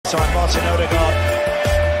inside Martin Odegaard.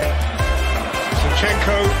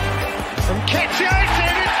 Zinchenko from Ketia, it's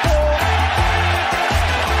in, it's four.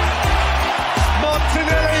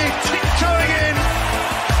 Martinelli tiptoeing in.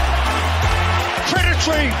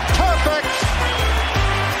 Predatory, perfect.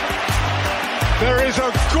 There is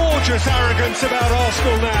a gorgeous arrogance about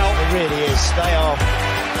Arsenal now. It really is. They are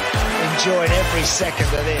enjoying every second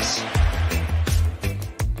of this.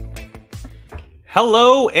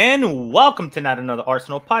 Hello and welcome to Not Another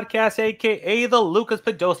Arsenal Podcast, aka the Lucas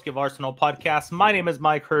Podolski of Arsenal Podcast. My name is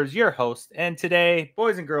Mike Hers, your host, and today,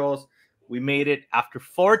 boys and girls, we made it after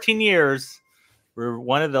 14 years. We're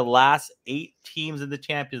one of the last 8 teams in the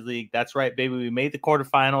Champions League. That's right, baby. We made the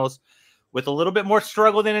quarterfinals with a little bit more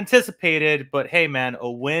struggle than anticipated, but hey, man,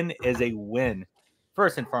 a win is a win.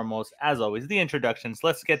 First and foremost, as always, the introductions.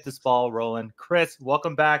 Let's get this ball rolling. Chris,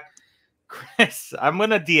 welcome back. Chris, I'm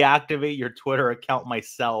going to deactivate your Twitter account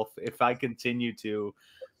myself if I continue to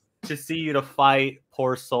see you to fight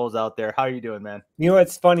poor souls out there. How are you doing, man? You know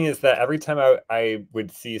what's funny is that every time I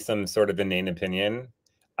would see some sort of inane opinion,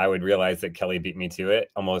 I would realize that Kelly beat me to it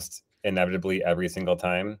almost inevitably every single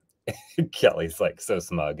time. Kelly's like so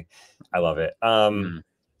smug. I love it.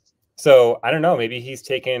 So I don't know, maybe he's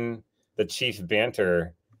taken the chief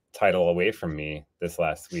banter title away from me this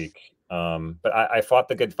last week. But I fought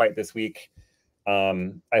the good fight this week.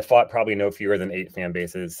 I fought probably no fewer than 8 fan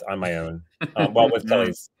bases on my own. Well, with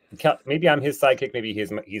Kelly's, maybe I'm his sidekick. Maybe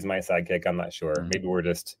he's my sidekick. I'm not sure. Maybe we're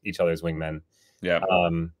just each other's wingmen. Yeah.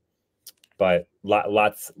 But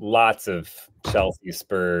lots of Chelsea,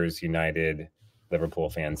 Spurs, United, Liverpool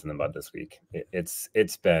fans in the mud this week.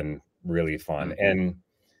 It's been really fun, and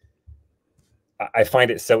I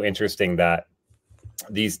find it so interesting that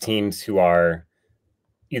these teams who are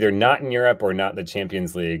either not in Europe or not in the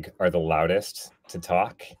Champions League are the loudest to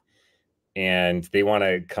talk, and they want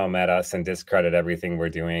to come at us and discredit everything we're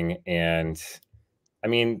doing. And I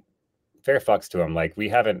mean, fair fucks to them. Like, we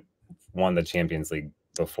haven't won the Champions League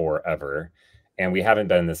before ever, and we haven't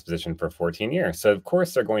been in this position for 14 years. So of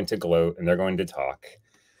course they're going to gloat and they're going to talk,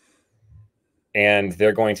 and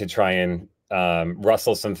they're going to try and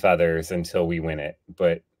rustle some feathers until we win it.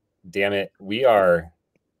 But damn it, we are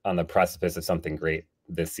on the precipice of something great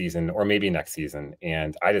this season, or maybe next season,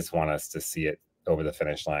 and I just want us to see it over the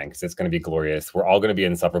finish line because it's going to be glorious. We're all going to be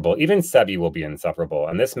insufferable. Even Sebi will be insufferable,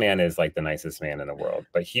 and this man is like the nicest man in the world,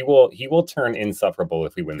 but he will turn insufferable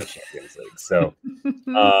if we win the Champions League. So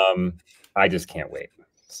I just can't wait.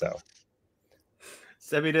 So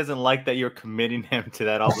Sebi doesn't like that you're committing him to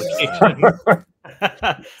that obligation.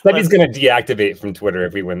 Sebi's going to deactivate from Twitter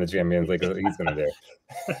if we win the Champions League. He's going to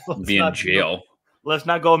do. Be in jail. Let's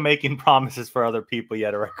not go making promises for other people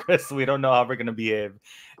yet, right, Chris? We don't know how we're going to behave.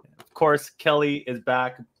 Of course, Kelly is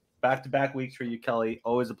back-to-back weeks for you, Kelly.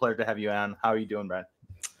 Always a pleasure to have you on. How are you doing, Brad?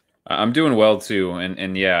 I'm doing well too,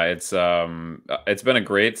 and yeah, it's been a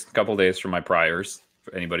great couple days for my priors.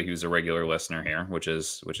 For anybody who's a regular listener here, which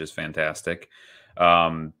is fantastic.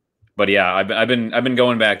 But yeah, I've been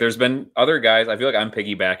going back. There's been other guys. I feel like I'm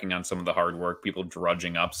piggybacking on some of the hard work, people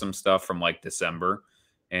drudging up some stuff from like December.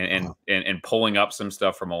 And pulling up some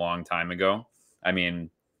stuff from a long time ago. I mean,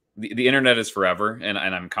 the internet is forever, and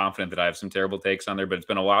I'm confident that I have some terrible takes on there, but it's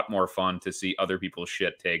been a lot more fun to see other people's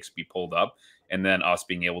shit takes be pulled up, and then us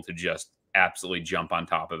being able to just absolutely jump on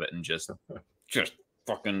top of it and just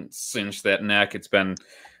fucking cinch that neck. It's been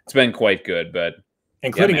quite good, but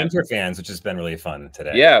including yeah, Inter fans, which has been really fun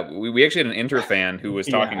today. Yeah, we actually had an Inter fan who was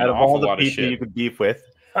talking an awful lot of shit you could beef with.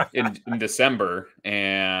 in December,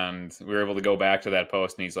 and we were able to go back to that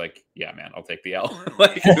post, and he's like, "Yeah, man, I'll take the L."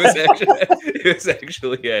 Like it was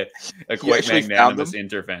actually a quite magnanimous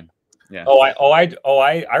Inter fan. Yeah.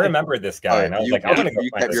 I remember this guy, and I was like, "I'm gonna go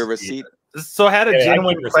find have your receipt." So I had a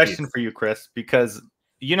genuine question for you, Chris, because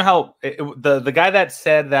you know how the guy that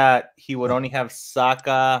said that he would only have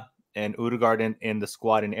Saka and Odegaard in the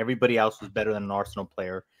squad, and everybody else was better than an Arsenal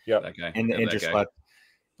player. Yeah, that guy in the Inter squad.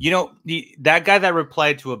 You know, that guy that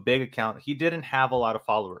replied to a big account, he didn't have a lot of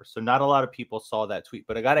followers. So not a lot of people saw that tweet.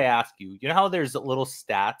 But I got to ask you, you know how there's little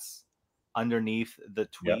stats underneath the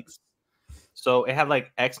tweets? Yep. So it had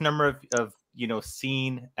like X number of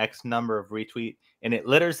seen, X number of retweet. And it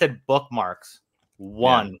literally said bookmarks.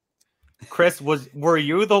 1. Yeah. Chris, were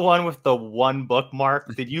you the one with the 1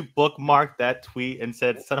 bookmark? Did you bookmark that tweet and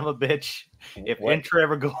said, son of a bitch, if Inter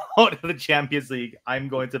ever go out of the Champions League, I'm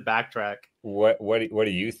going to backtrack? What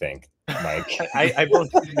do you think, Mike? I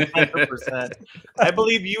believe 100%. I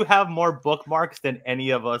believe you have more bookmarks than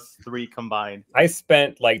any of us 3 combined. I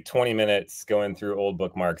spent like 20 minutes going through old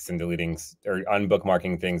bookmarks and deleting or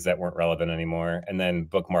unbookmarking things that weren't relevant anymore, and then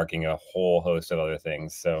bookmarking a whole host of other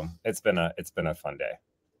things. So it's been a fun day.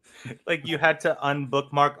 Like you had to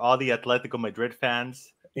unbookmark all the Atletico Madrid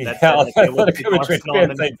fans. Yeah, Said that they would beat Atletico Madrid Arsenal, and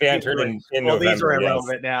fans then they bantered in well, November. these are Yes.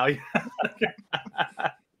 irrelevant now.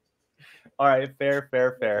 All right,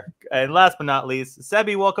 fair. And last but not least,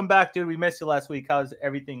 Sebi, welcome back, dude. We missed you last week. How's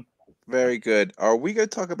everything? Very good. Are we going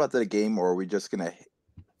to talk about the game, or are we just going to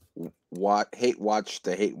watch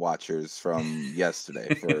the hate watchers from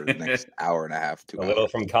yesterday for the next hour and a half, 2 hours? A little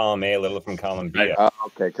from column A, a little from column B.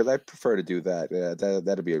 Okay, because I prefer to do that. Yeah,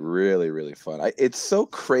 that'd be really, really fun. It's so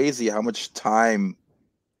crazy how much time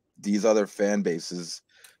these other fan bases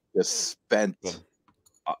just spent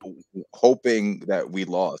hoping that we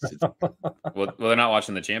lost. Well, they're not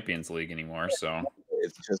watching the Champions League anymore, so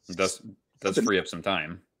It's just it does free up some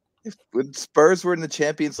time. when Spurs were in the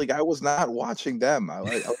Champions League, I was not watching them. I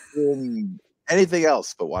was doing anything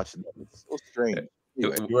else but watching them. It's so strange.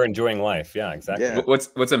 Anyway, You were enjoying life. Yeah, exactly. Yeah.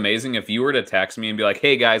 What's amazing, if you were to text me and be like,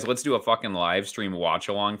 "Hey guys, let's do a fucking live stream watch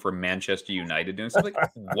along for Manchester United doing something," like,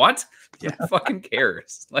 what? Who fucking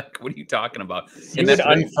cares? Like, what are you talking about? You would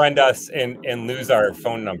unfriend us and lose our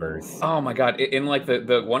phone numbers. Oh my god! In like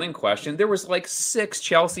the one in question, there was like 6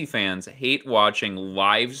 Chelsea fans hate watching,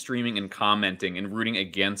 live streaming, and commenting and rooting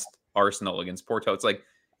against Arsenal against Porto. It's like,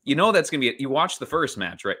 you know, that's gonna be. You watch the first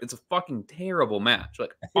match, right? It's a fucking terrible match.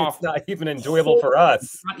 Like, It's not even enjoyable for us.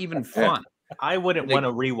 It's not even fun. I wouldn't want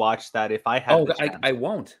to rewatch that if I had. Oh, the chance. I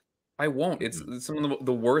won't. I won't. It's some of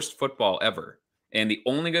the worst football ever. And the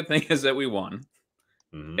only good thing is that we won.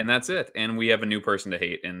 And that's it. And we have a new person to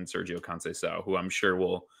hate in Sergio Conceição, who I'm sure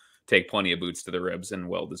will take plenty of boots to the ribs and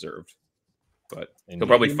well deserved. But he'll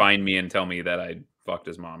probably find me and tell me that I fucked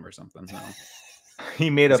his mom or something. No. He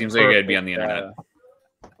made Seems like I'd be on the internet.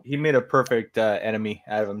 He made a perfect enemy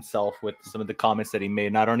out of himself with some of the comments that he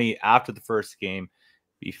made, not only after the first game,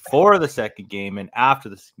 before the second game, and after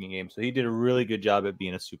the second game. So he did a really good job at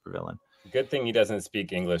being a supervillain. Good thing he doesn't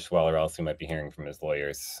speak English well, or else he might be hearing from his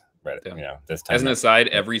lawyers. Right, Yeah. you know, this time. As an aside,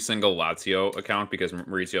 every single Lazio account, because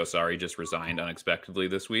Maurizio Sarri just resigned unexpectedly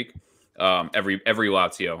this week, every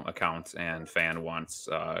Lazio account and fan wants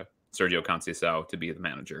Sergio Conceição to be the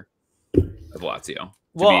manager of Lazio.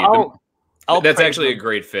 That's actually a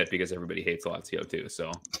great fit because everybody hates Lazio too.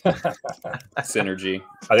 So synergy.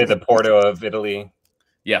 Are they the Porto of Italy?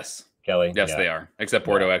 Yes, Kelly. Yes, Yeah. they are. Except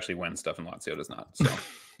Porto actually wins stuff and Lazio does not.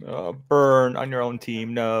 So Burn on your own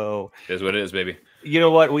team. No, it is what it is, baby. You know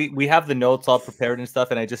what? We have the notes all prepared and stuff,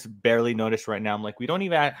 and I just barely noticed right now. I'm like, we don't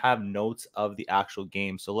even have notes of the actual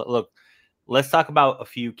game. So look, let's talk about a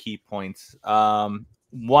few key points.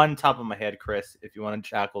 One top of my head, Chris, if you want to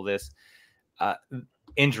tackle this,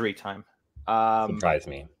 injury time. Surprised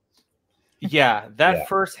me. Yeah, that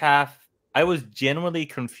first half, I was genuinely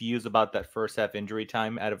confused about that first half injury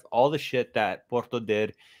time. Out of all the shit that Porto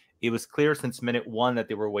did, it was clear since minute 1 that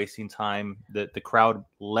they were wasting time. That the crowd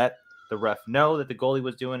let the ref know that the goalie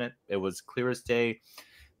was doing it. It was clear as day.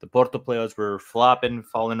 The Porto players were flopping,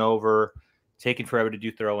 falling over, taking forever to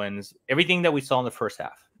do throw-ins. Everything that we saw in the first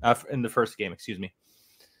half, in the first game, excuse me.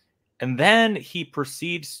 And then he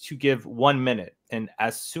proceeds to give 1 minute. And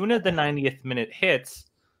as soon as the 90th minute hits,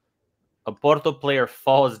 a Porto player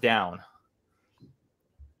falls down.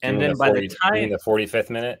 And then by the time... the 45th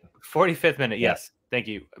minute? 45th minute, yes. Thank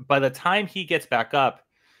you. By the time he gets back up,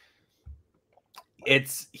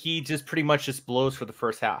 he just pretty much just blows for the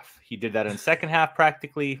first half. He did that in the second half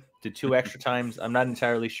practically, did 2 extra times. I'm not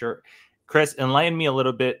entirely sure. Chris, enlighten me a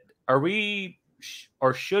little bit. Are we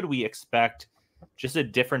or should we expect just a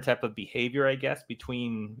different type of behavior, I guess,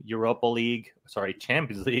 between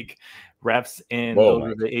Champions League refs and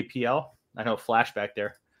those of the APL? I know, flashback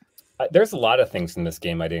there. There's a lot of things in this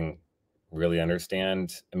game I didn't really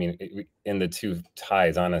understand. I mean, in the 2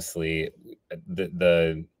 ties, honestly,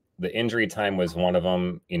 the injury time was one of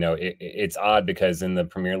them. You know, it's odd because in the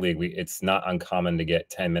Premier League, it's not uncommon to get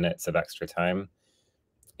 10 minutes of extra time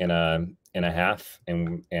in a half,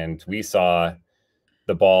 and we saw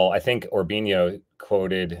the ball. I think Orbinho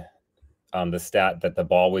quoted the stat that the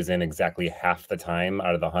ball was in exactly half the time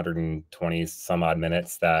out of the 120 some odd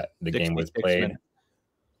minutes that the game was played. Minutes.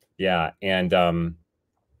 Yeah, and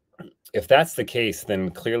if that's the case, then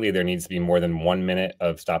clearly there needs to be more than 1 minute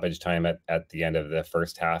of stoppage time at the end of the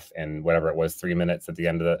first half, and whatever it was, 3 minutes at the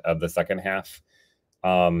end of the second half.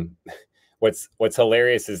 What's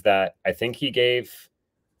hilarious is that I think he gave,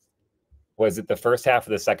 was it the first half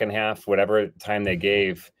or the second half, whatever time they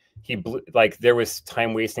gave, he blew, like there was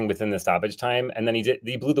time wasting within the stoppage time, and then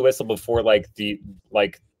he blew the whistle before the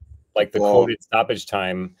quoted stoppage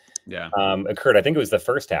time occurred. I think it was the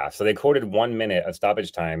first half. So they quoted 1 minute of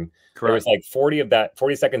stoppage time. Correct. There was like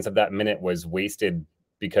 40 seconds of that minute was wasted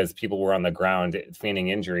because people were on the ground feigning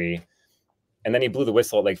injury. And then he blew the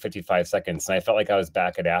whistle at like 55 seconds. And I felt like I was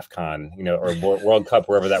back at AFCON, or World Cup,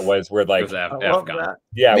 wherever that was, where like, it was AFCON.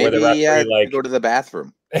 Yeah, maybe where the he had referee like to go to the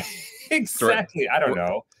bathroom. Exactly. I don't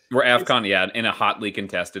know. Where AFCON, in a hotly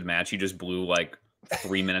contested match, he just blew like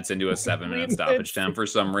 3 minutes into a 7-minute stoppage time for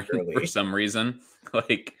some reason.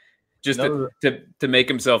 Like just to make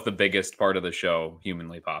himself the biggest part of the show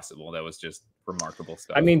humanly possible. That was just remarkable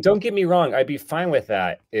stuff. I mean, don't get me wrong. I'd be fine with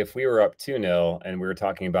that if we were up 2-0 and we were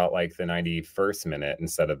talking about like the 91st minute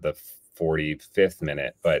instead of the 45th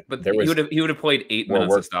minute. But there was he would have played 8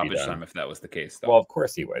 minutes of stoppage time if that was the case, though. Well, of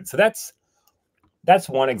course he would. So that's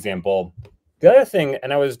one example. The other thing,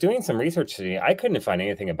 and I was doing some research today, I couldn't find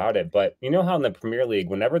anything about it, but you know how in the Premier League,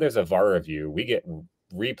 whenever there's a VAR review, we get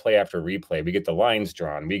replay after replay, we get the lines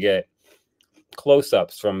drawn, we get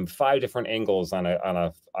close-ups from 5 different angles on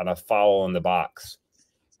a foul in the box.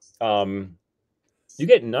 You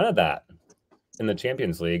get none of that in the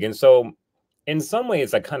Champions League, and so in some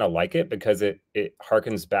ways, I kind of like it because it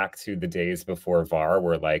harkens back to the days before VAR,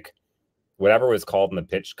 where like whatever was called in the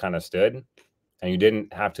pitch kind of stood. And you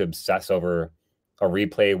didn't have to obsess over a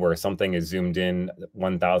replay where something is zoomed in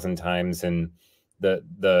 1,000 times and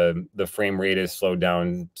the frame rate is slowed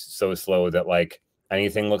down so slow that like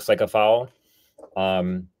anything looks like a foul.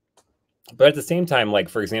 But at the same time, like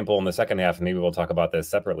for example, in the second half, maybe we'll talk about this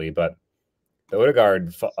separately, but the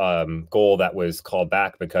Odegaard goal that was called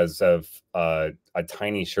back because of a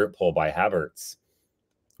tiny shirt pull by Havertz.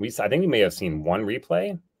 I think we may have seen one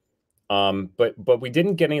replay. But we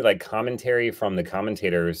didn't get any like commentary from the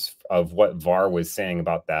commentators of what VAR was saying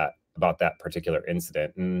about that particular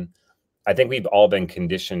incident. And I think we've all been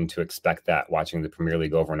conditioned to expect that watching the Premier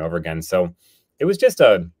League over and over again. So it was just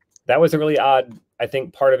that was a really odd, I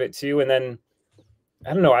think, part of it too. And then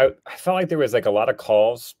I don't know, I felt like there was like a lot of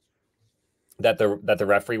calls that the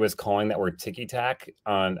referee was calling that were ticky-tack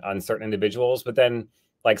on certain individuals, but then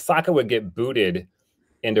like Saka would get booted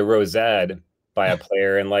into Rosette by a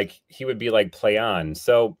player and like he would be like play on.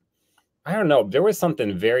 So I don't know, there was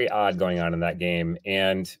something very odd going on in that game,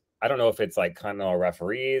 and I don't know if it's like continental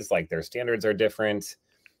referees, like their standards are different.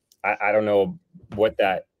 I don't know what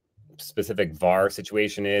that specific VAR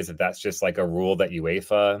situation is, if that's just like a rule that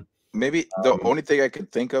UEFA maybe the only thing I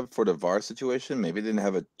could think of for the VAR situation, maybe they didn't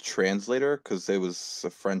have a translator because it was a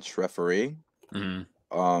French referee.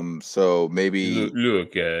 So maybe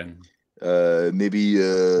look maybe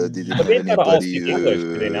they didn't but have they gotta all anybody. speak English,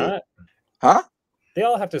 do they not? Huh? They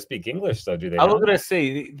all have to speak English, though, do they? I was not? gonna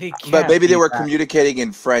say they can't. But maybe they were that. communicating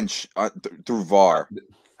in French through VAR,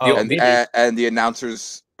 and the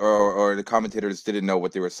announcers or the commentators didn't know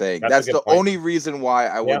what they were saying. That's the only reason why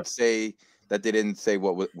I would say that they didn't say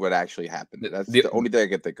what actually happened. That's the only thing I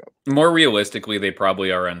can think of. More realistically, they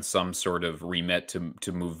probably are on some sort of remit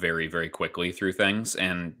to move very, very quickly through things,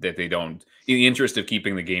 and that they don't, in the interest of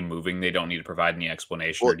keeping the game moving, they don't need to provide any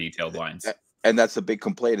explanation or detailed lines. And that's a big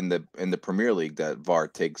complaint in the Premier League, that VAR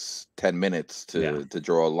takes 10 minutes to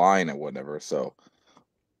draw a line or whatever. So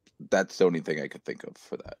that's the only thing I could think of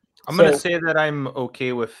for that. I'm gonna say that I'm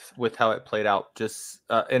okay with how it played out. Just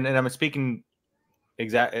and I'm speaking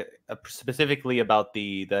specifically about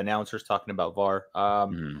the announcers talking about VAR.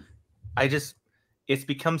 It's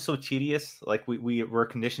become so tedious. Like we're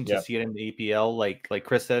conditioned to see it in the EPL, like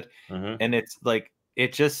Chris said, and it's like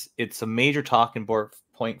it's a major talking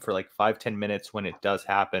point for like 5-10 minutes when it does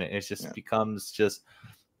happen, and it just becomes just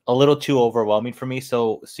a little too overwhelming for me.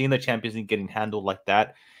 So seeing the Champions League getting handled like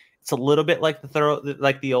that, it's a little bit like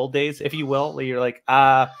the old days, if you will, where you're like,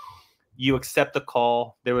 you accept the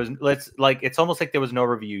call. It's almost like there was no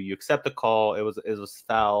review. You accept the call. It was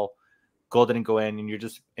foul. Goal didn't go in,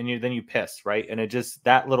 and then you piss, right? And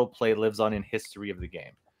that little play lives on in history of the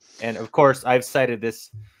game. And of course, I've cited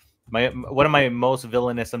this. One of my most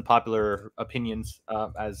villainous, unpopular opinions,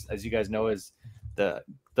 as you guys know, is the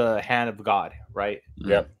hand of God, right?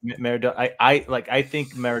 Yeah. Maradona. I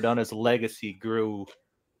think Maradona's legacy grew,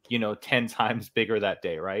 10 times bigger that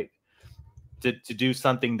day, right? To do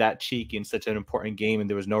something that cheeky in such an important game, and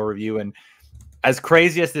there was no review. And as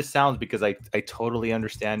crazy as this sounds, because I totally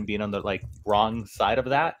understand being on the wrong side of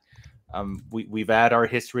that. We've had our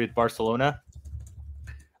history with Barcelona.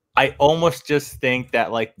 I almost just think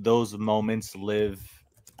that those moments live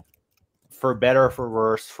for better or for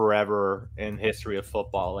worse forever in history of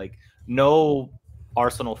football. No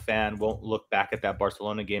Arsenal fan won't look back at that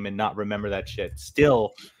Barcelona game and not remember that shit.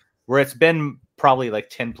 Still, where it's been probably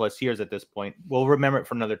 10 plus years at this point, we'll remember it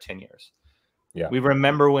for another 10 years. Yeah. We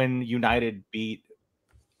remember when United beat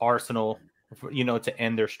Arsenal, to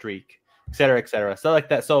end their streak, et cetera, et cetera. So like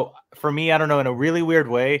that. So for me, I don't know, in a really weird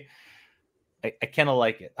way, I kind of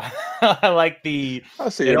like it. I like the. Oh,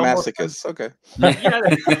 so you're a masochist. Okay.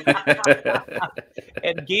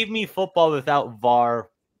 It gave me football without VAR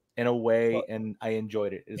in a way, and I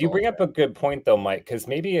enjoyed it. You bring up a good point, though, Mike, because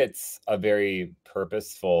maybe it's a very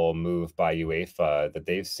purposeful move by UEFA that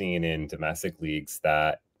they've seen in domestic leagues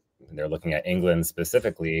that they're looking at England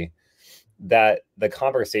specifically, that the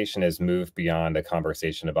conversation has moved beyond a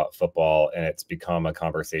conversation about football and it's become a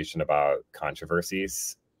conversation about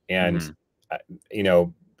controversies. And, you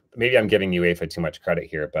know, maybe I'm giving UEFA too much credit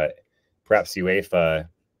here, but perhaps UEFA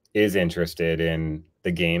is interested in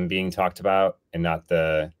the game being talked about and not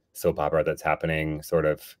the soap opera that's happening sort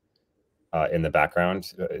of in the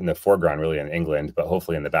background, in the foreground, really in England, but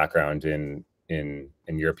hopefully in the background in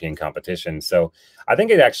European competition. So I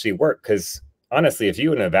think it actually worked, because honestly, if you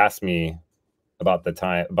wouldn't have asked me about the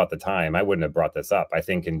time, I wouldn't have brought this up. I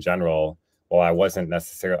think in general, well, I wasn't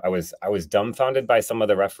necessarily, I was dumbfounded by some of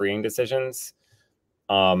the refereeing decisions,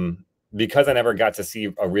 because I never got to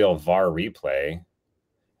see a real VAR replay,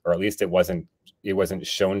 or at least it wasn't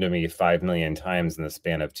shown to me 5 million times in the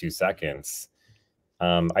span of 2 seconds.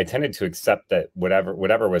 I tended to accept that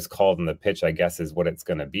whatever was called in the pitch, I guess, is what it's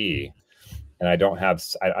going to be. And I don't have,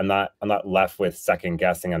 I'm not left with second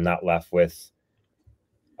guessing. I'm not left with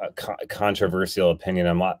a controversial opinion.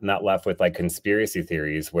 I'm not left with like conspiracy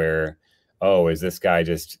theories where, oh, is this guy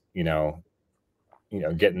just, getting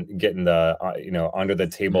the, under the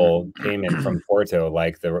table payment from Porto,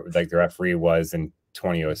 like the referee was in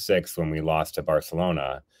 2006 when we lost to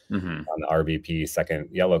Barcelona on the RVP second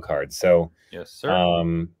yellow card. So yes,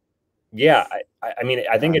 sir. Yeah, I mean,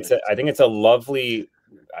 I think it's a lovely,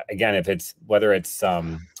 again, if it's whether it's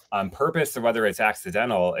on purpose or whether it's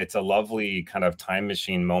accidental, it's a lovely kind of time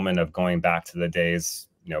machine moment of going back to the days,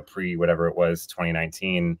 pre whatever it was,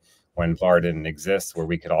 2019, when VAR didn't exist, where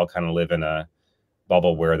we could all kind of live in a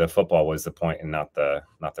bubble where the football was the point and not the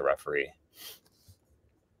referee.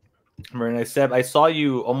 And I saw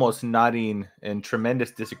you almost nodding in tremendous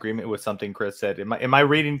disagreement with something Chris said. Am I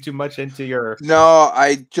reading too much into your? No,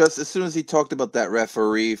 I just, as soon as he talked about that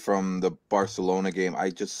referee from the Barcelona game, I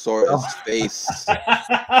just saw his face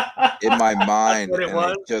in my mind.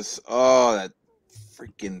 That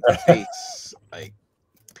freaking face, like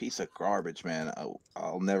piece of garbage, man.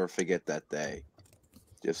 I'll never forget that day.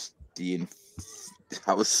 Just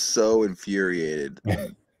I was so infuriated.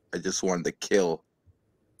 I just wanted to kill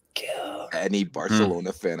any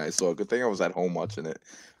Barcelona fan I saw. Good thing I was at home watching it.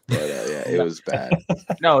 But yeah, it was bad.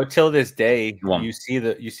 No, till this day, you see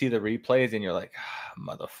the replays and you're like,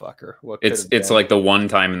 motherfucker. It's like the one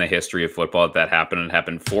time in the history of football that happened. It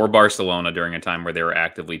happened for Barcelona during a time where they were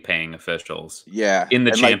actively paying officials. Yeah, in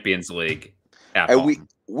the Champions League. And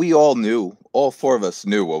we all knew, all four of us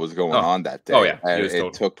knew what was going on that day. Oh yeah, and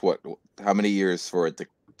it took how many years for it to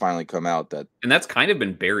finally come out? And that's kind of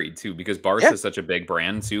been buried too, because Barca is such a big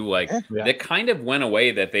brand too. Like that kind of went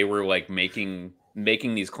away, that they were like making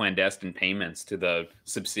these clandestine payments to the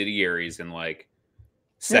subsidiaries and like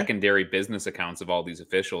secondary business accounts of all these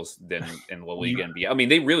officials than in La Liga and I mean,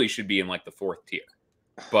 they really should be in like the 4th tier,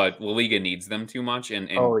 but La Liga needs them too much. And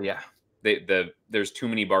there's too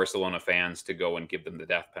many Barcelona fans to go and give them the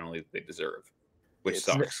death penalty that they deserve, which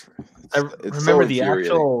sucks. I remember the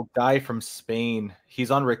actual guy from Spain.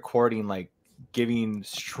 He's on recording, like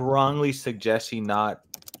strongly suggesting not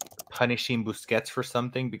punishing Busquets for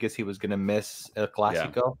something because he was going to miss El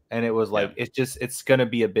Clásico. And it was like, it's going to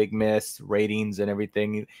be a big miss, ratings and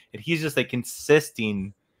everything. And he's just like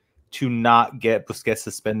insisting to not get Busquets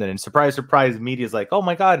suspended. And surprise, surprise, media's like, oh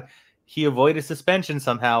my God, he avoided suspension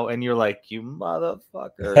somehow, and you're like, you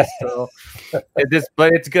motherfucker. So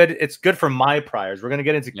but it's good. It's good for my priors. We're gonna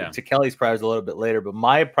get into to Kelly's priors a little bit later, but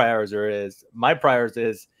my priors is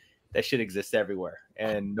that shit exists everywhere,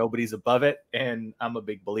 and nobody's above it, and I'm a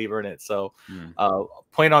big believer in it. So,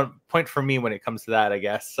 point for me when it comes to that, I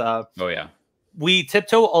guess. We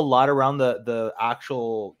tiptoe a lot around the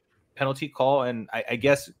actual penalty call, and I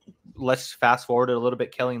guess let's fast forward it a little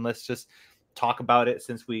bit, Kelly, and let's just talk about it,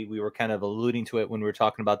 since we were kind of alluding to it when we were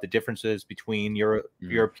talking about the differences between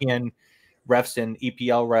European refs and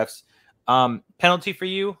EPL refs. Penalty for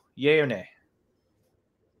you, yay or nay?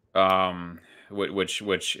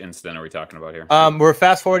 Which incident are we talking about here? We're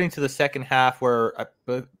fast forwarding to the second half, where I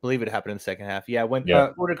believe it happened in the second half. Yeah, when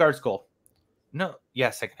Odegaard's goal. No,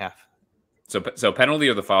 second half. So penalty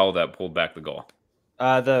or the foul that pulled back the goal?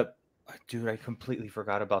 Dude, I completely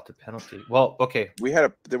forgot about the penalty. Well, okay.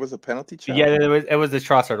 There was a penalty challenge. Yeah, it was the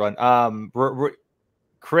Trossard one.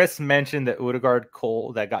 Chris mentioned the Odegaard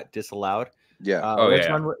goal that got disallowed. Yeah.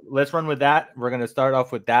 Let's run with that. We're going to start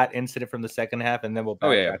off with that incident from the second half, and then we'll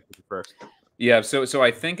backtrack to the first. Yeah, so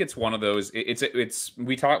I think it's one of those.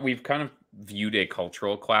 We've kind of viewed a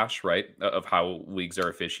cultural clash, right, of how leagues are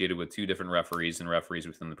officiated with two different referees and referees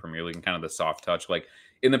within the Premier League and kind of the soft touch. Like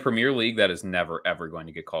in the Premier League, that is never ever going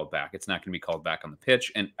to get called back. It's not going to be called back on the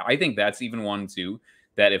pitch, and I think that's even one too.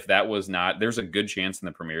 That if that was not, there's a good chance in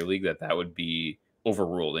the Premier League that would be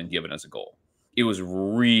overruled and given as a goal. It was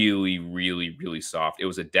really, really, really soft. It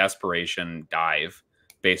was a desperation dive,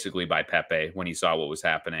 basically by Pepe when he saw what was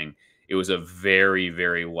happening. It was a very,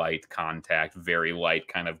 very light contact, very light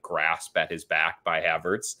kind of grasp at his back by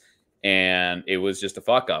Havertz. And it was just a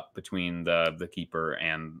fuck up between the keeper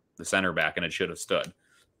and the center back, and it should have stood.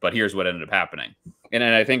 But here's what ended up happening. And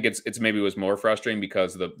I think it's maybe it was more frustrating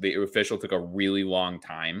because the official took a really long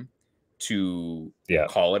time to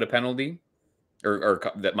call it a penalty. Or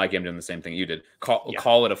that Mike, I'm doing the same thing you did.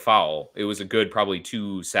 Call it a foul. It was a good probably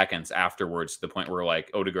 2 seconds afterwards to the point where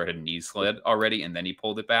like Odegaard had knee slid already, and then he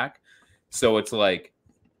pulled it back. So it's like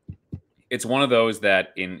it's one of those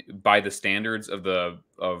that by the standards of the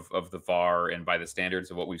VAR and by the standards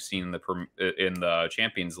of what we've seen in the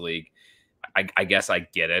Champions League, I guess I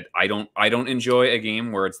get it. I don't enjoy a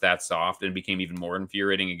game where it's that soft, and it became even more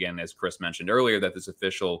infuriating again, as Chris mentioned earlier, that this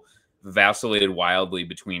official vacillated wildly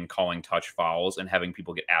between calling touch fouls and having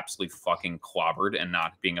people get absolutely fucking clobbered and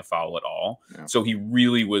not being a foul at all. Yeah. So he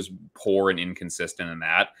really was poor and inconsistent in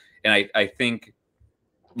that. And I think,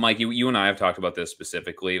 Mike, you and I have talked about this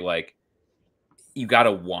specifically. Like, you got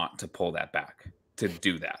to want to pull that back to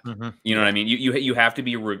do that. Mm-hmm. You know what I mean? You have to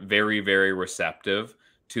be very, very receptive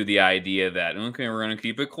to the idea that, okay, we're going to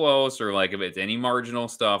keep it close, or like if it's any marginal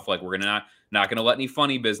stuff, like we're not going to let any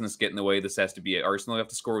funny business get in the way. This has to be Arsenal have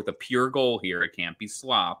to score with a pure goal here. It can't be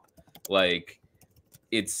slop. Like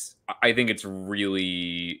I think it's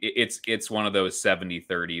really, it's one of those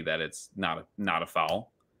 70-30 that it's not a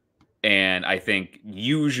foul. And I think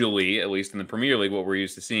usually, at least in the Premier League, what we're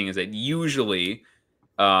used to seeing is that usually,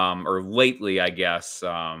 or lately, I guess,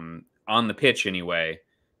 on the pitch anyway,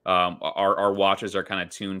 our watches are kind of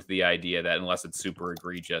tuned to the idea that unless it's super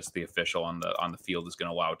egregious, the official on the field is going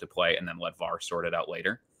to allow it to play and then let VAR sort it out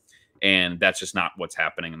later. And that's just not what's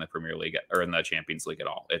happening in the Premier League or in the Champions League at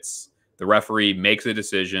all. It's the referee makes a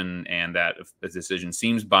decision, and that if the decision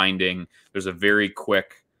seems binding, there's a very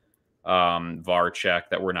quick VAR check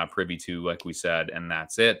that we're not privy to, like we said, and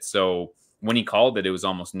that's it. So when he called it, it was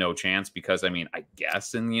almost no chance because, I mean, I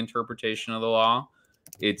guess in the interpretation of the law,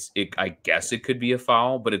 I guess it could be a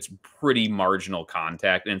foul, but it's pretty marginal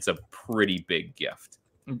contact, and it's a pretty big gift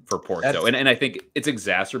for Porto. And I think it's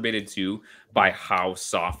exacerbated too by how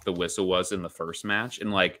soft the whistle was in the first match.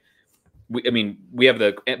 And like, we have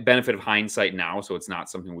the benefit of hindsight now, so it's not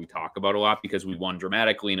something we talk about a lot because we won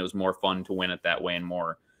dramatically, and it was more fun to win it that way, and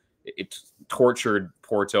it tortured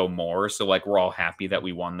Porto more. So like, we're all happy that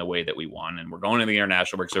we won the way that we won, and we're going to the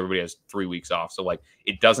international break, so everybody has 3 weeks off. So like,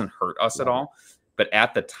 it doesn't hurt us at all. But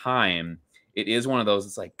at the time, it is one of those,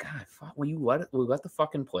 it's like, God, fuck, we let the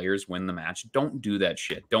fucking players win the match. Don't do that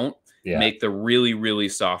shit. Don't make the really, really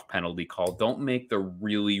soft penalty call. Don't make the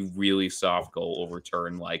really, really soft goal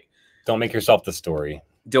overturn. Like, don't make yourself the story.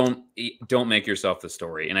 Don't make yourself the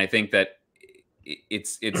story. And I think that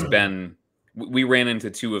it's been, we ran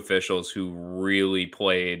into two officials who really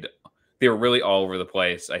played, they were really all over the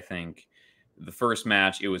place. I think the first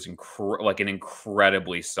match, it was like an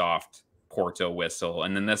incredibly soft Porto whistle,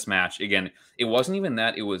 and then this match again, it wasn't even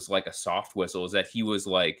that it was like a soft whistle, is that he was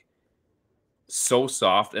like so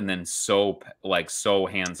soft and then so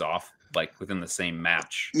hands off, like within the same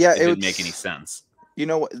match. It didn't make any sense. You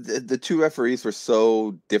know, the two referees were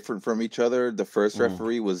so different from each other. The first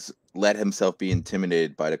referee let himself be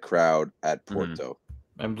intimidated by the crowd at Porto,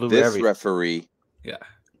 and this referee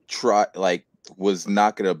was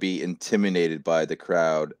not going to be intimidated by the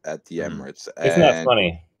crowd at the Emirates. Isn't that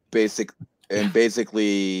funny?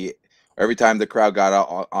 Basically, every time the crowd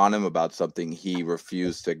got on him about something, he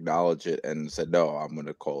refused to acknowledge it and said, "No, I'm going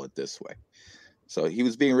to call it this way." So he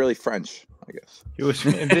was being really French, I guess. He was.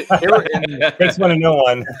 Takes one to know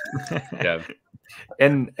one. Yeah.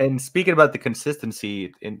 And speaking about the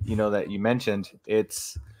consistency, and that you mentioned,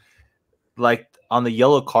 it's like on the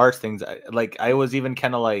yellow cards things. I was even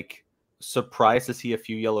kind of like surprised to see a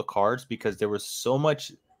few yellow cards because there was so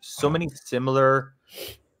many similar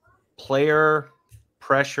player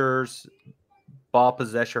pressures, ball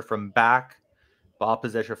possession from back, ball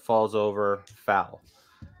possession falls over, foul.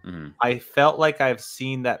 I felt like I've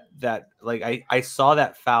seen that like I saw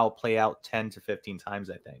that foul play out 10 to 15 times,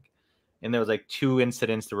 I think. And there was like 2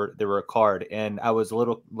 incidents that were a card, and I was a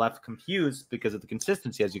little left confused because of the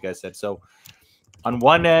consistency, as you guys said. So on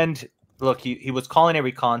one end, look, he was calling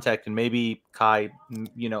every contact, and maybe Kai,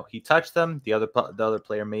 he touched them. The other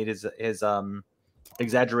player made his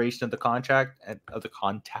exaggeration of the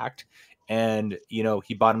contact, and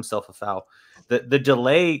he bought himself a foul. The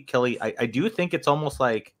delay, Kelly, I do think it's almost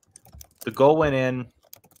like the goal went in.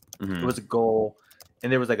 It was a goal,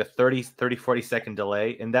 and there was like a 40 second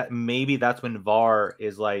delay, and that's when VAR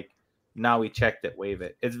is like, now we checked it, wave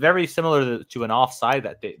it. It's very similar to an offside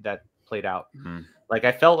that played out. Like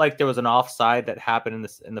I felt like there was an offside that happened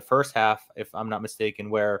in the first half, if I'm not mistaken,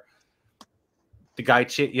 where the guy,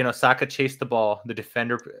 Saka chased the ball, the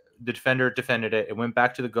defender defended it, it went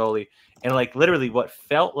back to the goalie, and like literally what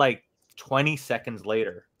felt like 20 seconds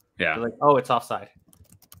later, they're like, oh, it's offside.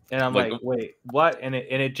 And I'm like, wait, what? And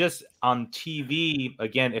it just on TV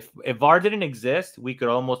again. If VAR didn't exist, we could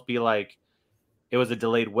almost be like, it was a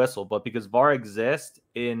delayed whistle. But because VAR exists,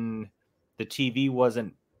 in the TV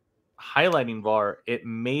wasn't highlighting VAR, it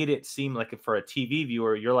made it seem like for a TV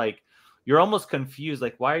viewer, you're almost confused.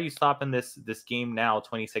 Like, why are you stopping this game now,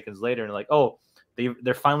 20 seconds later? And like, oh,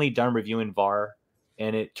 they're finally done reviewing VAR,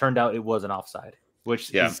 and it turned out it was an offside.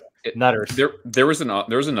 Which is nutters. There was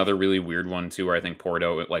another really weird one too, where I think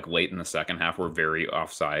Porto, like late in the second half, were very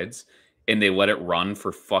offsides, and they let it run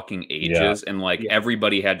for fucking ages, and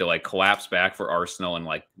everybody had to like collapse back for Arsenal, and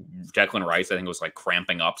like Declan Rice, I think, was like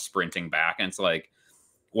cramping up, sprinting back, and it's like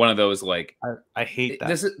one of those like I hate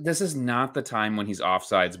that. This is not the time when he's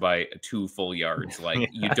offsides by 2 full yards. Like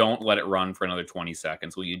you don't let it run for another 20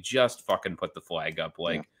 seconds. Will you just fucking put the flag up?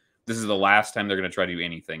 Like this is the last time they're gonna try to do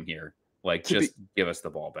anything here. Like, give us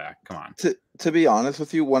the ball back. Come on. To be honest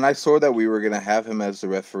with you, when I saw that we were gonna have him as the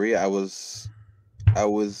referee, I was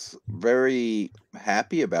very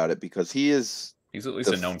happy about it, because he's at least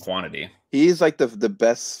a known quantity. He's like the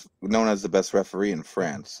best, known as the best referee in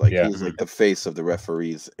France. Like he's like the face of the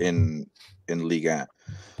referees in Ligue 1.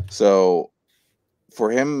 So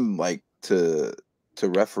for him, like to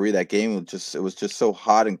referee that game, it was just so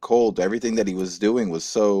hot and cold. Everything that he was doing was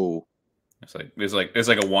so. It's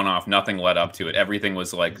like a one-off. Nothing led up to it. Everything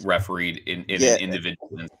was like refereed in an individual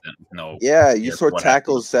incident. No. Yeah, you saw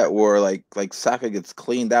tackles that were like Saka gets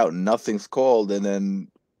cleaned out, and nothing's called, and then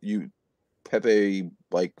Pepe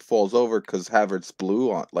like falls over because Havertz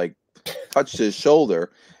touched his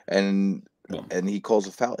shoulder, and he calls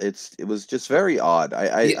a foul. It was just very odd.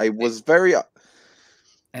 I was very.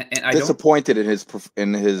 And I disappointed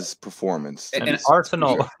in his performance. And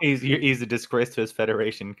Arsenal, he's a disgrace to his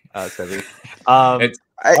federation. You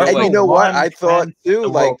know what? I thought too,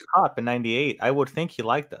 like World Cup in '98. I would think he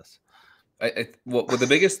liked us. Well, the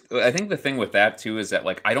biggest, I think the thing with that too is that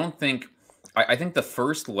like I think the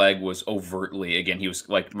first leg was overtly, again, he was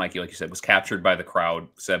like Mikey, like you said, was captured by the crowd.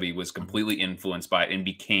 Sebi was completely influenced by it and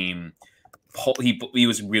became. He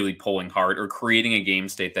was really pulling hard or creating a game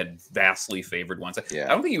state that vastly favored one side. I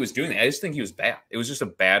don't think he was doing that. I just think he was bad. It was just a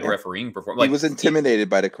bad refereeing performance. Like, he was intimidated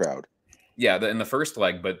by the crowd. Yeah, in the first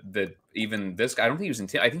leg, but even this guy, I don't think he was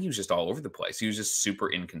I think he was just all over the place. He was just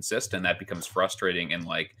super inconsistent. That becomes frustrating, and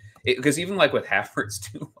like because even like with Havertz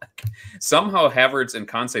too, like somehow Havertz and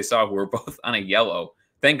Conceição, who were both on a yellow,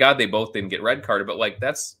 thank God they both didn't get red carded. But like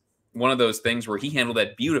that's one of those things where he handled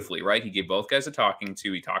that beautifully, right? He gave both guys a talking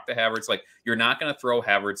to. He talked to Havertz. Like, you're not going to throw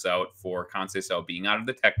Havertz out for Conceição being out of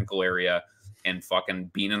the technical area and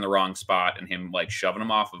fucking being in the wrong spot and him like shoving him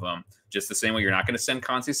off of him. Just the same way you're not going to send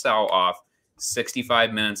Conceição off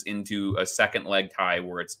 65 minutes into a second leg tie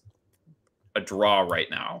where it's a draw right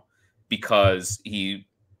now because he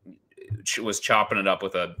was chopping it up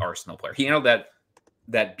with an Arsenal player. He handled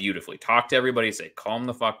that beautifully. Talk to everybody, say, calm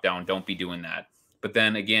the fuck down. Don't be doing that. But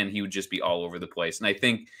then again, he would just be all over the place.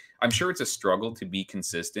 And I'm sure it's a struggle to be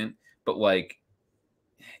consistent, but like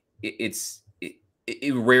it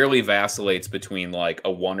rarely vacillates between like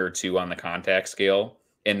a 1 or 2 on the contact scale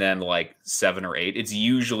and then like 7 or 8. It's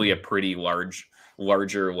usually a pretty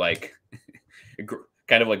larger, like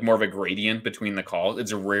kind of like more of a gradient between the calls.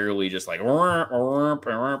 It's rarely just like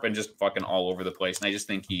and just fucking all over the place. And I just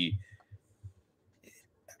think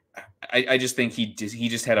I just think he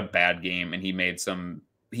just had a bad game, and he made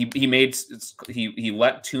he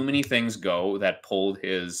let too many things go that pulled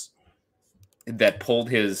his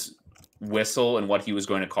whistle and what he was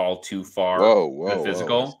going to call too far. Whoa,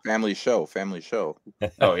 physical. Family show.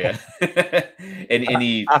 Oh yeah. and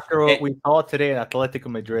he after what we saw today in Atletico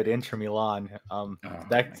Madrid, Inter Milan,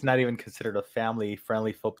 that's not even considered a family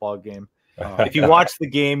friendly football game. If you watch the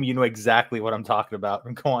game, you know exactly what I'm talking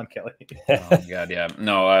about. Go on, Kelly. Oh my God, yeah.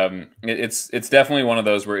 No, it's definitely one of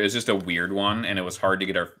those where it's just a weird one, and it was hard to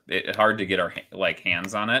get our like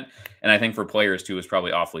hands on it. And I think for players too, it was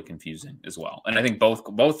probably awfully confusing as well. And I think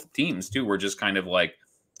both teams too were just kind of like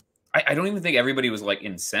I don't even think everybody was like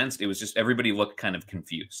incensed. It was just everybody looked kind of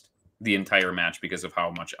confused the entire match because of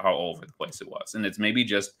how all over the place it was. And it's maybe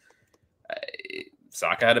just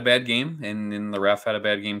Saka had a bad game, and then the ref had a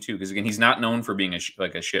bad game too. Because again, he's not known for being a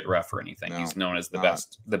shit ref or anything. No, he's known as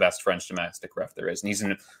the best French domestic ref there is, and he's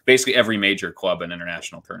in basically every major club and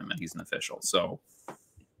international tournament. He's an official. So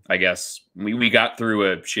I guess we got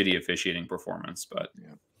through a shitty officiating performance, but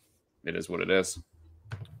it is what it is.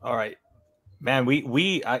 All right. Man,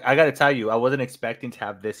 I got to tell you, I wasn't expecting to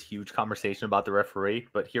have this huge conversation about the referee,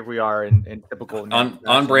 but here we are in typical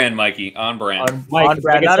on brand, Mikey, on brand. On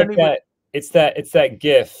brand. It's that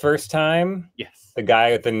GIF. First time, yes, the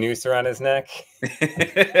guy with the noose around his neck.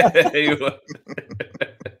 I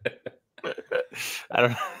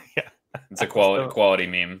don't know. Yeah. It's a quality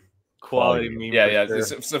meme. Quality meme. Yeah.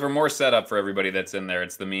 Sure. So for more setup for everybody that's in there,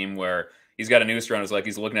 it's the meme where he's got a noose around his leg.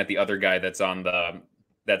 He's looking at the other guy that's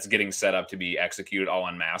getting set up to be executed all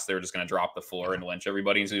en masse. They're just going to drop the floor and lynch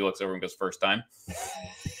everybody. And so he looks over and goes, first time.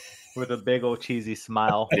 With a big old cheesy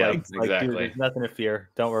smile. Yeah, exactly. Dude, there's nothing to fear.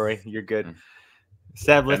 Don't worry. You're good.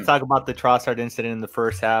 Seb, let's talk about the Trossard incident in the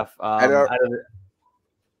first half.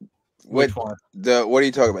 Which one? What are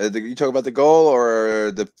you talking about? You talking about the goal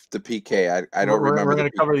or the PK? I don't remember. We're going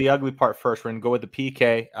to cover the ugly part first. We're going to go with the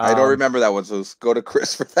PK. I don't remember that one, so let's go to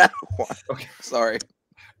Chris for that one. Okay. Sorry.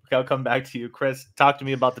 Okay, I'll come back to you. Chris, talk to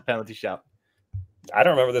me about the penalty shout. I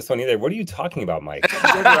don't remember this one either. What are you talking about, Mike?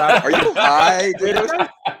 Are you high, dude?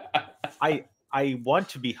 I want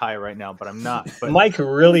to be high right now, but I'm not. But Mike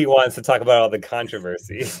really wants to talk about all the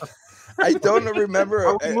controversy. I don't remember.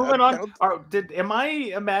 Are we moving on? Am I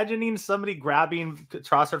imagining somebody grabbing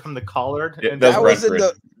Trossard from the collar? Yeah, that was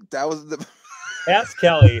the. Ask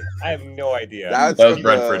Kelly. I have no idea. That was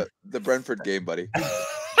Brentford. The Brentford game, buddy.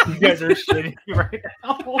 You guys are shitting right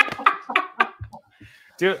now.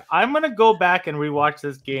 Dude, I'm gonna go back and rewatch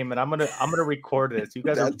this game, and I'm gonna record this. You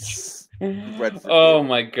guys are. Oh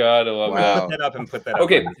my god! I love wow. Put that up and put that up.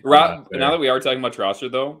 Okay, now that we are talking about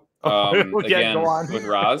Trossard, though, again go on. with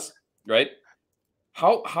Roz, right?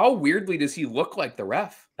 How weirdly does he look like the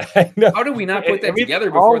ref? I know. How did we not put that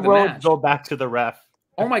together before the match? Go back to the ref.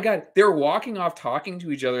 Oh my god, they're walking off talking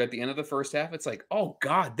to each other at the end of the first half. It's like, oh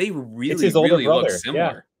god, they really look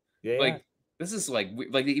similar. Yeah. Like this is like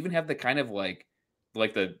they even have the kind of like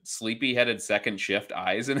the sleepy-headed second shift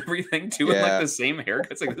eyes and everything too, and like the same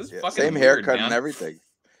haircut. It's like this is fucking same weird, haircut man. And everything.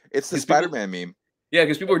 It's the Spider-Man meme. Yeah,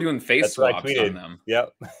 because people were doing face swaps on them.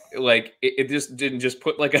 Yep. Like it just didn't just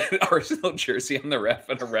put like an Arsenal jersey on the ref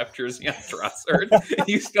and a ref jersey on Trossard.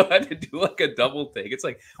 You still had to do like a double take. It's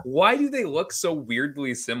like, why do they look so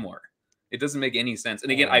weirdly similar? It doesn't make any sense.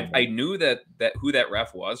 And again, I knew that who that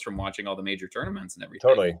ref was from watching all the major tournaments and everything.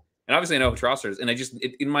 Totally. And obviously I know Trossard, and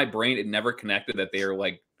in my brain it never connected that they are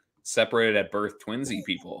like separated at birth twinsy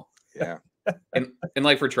people. Yeah. And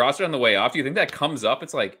like for Trossard on the way off, do you think that comes up?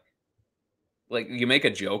 It's like you make a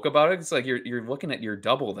joke about it. It's like you're looking at your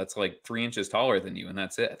double that's like 3 inches taller than you, and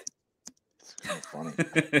that's it. It's funny.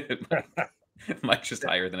 Mike's just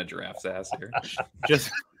higher than a giraffe's ass here.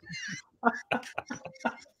 Just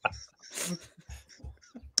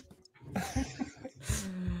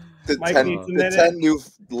the 10 new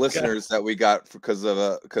listeners that we got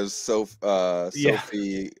because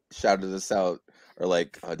Sophie shouted us out are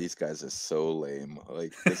like, oh, these guys are so lame.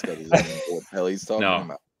 Like this guy doesn't know what the hell he's talking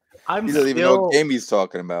about. He doesn't even know what game he's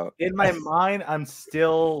talking about. In my mind, I'm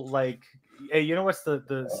still like, hey, you know what's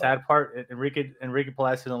the sad part? Enrique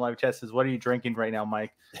Palacios on live chat says, "What are you drinking right now,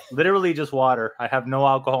 Mike?" Literally just water. I have no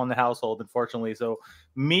alcohol in the household, unfortunately. So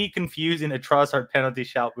me confusing a Trossard penalty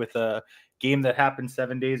shout with a game that happened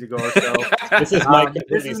 7 days ago or so.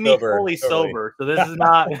 This is me fully sober. So this is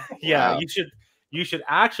not. Yeah, wow. You should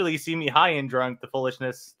actually see me high and drunk. The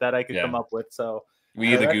foolishness that I could come up with. So. We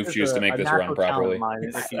need the goof juice to make this run properly.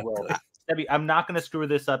 If you will. Debbie, I'm not going to screw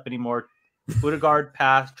this up anymore. Odegaard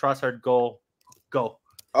pass, Trossard goal, go.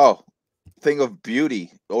 Oh, thing of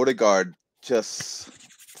beauty. Odegaard just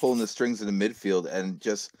pulling the strings in the midfield and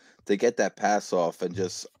just to get that pass off and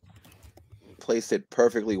just place it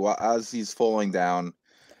perfectly as he's falling down,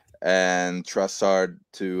 and Trossard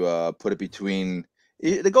to put it between.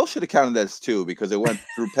 The goal should have counted as 2 because it went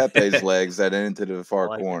through Pepe's legs and into the far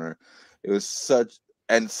corner. It was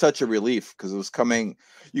such a relief because it was coming.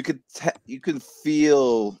 You could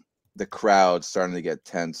feel the crowd starting to get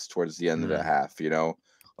tense towards the end of the half. You know,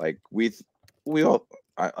 like we all,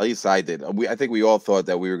 at least I did. I think we all thought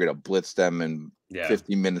that we were going to blitz them in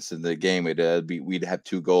 50 minutes into the game. We'd have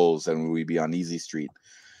 2 goals and we'd be on easy street.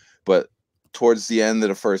 But towards the end of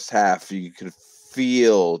the first half, you could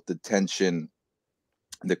feel the tension,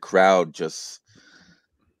 the crowd just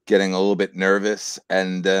getting a little bit nervous,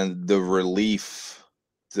 and then the relief,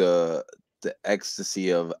 the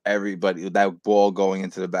ecstasy of everybody, that ball going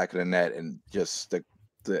into the back of the net, and just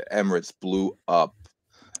the Emirates blew up.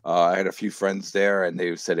 I had a few friends there, and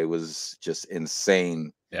they said it was just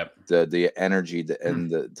insane. Yep. The energy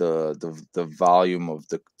and the volume of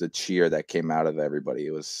the cheer that came out of everybody.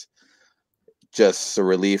 It was just a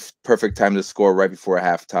relief. Perfect time to score right before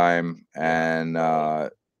halftime, and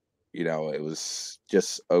you know, it was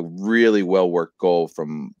just a really well worked goal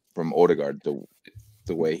from Odegaard.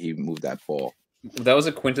 The way he moved that ball. That was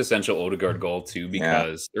a quintessential Odegaard goal too,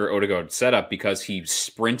 or Odegaard setup, because he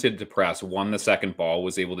sprinted to press, won the second ball,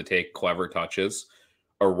 was able to take clever touches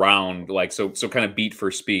around, like so kind of beat for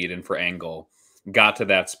speed and for angle, got to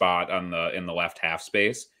that spot in the left half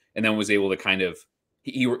space, and then was able to kind of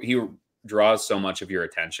he draws so much of your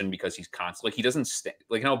attention because he's constantly, like, he doesn't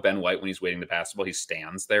like how Ben White, when he's waiting to pass the ball, he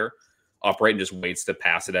stands there upright and just waits to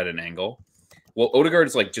pass it at an angle. Well, Odegaard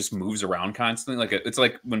is like just moves around constantly. Like it's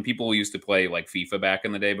like when people used to play like FIFA back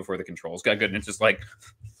in the day before the controls got good, and it's just like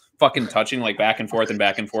fucking touching like back and forth and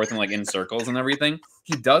like in circles and everything.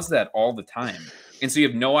 He does that all the time, and so you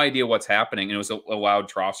have no idea what's happening. And it was allowed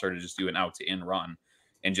Trossard to just do an out to in run,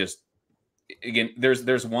 and just again,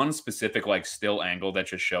 there's one specific like still angle that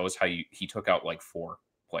just shows how he took out like 4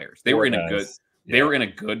 players. They were in a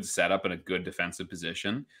good setup and a good defensive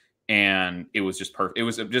position. And it was just perfect. It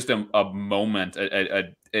was just a moment.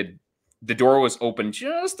 The door was open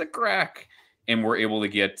just a crack, and we're able to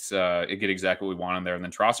get exactly what we wanted there. And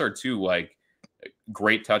then Trossard too, like,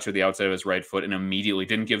 great touch with the outside of his right foot, and immediately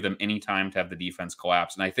didn't give them any time to have the defense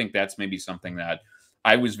collapse. And I think that's maybe something that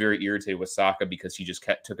I was very irritated with Saka, because he just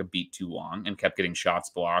took a beat too long and kept getting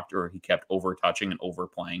shots blocked, or he kept over touching and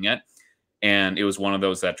overplaying it. And it was one of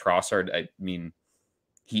those that Trossard, I mean,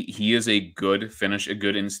 he is a good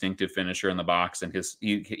instinctive finisher in the box, and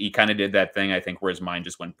he kind of did that thing, I think, where his mind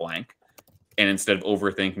just went blank, and instead of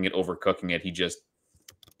overthinking it, overcooking it,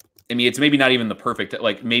 it's maybe not even the perfect,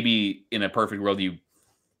 like, maybe in a perfect world,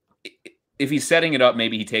 if he's setting it up,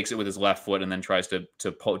 maybe he takes it with his left foot and then tries to do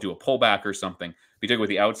a pullback or something. He took it with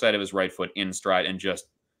the outside of his right foot in stride, and just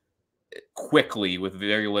quickly, with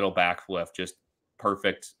very little backlift, just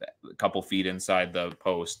perfect, a couple feet inside the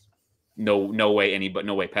post. No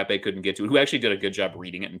way Pepe couldn't get to it, who actually did a good job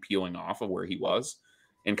reading it and peeling off of where he was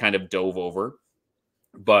and kind of dove over.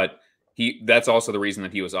 But that's also the reason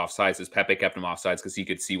that he was offsides, is Pepe kept him offsides because he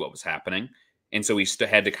could see what was happening. And so he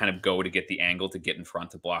had to kind of go to get the angle to get in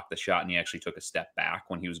front to block the shot. And he actually took a step back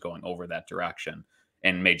when he was going over that direction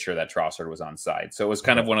and made sure that Trossard was onside. So it was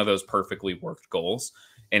kind of one of those perfectly worked goals.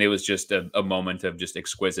 And it was just a moment of just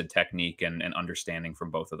exquisite technique and understanding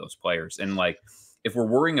from both of those players. And like, if we're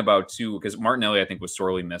worrying about too, because Martinelli, I think, was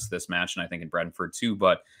sorely missed this match, and I think in Brentford too,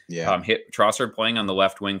 but hit Trossard playing on the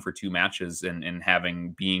left wing for 2 matches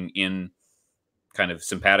and being in kind of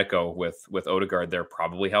simpatico with Odegaard there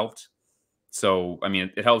probably helped. So, I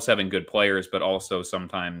mean, it helps having good players, but also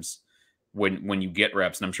sometimes when you get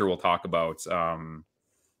reps, and I'm sure we'll talk about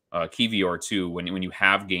Kivior too, when you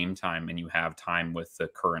have game time and you have time with the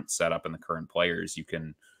current setup and the current players,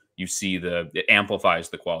 it amplifies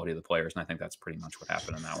the quality of the players. And I think that's pretty much what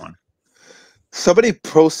happened in that one. Somebody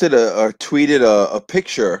posted or tweeted a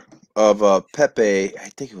picture of Pepe. I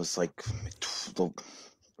think it was like when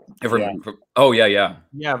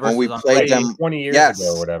we played them 20 years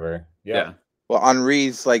ago or whatever. Yeah. Well,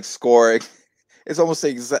 Henri's like scoring. It's almost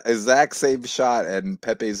the exact same shot, and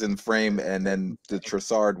Pepe's in frame, and then the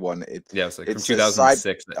Trossard one. It's like from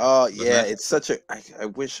 2006. It's such a. I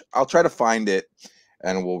wish I'll try to find it,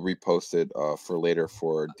 and we'll repost it for later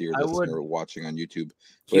for dear listener watching on YouTube.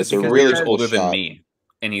 But it's a really older than me,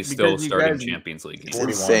 and he's still starting Champions League games.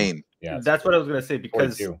 It's insane. Yeah, that's what I was gonna say,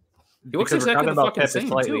 because he looks exactly the fucking same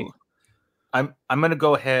too. I'm gonna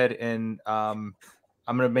go ahead and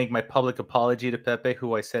I'm going to make my public apology to Pepe,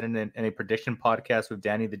 who I said in a prediction podcast with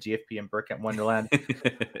Danny, the GFP, and Burke at Wonderland.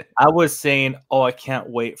 I was saying, I can't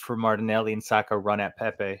wait for Martinelli and Saka run at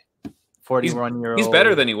Pepe. 41-year-old. He's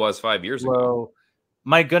better than he was 5 years ago.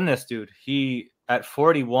 My goodness, dude. He, at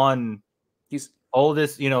 41, he's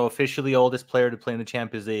oldest, officially oldest player to play in the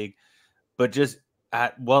Champions League. But just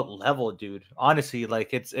at what level, dude? Honestly,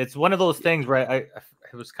 like, it's one of those things where it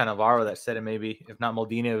was kind of Varo that said it, maybe. If not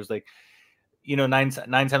Moldini, it was like, 9 times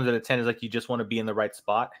out of 10 is like you just want to be in the right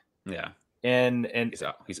spot. Yeah. And he's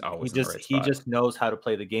always in the right spot. He just knows how to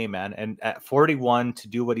play the game, man. And at 41 to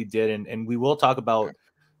do what he did, and we will talk about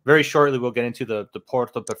very shortly, we'll get into the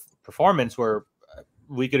Porto performance, where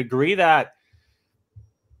we could agree that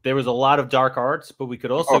there was a lot of dark arts, but we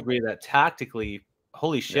could also agree that tactically,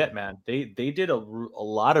 holy shit, man. They did a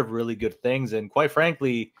lot of really good things. And quite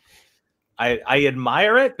frankly, I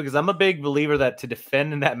admire it because I'm a big believer that to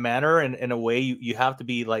defend in that manner and in a way you have to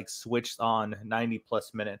be like switched on 90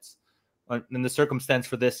 plus minutes. In the circumstance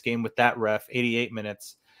for this game with that ref, 88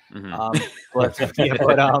 minutes. Mm-hmm.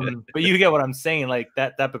 But you get what I'm saying. Like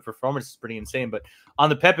that type of performance is pretty insane. But on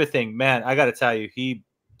the Pepe thing, man, I got to tell you, he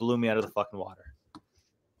blew me out of the fucking water.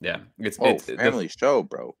 Yeah, it's family show,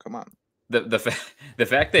 bro. Come on. The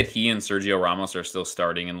fact that he and Sergio Ramos are still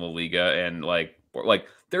starting in La Liga and like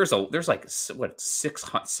there's like what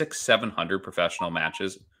 600-700 professional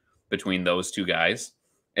matches between those two guys,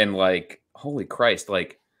 and like holy Christ,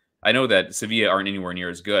 like I know that Sevilla aren't anywhere near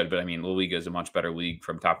as good, but I mean La Liga is a much better league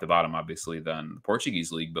from top to bottom, obviously, than the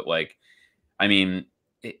Portuguese league. But like, I mean,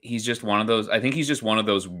 he's just one of those. I think he's just one of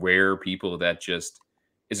those rare people that just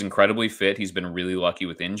is incredibly fit. He's been really lucky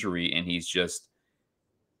with injury, and he's just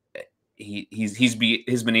he's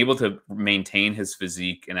been able to maintain his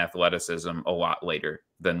physique and athleticism a lot later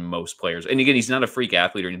than most players. And again, he's not a freak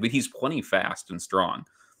athlete, but he's plenty fast and strong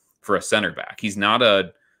for a center back. He's not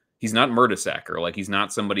Mertesacker. Like he's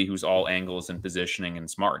not somebody who's all angles and positioning and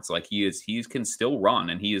smarts. Like he can still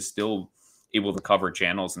run, and he is still able to cover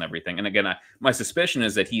channels and everything. And again, my suspicion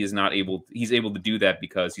is that he's able to do that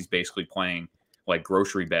because he's basically playing like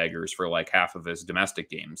grocery baggers for like half of his domestic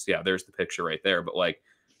games. Yeah, there's the picture right there. But like,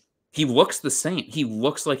 he looks the same. He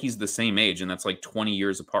looks like he's the same age, and that's like 20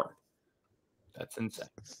 years apart. That's insane.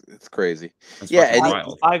 It's crazy. That's yeah,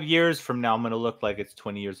 5 years from now, I'm going to look like it's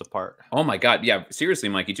 20 years apart. Oh my God. Yeah, seriously,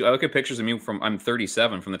 Mikey, too. I look at pictures of me I'm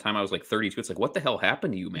 37 from the time I was like 32. It's like, what the hell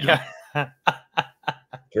happened to you, man? Yeah.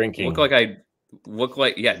 Drinking.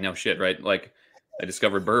 Yeah, no shit, right? Like I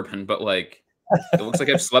discovered bourbon, but like it looks like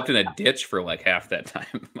I've slept in a ditch for like half that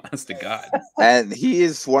time. Honest to God. And he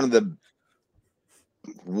is one of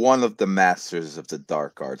the masters of the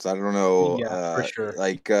dark arts. I don't know, for sure.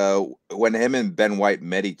 Like when him and Ben White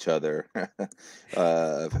met each other,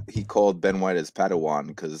 he called Ben White his Padawan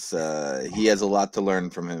because he has a lot to learn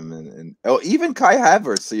from him. And even Kai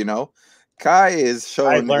Havertz, you know, Kai is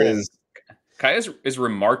showing Kai is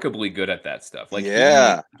remarkably good at that stuff. Like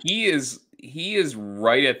he is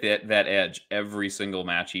right at that edge every single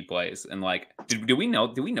match he plays. And like, do we know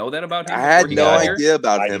that about him? I had no idea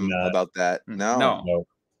about him about that. No.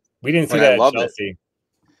 We didn't see that at Chelsea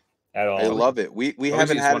at all. I love it. We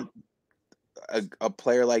haven't had a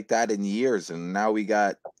player like that in years, and now we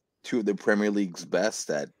got two of the Premier League's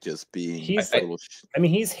best at just being. He's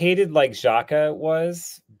hated like Xhaka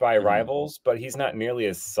was by rivals, but he's not nearly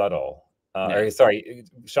as subtle.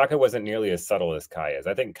 Xhaka wasn't nearly as subtle as Kai is.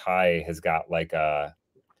 I think Kai has got like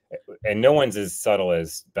and no one's as subtle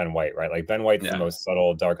as Ben White, right? Like Ben White's the most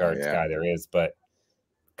subtle dark arts guy there is, but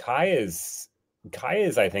Kai is,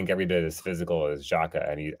 I think, every bit as physical as Xhaka,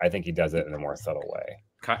 and I think he does it in a more subtle way.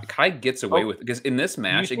 Kai gets away with, because in this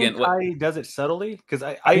match again, Kai does it subtly because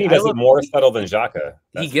I think he does it more subtle than Xhaka.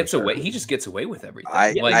 He gets away. He just gets away with everything.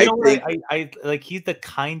 I think he's the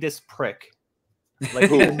kindest prick.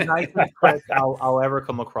 Like the nicest prick I'll ever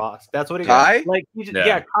come across. That's what he Kai? Like.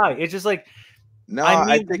 Kai. It's just like. No,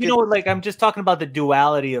 I think like I'm just talking about the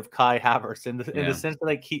duality of Kai Havertz in the sense that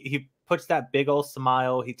like he puts that big old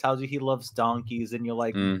smile. He tells you he loves donkeys, and you're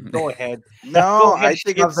like, go ahead. No, I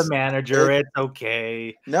think it's the manager. It's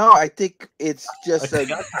okay. No, I think it's just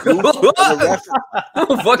a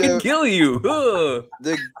I'll fucking kill you.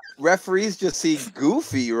 The referees just see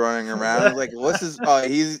Goofy running around. Like, what's his?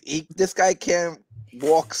 This guy can't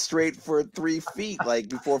walk straight for 3 feet, like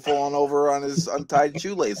before falling over on his untied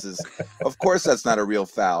shoelaces. Of course, that's not a real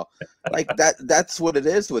foul. Like that's what it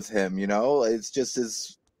is with him, you know. It's just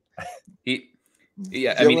his. I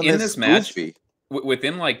mean, in this match,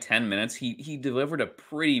 within like 10 minutes, he delivered a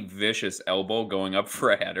pretty vicious elbow going up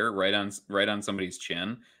for a header right on somebody's chin,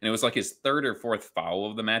 and it was like his third or fourth foul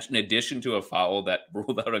of the match, in addition to a foul that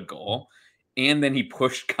ruled out a goal. And then he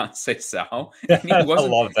pushed Conceição. I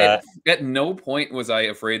love that. At no point was I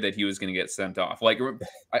afraid that he was going to get sent off. Like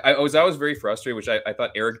I was very frustrated, which I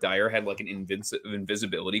thought Eric Dyer had like an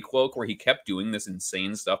invisibility cloak where he kept doing this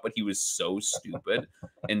insane stuff, but he was so stupid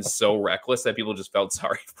and so reckless that people just felt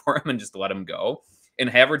sorry for him and just let him go. And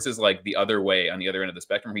Havertz is like the other way, on the other end of the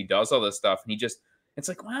spectrum. He does all this stuff, and it's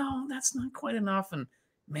like, well, that's not quite enough. And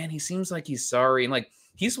man, he seems like he's sorry. And like,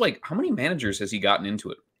 he's like, how many managers has he gotten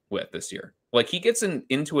into it with this year? Like, he gets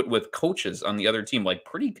into it with coaches on the other team, like,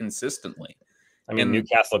 pretty consistently. I mean,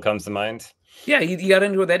 Newcastle comes to mind. Yeah, he got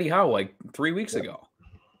into it with Eddie Howe like 3 weeks ago.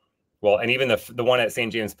 Well, and even the one at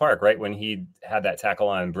St. James Park, right, when he had that tackle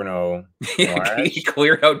on Bruno. He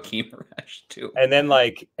cleared out Keemer. trash too. And then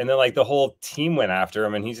like the whole team went after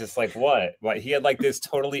him, and he's just like, what? He had like this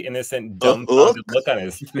totally innocent, dumbfounded look on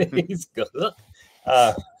his face.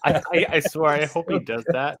 I swear, I hope he does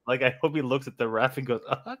that. Like, I hope he looks at the ref and goes,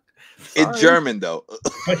 in German, though.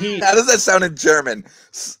 But how does that sound in German?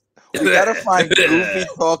 We gotta find Goofy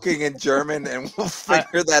talking in German, and we'll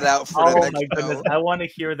figure that out for the next goodness, I want to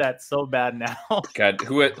hear that so bad now. God,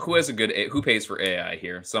 who has a good who pays for AI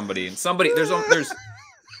here? Somebody.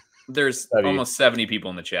 There's almost 70 people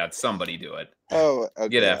in the chat. Somebody do it. Oh, okay.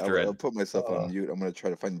 Get after it. I'll put myself on mute. I'm gonna try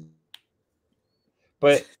to find.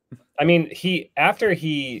 But I mean, after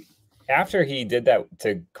he did that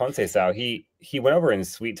to Conceição, he went over and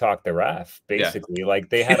sweet talked the ref. Basically, like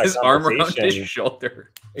they had his arm around his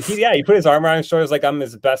shoulder. He put his arm around his shoulder. Like, I'm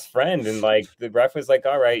his best friend, and like the ref was like,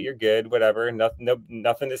 "All right, you're good, whatever.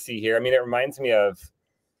 Nothing to see here." I mean, it reminds me of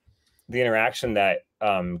the interaction that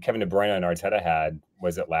Kevin De Bruyne and Arteta had.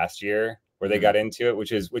 Was it last year where they got into it,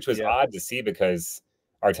 which was odd to see because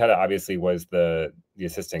Arteta obviously was the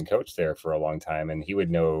assistant coach there for a long time, and he would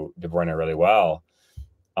know De Bruyne really well.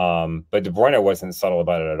 But De Bruyne wasn't subtle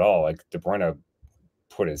about it at all. Like, De Bruyne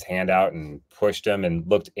put his hand out and pushed him and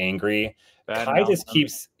looked angry. Kai just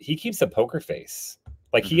keeps a poker face.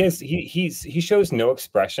 Like he shows no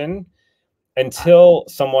expression until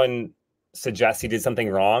someone suggests he did something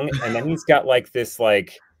wrong, and then he's got like this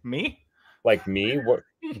me. What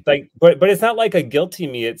but it's not like a guilty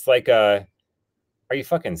me. It's like are you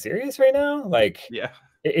fucking serious right now? Like, yeah,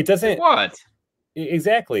 it doesn't. What?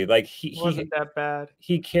 Exactly. Like he wasn't that bad.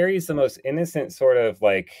 He carries the most innocent sort of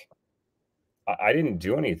like, I didn't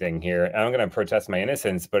do anything here. I'm going to protest my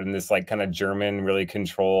innocence, but in this like kind of German, really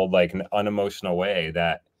controlled, like an unemotional way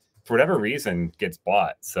that for whatever reason gets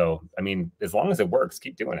bought. So, I mean, as long as it works,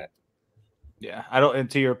 keep doing it. Yeah, I don't. And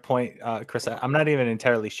to your point, Chris, I'm not even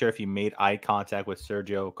entirely sure if he made eye contact with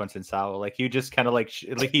Sergio Conceição. Like, you just kind of like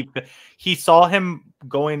he saw him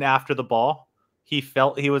going after the ball. He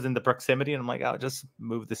felt he was in the proximity, and I'm like, I'll just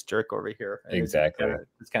move this jerk over here. And exactly,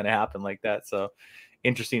 it's kind of happened like that. So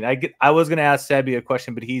interesting. I was gonna ask Sebi a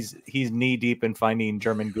question, but he's knee deep in finding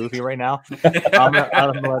German Goofy right now. I'm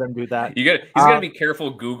gonna let him do that. He's gotta be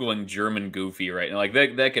careful googling German Goofy right now. Like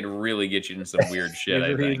that could really get you in some weird shit.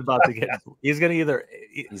 He's gonna either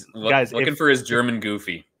guys looking for his German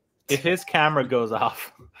Goofy. If his camera goes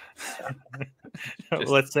off,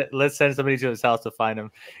 let's send somebody to his house to find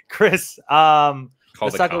him. Chris,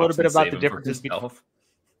 let's talk a little bit about the differences.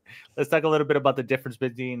 Let's talk a little bit about the difference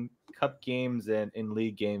between cup games and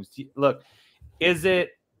league games. Look, is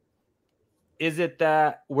it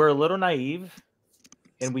that we're a little naive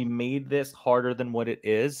and we made this harder than what it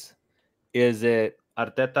is? Is it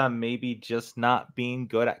Arteta maybe just not being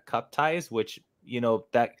good at cup ties, which,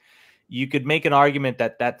 that you could make an argument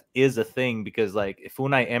that is a thing, because like if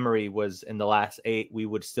Unai Emery was in the last 8, we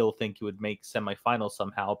would still think he would make semifinals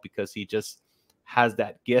somehow because he just has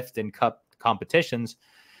that gift in cup competitions.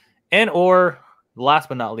 And or last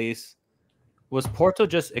but not least, was Porto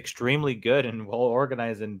just extremely good and well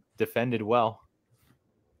organized and defended well?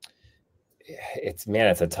 It's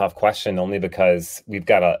a tough question, only because we've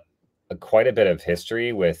got a quite a bit of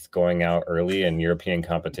history with going out early in European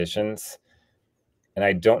competitions. And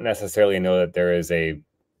I don't necessarily know that there is a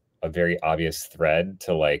very obvious thread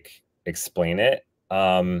to like explain it.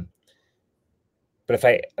 But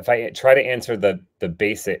if I try to answer the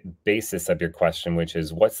basis of your question, which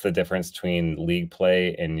is what's the difference between league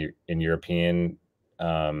play and in European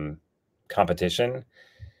competition,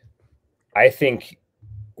 I think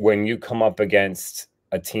when you come up against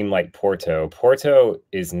a team like Porto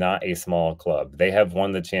is not a small club. They have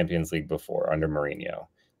won the Champions League before under Mourinho.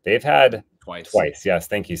 They've had twice. Yes,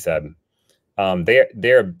 thank you, Seb.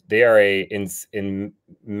 They are in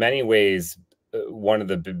many ways one of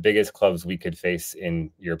the biggest clubs we could face in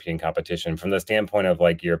European competition from the standpoint of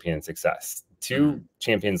like European success. 2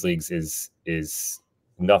 Champions Leagues is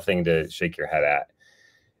nothing to shake your head at.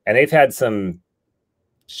 And they've had some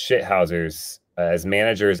shithousers as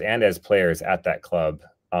managers and as players at that club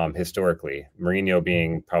historically, Mourinho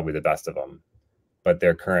being probably the best of them, but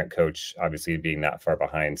their current coach obviously being not far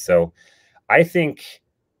behind. So I think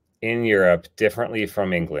in Europe, differently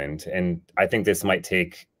from England, and I think this might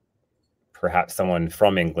take perhaps someone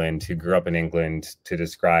from England who grew up in England to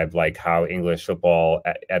describe like how English football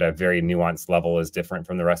at a very nuanced level is different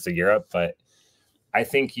from the rest of Europe. But I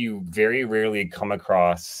think you very rarely come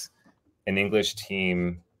across an English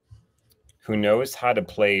team who knows how to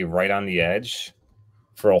play right on the edge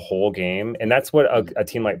for a whole game. And that's what a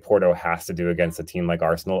team like Porto has to do against a team like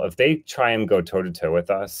Arsenal. If they try and go toe-to-toe with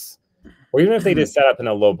us, or even if they just set up in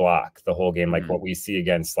a low block the whole game, like what we see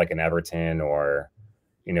against like an Everton or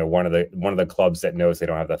one of the clubs that knows they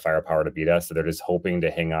don't have the firepower to beat us, so they're just hoping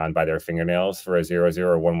to hang on by their fingernails for a 0-0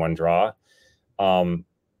 or 1-1 draw.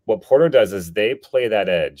 What Porto does is they play that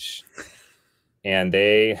edge, and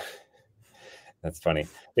that's funny.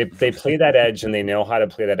 They play that edge, and they know how to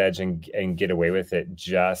play that edge and get away with it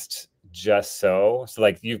just so. So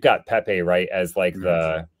like you've got Pepe, right, as like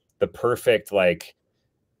the perfect like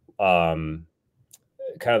kind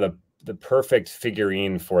of the perfect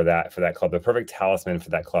figurine for that club, the perfect talisman for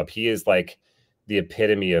that club. He is like the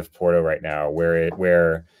epitome of Porto right now,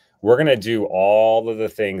 where we're going to do all of the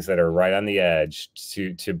things that are right on the edge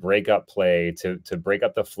to break up play, to break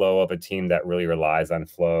up the flow of a team that really relies on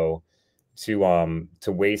flow, to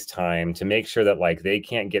waste time, to make sure that like they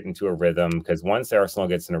can't get into a rhythm, because once Arsenal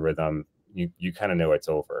gets in a rhythm, you kind of know it's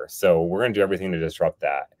over. So we're going to do everything to disrupt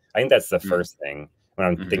that. I think that's the first thing when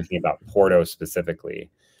I'm thinking about Porto specifically.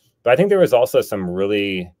 But I think there was also some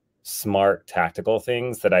really smart tactical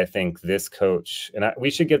things that I think this coach, and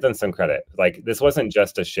we should give them some credit. Like, this wasn't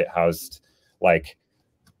just a shithoused like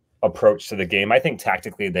approach to the game. I think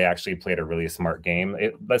tactically they actually played a really smart game.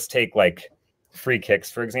 Let's take like free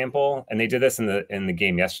kicks, for example, and they did this in the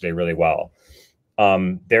game yesterday really well.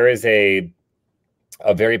 There is a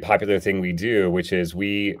very popular thing we do, which is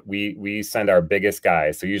we send our biggest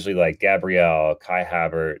guys. So usually like Gabriel, Kai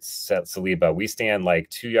Havertz, Saliba, we stand like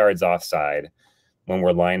 2 yards offside when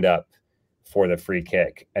we're lined up for the free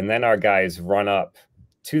kick. And then our guys run up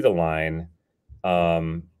to the line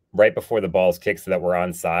right before the ball's kicked so that we're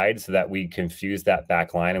onside, so that we confuse that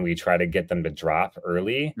back line and we try to get them to drop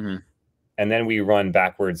early. And then we run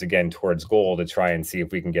backwards again towards goal to try and see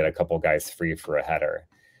if we can get a couple guys free for a header.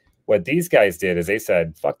 What these guys did is they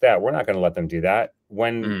said, fuck that, we're not going to let them do that.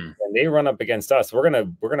 When they run up against us, we're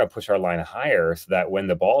gonna push our line higher so that when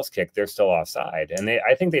the ball's kicked, they're still offside. And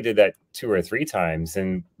I think they did that 2 or 3 times,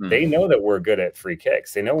 and they know that we're good at free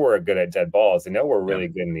kicks. They know we're good at dead balls. They know we're really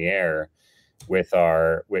good in the air with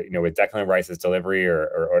Declan Rice's delivery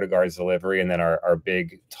or Odegaard's delivery, and then our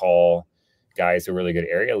big tall guys who are really good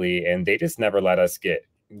aerially, and they just never let us get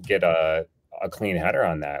a clean header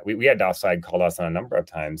on that. We had offside called us on a number of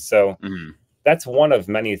times. So that's one of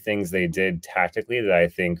many things they did tactically that I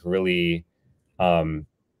think really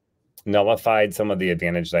nullified some of the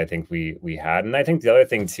advantage that I think we had. And I think the other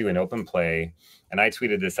thing too, in open play, and I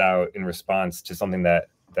tweeted this out in response to something that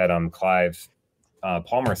Clive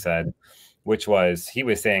Palmer said, which was, he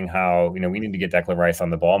was saying how, we need to get Declan Rice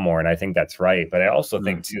on the ball more. And I think that's right. But I also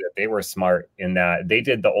think too, that they were smart in that they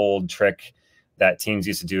did the old trick that teams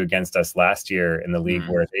used to do against us last year in the league,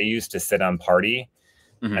 where they used to sit on Partey,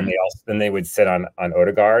 and they would sit on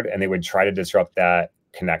Odegaard, and they would try to disrupt that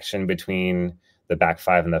connection between the back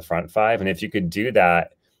five and the front five. And if you could do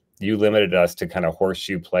that, you limited us to kind of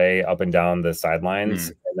horseshoe play up and down the sidelines,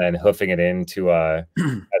 and then hoofing it into as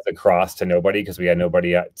a cross to nobody, because we had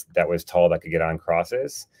nobody that was tall that could get on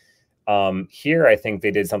crosses. Here, I think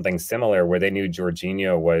they did something similar, where they knew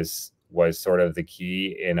Jorginho was sort of the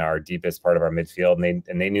key in our deepest part of our midfield,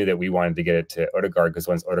 and they knew that we wanted to get it to Odegaard, because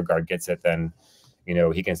once Odegaard gets it, then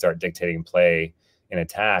he can start dictating play in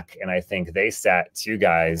attack. And I think they sat 2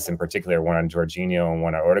 guys in particular, one on Jorginho and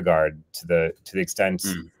one on Odegaard, to the extent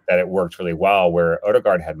that it worked really well, where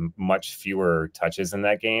Odegaard had much fewer touches in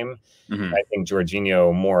that game. I think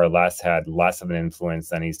Jorginho more or less had less of an influence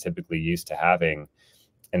than he's typically used to having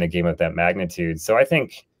in a game of that magnitude. So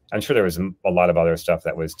I'm sure there was a lot of other stuff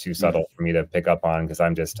that was too subtle for me to pick up on, because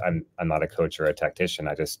I'm not a coach or a tactician.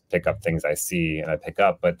 I just pick up things I see and I pick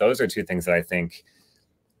up. But those are 2 things that I think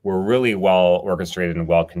were really well orchestrated and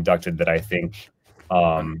well conducted, that I think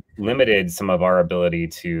limited some of our ability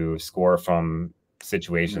to score from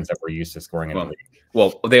situations that we're used to scoring in the league.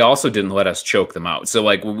 Well, they also didn't let us choke them out. So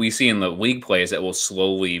like what we see in the league plays, that will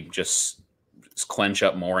slowly just clench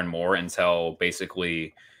up more and more until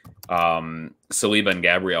basically Saliba and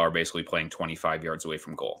Gabriel are basically playing 25 yards away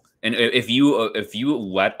from goal. And if you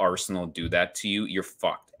let Arsenal do that to you, you're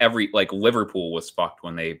fucked. Like Liverpool was fucked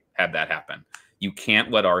when they had that happen. You can't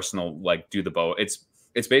let Arsenal like do the bow. It's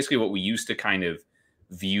basically what we used to kind of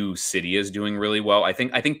view City as doing really well. I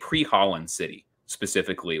think pre-Holland City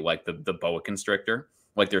specifically, like the boa constrictor,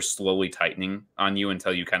 like they're slowly tightening on you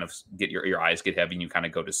until you kind of get your eyes get heavy and you kind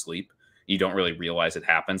of go to sleep. You don't really realize it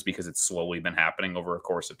happens because it's slowly been happening over a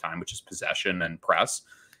course of time, which is possession and press.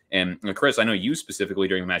 And Chris, I know you specifically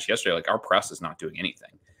during the match yesterday, like our press is not doing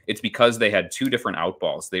anything. It's because they had 2 different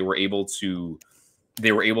outballs. They were able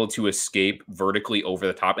to escape vertically over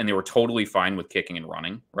the top, and they were totally fine with kicking and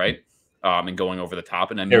running, right? And going over the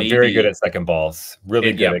top. And then they're very good at second balls,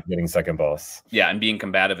 really good at getting second balls. Yeah, and being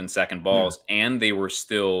combative in second balls. And they were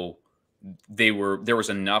still, there was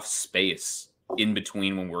enough space in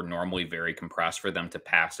between when we're normally very compressed for them to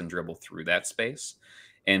pass and dribble through that space.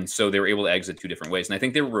 And so they were able to exit 2 different ways. And I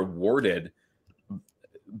think they were rewarded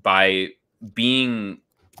by being,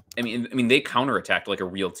 I mean, they counterattacked like a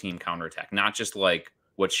real team counterattack, not just like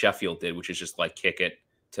what Sheffield did, which is just like kick it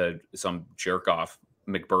to some jerk off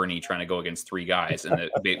McBurney trying to go against 3 guys, and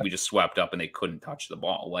we just swept up and they couldn't touch the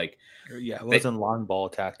ball. Like, yeah, it wasn't long ball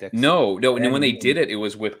tactics. No. And when they did it, it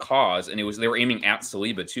was with cause, and they were aiming at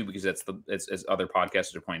Saliba too, because that's as other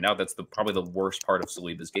podcasters are pointing out, that's probably the worst part of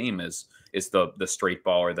Saliba's game is the straight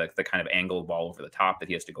ball or the kind of angled ball over the top that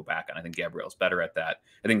he has to go back on. I think Gabriel's better at that.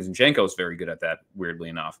 I think Zinchenko's very good at that, weirdly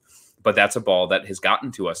enough. But that's a ball that has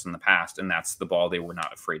gotten to us in the past, and that's the ball they were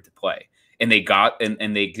not afraid to play. And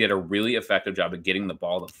they did a really effective job of getting the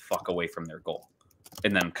ball the fuck away from their goal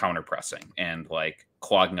and then counter pressing and like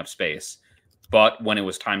clogging up space. But when it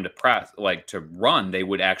was time to press, like to run, they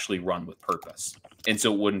would actually run with purpose. And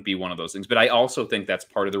so it wouldn't be one of those things. But I also think that's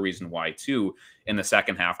part of the reason why, too, in the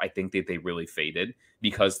second half, I think that they really faded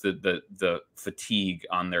because the fatigue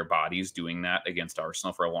on their bodies doing that against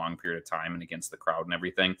Arsenal for a long period of time and against the crowd and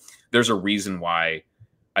everything. There's a reason why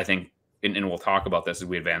I think, and we'll talk about this as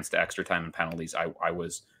we advance to extra time and penalties.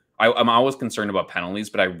 I'm always concerned about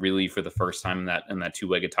penalties, but I really, for the first time in that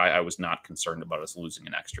 2-legged tie, I was not concerned about us losing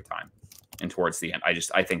an extra time. And towards the end,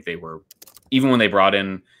 I think they were, even when they brought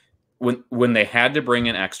in, when they had to bring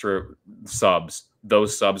in extra subs,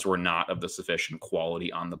 those subs were not of the sufficient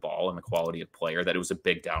quality on the ball and the quality of player that it was a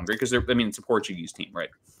big downgrade. Because it's a Portuguese team, right?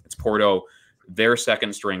 It's Porto. Their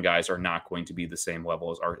second string guys are not going to be the same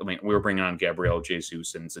level as our. I mean, we were bringing on Gabriel,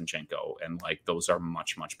 Jesus, and Zinchenko, and like those are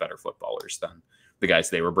much, much better footballers than the guys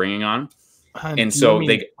they were bringing on. And so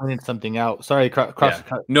they pointed something out. Sorry,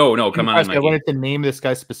 No, come on. I wanted to name this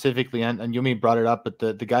guy specifically, and Yumi brought it up, but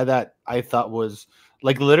the guy that I thought was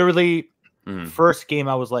like literally first game,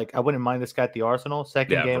 I was like, I wouldn't mind this guy at the Arsenal.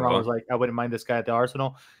 Second game, I was like, I wouldn't mind this guy at the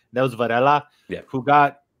Arsenal. That was Varela, who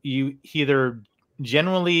got you either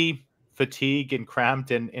generally fatigued and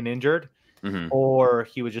cramped and injured, or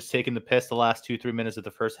he was just taking the piss the last 2-3 minutes of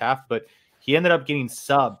the first half. But he ended up getting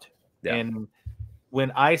subbed. And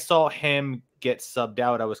when I saw him get subbed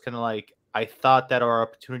out, I was kind of like, I thought that our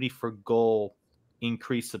opportunity for goal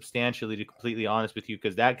increased substantially, to completely honest with you,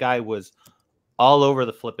 because that guy was all over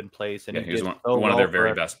the flipping place. And he was one of their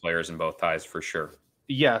very best players in both ties, for sure.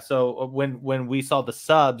 Yeah, so when we saw the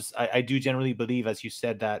subs, I do generally believe, as you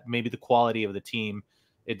said, that maybe the quality of the team,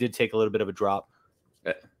 it did take a little bit of a drop.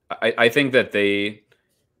 I think that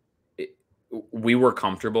we were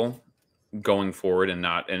comfortable going forward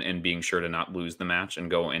and being sure to not lose the match and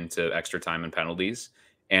go into extra time and penalties.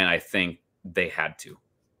 And I think they had to.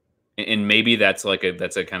 And maybe that's a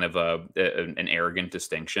kind of an arrogant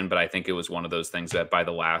distinction, but I think it was one of those things that by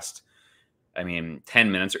the last, 10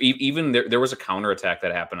 minutes, or even there was a counterattack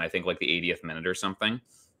that happened, I think like the 80th minute or something,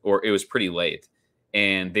 or it was pretty late.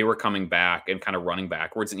 And they were coming back and kind of running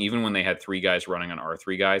backwards. And even when they had 3 guys running on our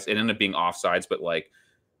 3 guys, it ended up being offsides, but like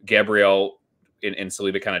Gabriel and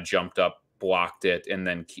Saliba kind of jumped up, blocked it, and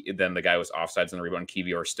then the guy was offsides on the rebound.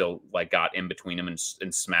 Kivior still like got in between him and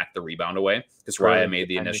smacked the rebound away because Raya made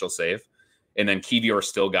the initial save, and then Kivior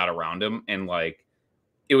still got around him. And like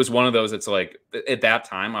it was one of those. It's like at that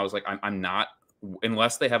time I was like, I'm not,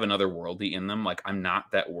 unless they have another worldie in them, like I'm not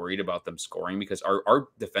that worried about them scoring because our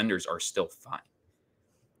defenders are still fine.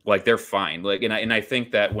 Like they're fine. Like and I think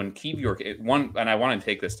that when Kivior and I want to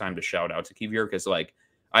take this time to shout out to Kivior because like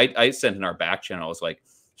I sent in our back channel, it's like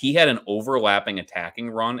he had an overlapping attacking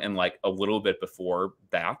run and like a little bit before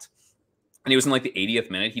that. And he was in like the 80th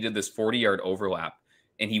minute. He did this 40-yard overlap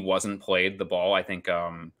and he wasn't played the ball. I think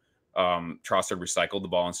Trossard recycled the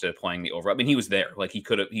ball instead of playing the overlap. I mean, he was there. Like he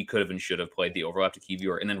could have and should have played the overlap to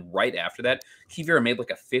Kivior. And then right after that, Kivior made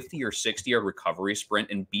like a 50 or 60-yard recovery sprint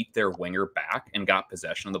and beat their winger back and got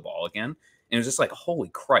possession of the ball again. And it was just like, holy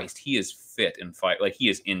Christ, he is fit and fight. Like he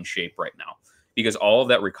is in shape right now. Because all of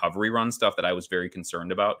that recovery run stuff that I was very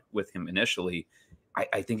concerned about with him initially,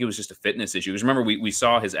 I think it was just a fitness issue. Because remember, we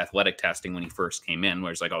saw his athletic testing when he first came in,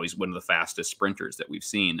 where it's like, oh, he's one of the fastest sprinters that we've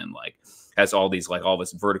seen, and like has all these like all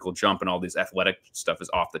this vertical jump and all this athletic stuff is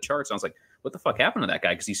off the charts. And I was like, what the fuck happened to that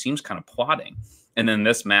guy? Because he seems kind of plodding. And then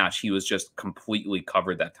this match, he was just completely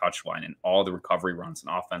covered that touchline and all the recovery runs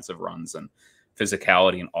and offensive runs and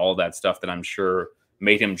physicality and all that stuff that I'm sure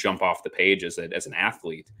made him jump off the page as an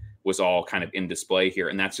athlete. Was all kind of in display here.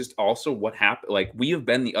 And that's just also what happened. Like we have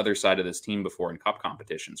been the other side of this team before in cup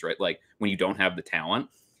competitions, right? Like when you don't have the talent,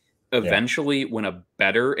 eventually when a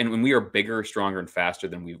better, and when we are bigger, stronger, and faster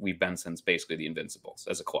than we've been since basically the Invincibles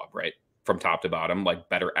as a club, right? From top to bottom, like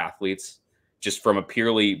better athletes, just from a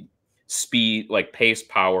purely speed, like pace,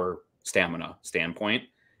 power, stamina standpoint.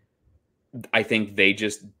 I think they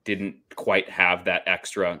just didn't quite have that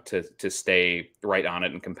extra to stay right on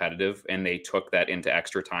it and competitive. And they took that into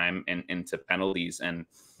extra time and into penalties. And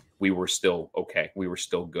we were still okay. We were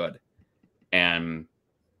still good. And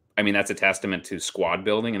I mean, that's a testament to squad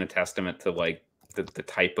building and a testament to like the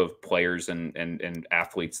type of players and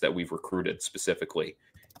athletes that we've recruited specifically.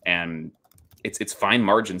 And it's fine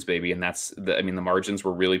margins, baby. And that's the margins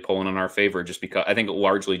were really pulling in our favor just because I think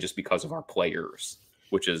largely just because of our players,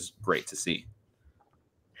 which is great to see.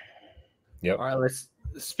 Yep. All right, let's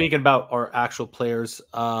speaking about our actual players.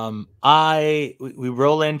 We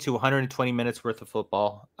roll into 120 minutes worth of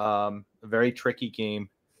football. A very tricky game.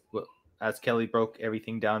 As Kelly broke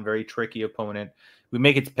everything down, very tricky opponent. We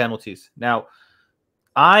make it to penalties. Now,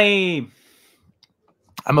 I'm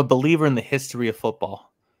a believer in the history of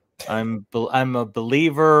football. I'm a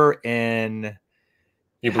believer in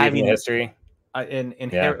having history.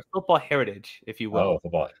 Football heritage, if you will. Oh,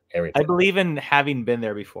 football heritage. I believe in having been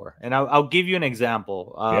there before. And I'll give you an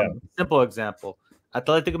example. Simple example.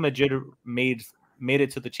 Atletico Madrid made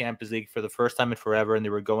it to the Champions League for the first time in forever, and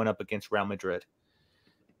they were going up against Real Madrid.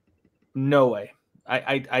 No way.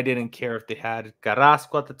 I didn't care if they had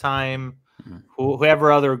Carrasco at the time,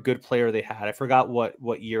 whoever other good player they had. I forgot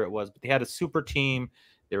what year it was, but they had a super team.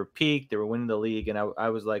 They were peaked. They were winning the league. And I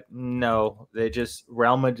was like, no,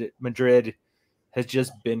 Real Madrid has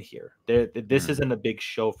just been here. This isn't a big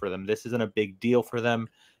show for them. This isn't a big deal for them.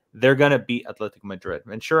 They're going to beat Atletico Madrid.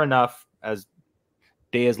 And sure enough, as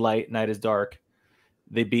day is light, night is dark,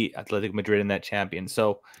 they beat Atletico Madrid in that champion.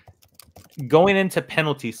 So going into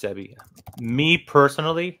penalty, Sebi, me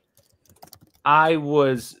personally, I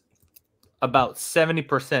was about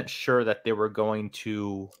 70% sure that they were going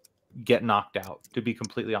to get knocked out, to be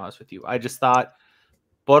completely honest with you. I just thought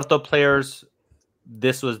Porto players,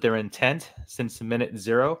 this was their intent since minute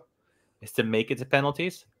 0 is to make it to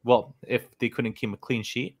penalties. Well, if they couldn't keep a clean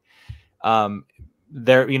sheet,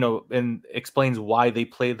 there, and explains why they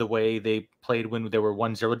played the way they played when they were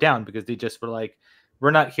 1-0 down, because they just were like,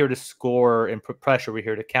 we're not here to score and put pressure. We're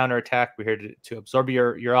here to counterattack. We're here to absorb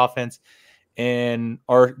your offense. And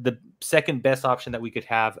the second best option that we could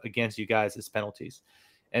have against you guys is penalties.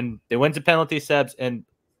 And they went to penalty, Sebs. And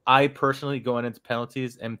I personally, going into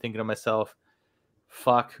penalties, am thinking to myself,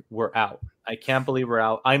 fuck, we're out. I can't believe we're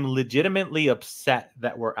out. I'm legitimately upset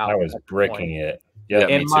that we're out. I was bricking it. Yeah,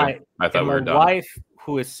 and me too. I thought we were done. My wife,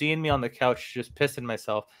 who is seeing me on the couch just pissing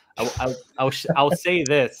myself, I'll say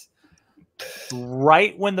this.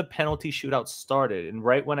 Right when the penalty shootout started and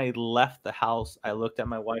right when I left the house, I looked at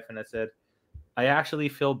my wife and I said, I actually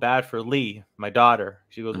feel bad for Lee, my daughter.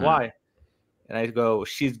 She goes, why? And I go,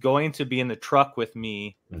 she's going to be in the truck with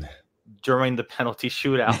me during the penalty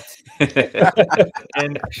shootout.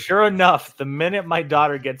 And sure enough, the minute my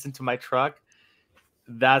daughter gets into my truck,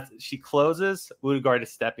 she closes, Odegaard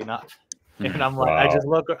is stepping up. And I'm like,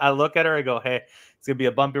 wow. I look at her, I go, hey, it's gonna be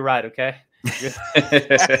a bumpy ride, okay?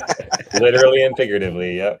 Literally and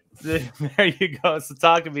figuratively, yep. There you go. So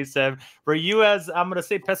talk to me, Sam. Were you, as I'm going to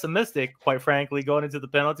say, pessimistic, quite frankly, going into the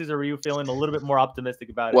penalties, or were you feeling a little bit more optimistic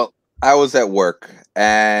about it? Well, I was at work,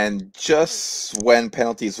 and just when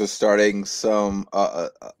penalties were starting, some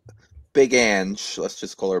Big Ange, let's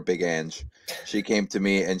just call her Big Ange, she came to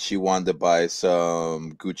me and she wanted to buy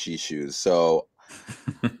some Gucci shoes. So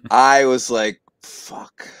I was like,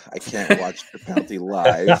 fuck, I can't watch the penalty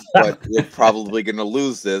live, but we're probably going to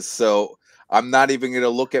lose this. So I'm not even going to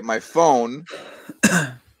look at my phone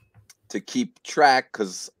to keep track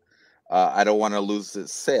because I don't want to lose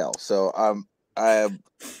this sale. So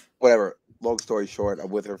whatever, long story short, I'm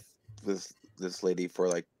with this lady for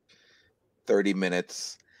like 30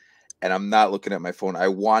 minutes and I'm not looking at my phone. I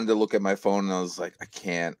wanted to look at my phone and I was like, I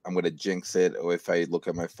can't, I'm going to jinx it if I look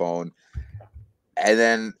at my phone. And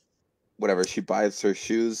then whatever, she buys her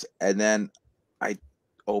shoes, and then I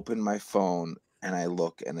open my phone and I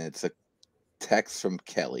look, and it's a text from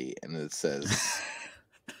Kelly, and it says,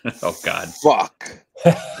 "Oh God, fuck."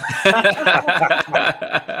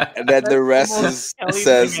 And then the rest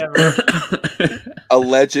says, "A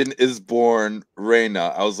legend is born,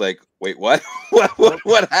 Reina." I was like, "Wait, what?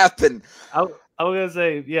 What happened?" I was gonna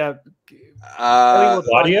say, yeah.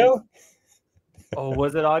 Audio. Oh,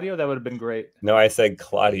 was it audio? That would have been great. No, I said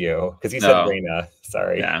Claudio because he said Reina.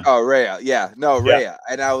 Sorry. Yeah. Oh, Rhea. Yeah. No, Rhea.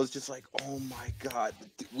 And I was just like, oh my God.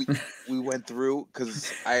 We went through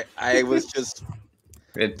because I was just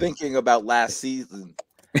thinking about last season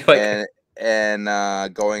and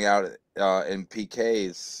going out in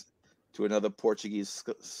PKs to another Portuguese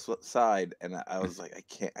side. And I was like,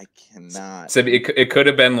 I cannot. So it could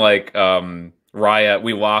have been like Raya,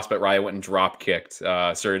 we lost, but Raya went and drop kicked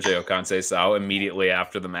Sergio Conceição immediately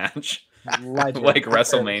after the match. Like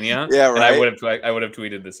WrestleMania. Yeah, right. And I would have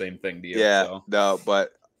tweeted the same thing to you. Yeah, so. no,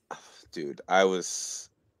 but dude, I was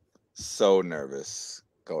so nervous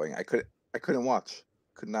going. I couldn't watch.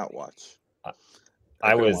 Could not watch.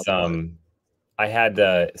 I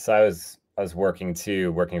was working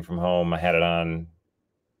too, working from home. I had it on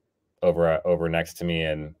over next to me,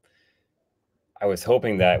 and I was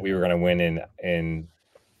hoping that we were going to win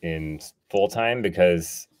in full time,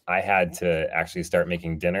 because I had to actually start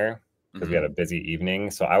making dinner because we had a busy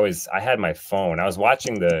evening. So I had my phone. I was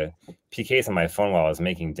watching the PKs on my phone while I was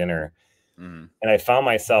making dinner, and I found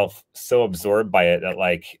myself so absorbed by it that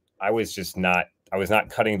like I was not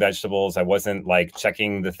cutting vegetables. I wasn't like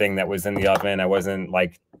checking the thing that was in the oven. I wasn't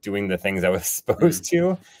like doing the things I was supposed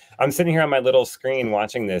to. I'm sitting here on my little screen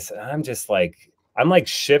watching this, and I'm like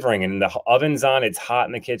shivering, and the oven's on. It's hot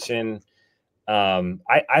in the kitchen.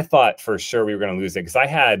 I thought for sure we were going to lose it, because I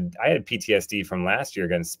had PTSD from last year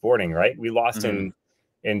against Sporting, right? We lost in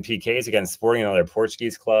PKs against Sporting, another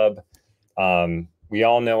Portuguese club. We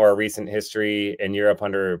all know our recent history in Europe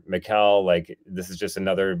under Mikel. Like, this is just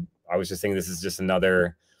another, I was just thinking, this is just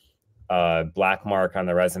another black mark on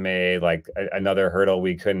the resume, like another hurdle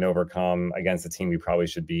we couldn't overcome against a team we probably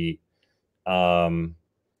should beat.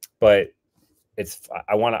 But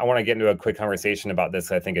I want to get into a quick conversation about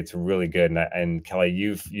this. I think it's really good. And Kelly,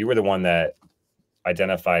 you were the one that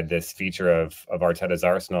identified this feature of Arteta's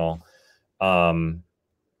Arsenal. FC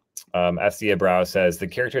Abrao says the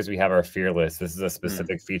characters we have are fearless. This is a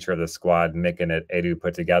specific feature of the squad Mick and Edu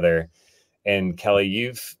put together. And Kelly,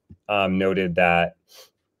 you've noted that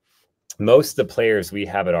most of the players we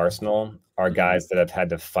have at Arsenal are guys that have had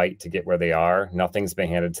to fight to get where they are. Nothing's been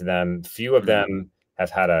handed to them. Few of them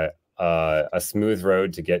have had a smooth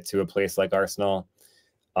road to get to a place like Arsenal.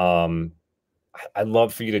 I'd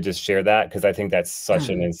love for you to just share that, because I think that's such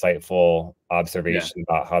an insightful observation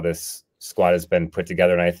about how this squad has been put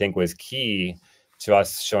together, and I think was key to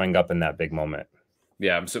us showing up in that big moment.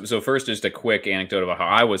 Yeah. So first, just a quick anecdote about how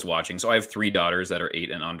I was watching. So I have 3 daughters that are 8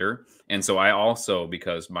 and under. And so I also,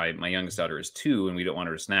 because my youngest daughter is 2 and we don't want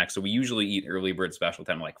her to snack, so we usually eat early bird special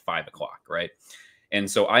time like 5 o'clock, right? And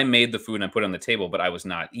so I made the food and I put it on the table, but I was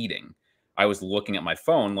not eating. I was looking at my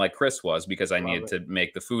phone like Chris was, because I needed to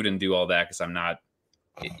make the food and do all that, because I'm not,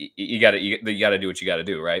 you got to do what you got to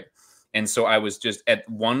do, right? And so I was just I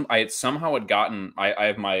had gotten, I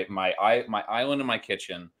have my island in my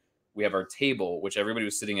kitchen. We have our table, which everybody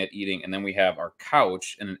was sitting at eating. And then we have our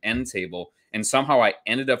couch and an end table. And somehow I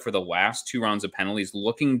ended up, for the last 2 rounds of penalties,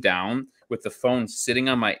 looking down with the phone sitting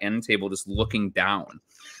on my end table, just looking down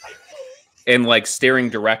and like staring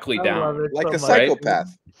directly down. Like a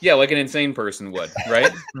psychopath. Yeah, like an insane person would,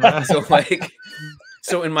 right?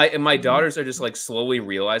 So my daughters are just like slowly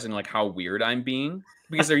realizing like how weird I'm being,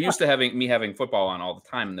 because they're used to having football on all the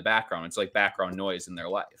time in the background. It's like background noise in their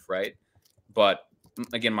life, right? But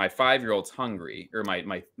again, my 5-year-old's hungry, or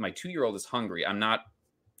my 2-year-old is hungry. I'm not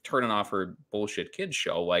turning off her bullshit kids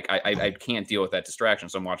show. Like I can't deal with that distraction,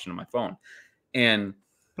 so I'm watching on my phone. And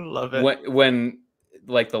love it when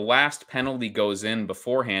like the last penalty goes in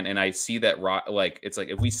beforehand, and I see that it's like,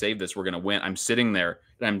 if we save this, we're gonna win. I'm sitting there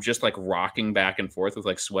and I'm just like rocking back and forth with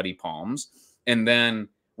like sweaty palms, and then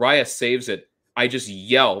Raya saves it. I just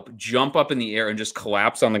yelp, jump up in the air, and just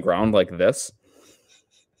collapse on the ground like this.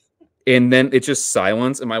 And then it's just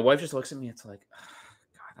silence, and my wife just looks at me. It's like, oh,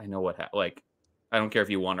 God, I know what happened. Like, I don't care if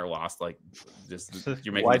you won or lost. Like, just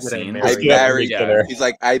you're making a scene. I married. Yeah. He's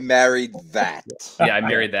like, I married that. Yeah, I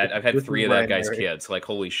married that. I've had 3 of that guy's kids. Like,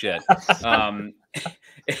 holy shit. And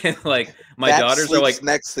like my daughters are like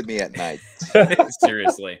next to me at night.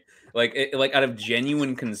 Seriously, like out of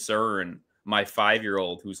genuine concern, my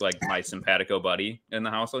 5-year-old, who's like my simpatico buddy in the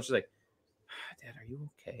household, she's like, Dad, are you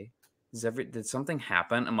okay? Did something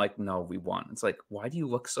happen? I'm like, no, we won. It's like, why do you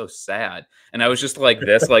look so sad? And I was just like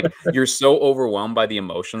this, like, you're so overwhelmed by the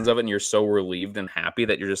emotions of it, and you're so relieved and happy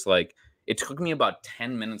that you're just like, it took me about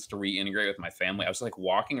 10 minutes to reintegrate with my family. I was like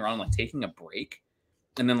walking around, like taking a break,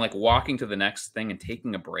 and then like walking to the next thing and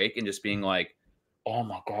taking a break, and just being like, oh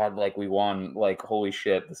my God, like we won, like, holy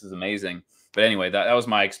shit, this is amazing. But anyway, that was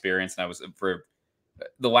my experience. And I was, for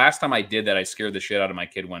the last time I did that, I scared the shit out of my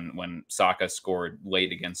kid when Saka scored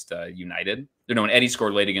late against United. No, when Eddie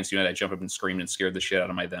scored late against United, I jumped up and screamed and scared the shit out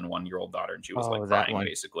of my then 1-year-old daughter, and she was like crying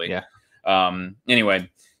basically. Yeah. Anyway,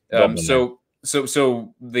 so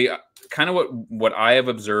the kind of what I have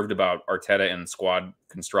observed about Arteta and squad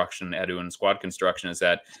construction, Edu and squad construction, is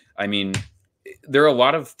that, I mean, there are a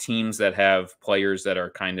lot of teams that have players that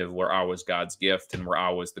are kind of where I was God's gift and where I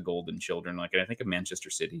was the golden children. Like, and I think of Manchester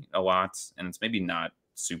City a lot, and it's maybe not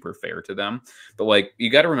super fair to them, but like,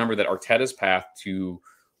 you got to remember that Arteta's path to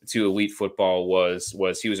elite football was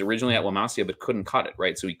he was originally at La Masia, but couldn't cut it,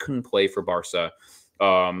 right? So he couldn't play for Barca.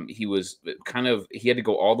 He had to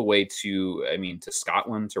go all the way to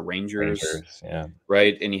Scotland, to Rangers, yeah,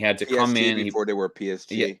 right? And he had to PSG come in before they were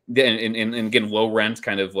PSG. Yeah, and again, low rent,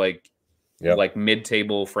 kind of like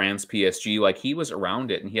mid-table France PSG. Like, he was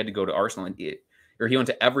around it, and he had to go to Arsenal, or he went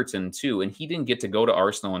to Everton too, and he didn't get to go to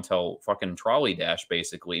Arsenal until fucking trolley dash,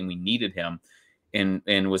 basically, and we needed him,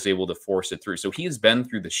 and was able to force it through. So he has been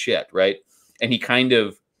through the shit, right? And he kind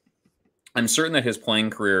of, I'm certain that his playing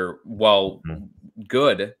career, while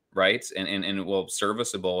good, right, and well,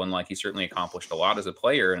 serviceable, and like, he certainly accomplished a lot as a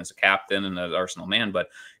player and as a captain and an Arsenal man, but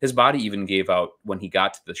his body even gave out when he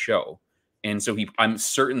got to the show. And so I'm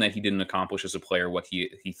certain that he didn't accomplish as a player what he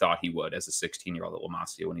thought he would as a 16-year-old at La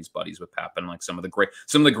Masia, when he's buddies with Pep and like some of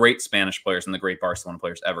the great Spanish players and the great Barcelona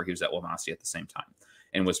players ever. He was at La Masia at the same time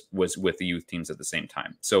and was with the youth teams at the same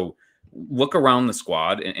time. So look around the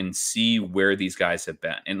squad and see where these guys have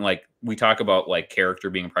been. And like, we talk about like character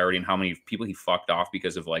being a priority and how many people he fucked off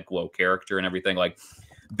because of like low character and everything. Like,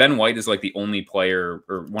 Ben White is like the only player,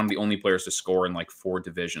 or one of the only players to score in like 4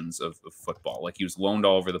 divisions of football. Like, he was loaned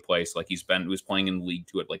all over the place. Like, he was playing in League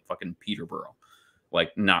 2 at like fucking Peterborough,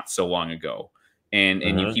 like not so long ago. And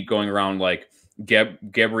you keep going around, like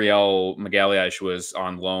Gabriel Magalhaes was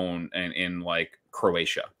on loan in like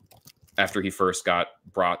Croatia after he first got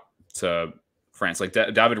brought to France. Like,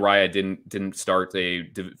 David Raya didn't start a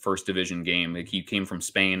first division game. Like, he came from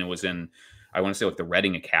Spain and was in, I want to say, like the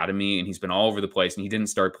Reading Academy, and he's been all over the place, and he didn't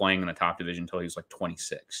start playing in the top division until he was like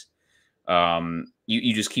 26.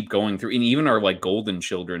 You just keep going through, and even our like golden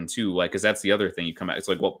children too, like, because that's the other thing you come at. It's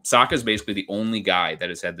like, well, Saka's basically the only guy that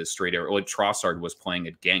has had this straight arrow. Like, Trossard was playing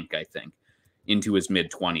at Genk, I think, into his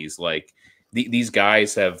mid-20s. Like, these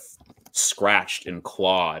guys have scratched and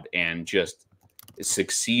clawed and just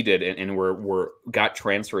succeeded and were got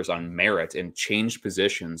transfers on merit and changed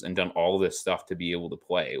positions and done all this stuff to be able to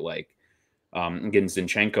play. Like, again,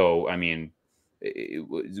 Zinchenko, I mean,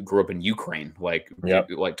 grew up in Ukraine, like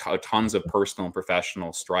tons of personal and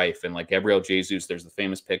professional strife. And like Gabriel Jesus, there's the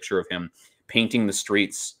famous picture of him painting the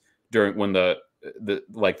streets during when the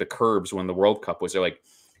curbs when the World Cup was there. Like,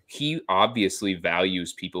 he obviously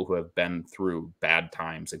values people who have been through bad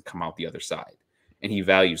times and come out the other side. And he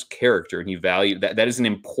values character, and he values that is an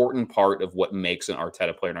important part of what makes an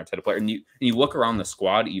Arteta player an Arteta player. And you look around the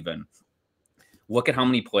squad, even look at how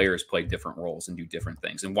many players play different roles and do different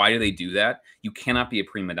things. And why do they do that? You cannot be a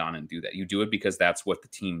prima donna and do that. You do it because that's what the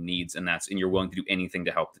team needs, and you're willing to do anything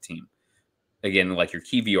to help the team. Again, like your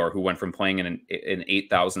Kivior, who went from playing in an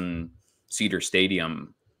 8,000 seater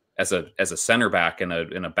stadium as a center back in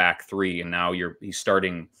a back 3, and now he's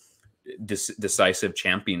starting decisive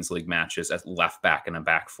Champions League matches as left back in a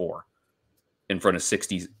back 4 in front of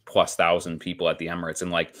 60,000+ people at the Emirates.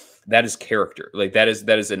 And like, that is character. Like, that is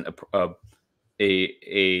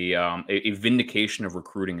a vindication of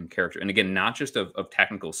recruiting and character. And again, not just of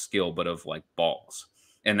technical skill, but of like balls.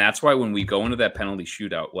 And that's why when we go into that penalty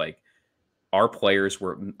shootout, like, our players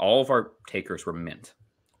all of our takers were mint,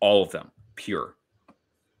 all of them pure,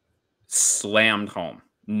 slammed home.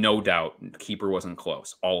 No doubt. Keeper wasn't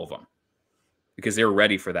close. All of them. Because they were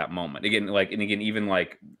ready for that moment. Again, even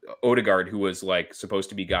like Odegaard, who was like supposed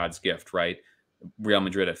to be God's gift, right? Real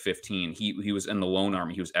Madrid at 15. He was in the loan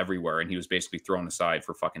army. He was everywhere, and he was basically thrown aside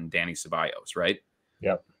for fucking Danny Ceballos, right?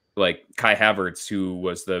 Yep. Like Kai Havertz, who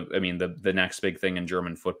was the next big thing in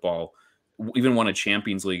German football, even won a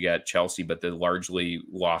Champions League at Chelsea, but they largely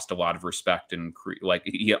lost a lot of respect, and like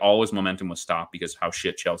all his momentum was stopped because of how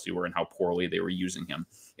shit Chelsea were and how poorly they were using him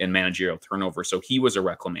in managerial turnover. So he was a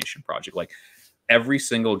reclamation project. Like, every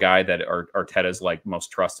single guy that Arteta's like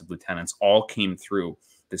most trusted lieutenants all came through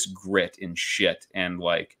this grit and shit. And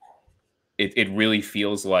like, it really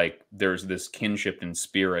feels like there's this kinship and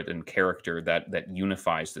spirit and character that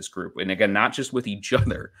unifies this group. And again, not just with each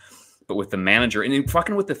other, but with the manager and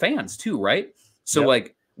fucking with the fans too, right? So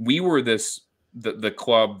like, we were the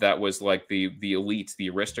club that was like the elites, the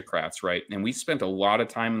aristocrats, right? And we spent a lot of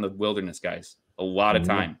time in the wilderness, guys, a lot of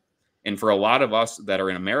time. And for a lot of us that are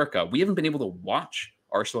in America, we haven't been able to watch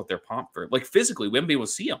Arsenal at their pomp for, like, physically, we haven't been able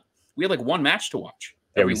to see them. We had like one match to watch.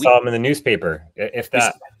 Yeah, we saw them in the newspaper, if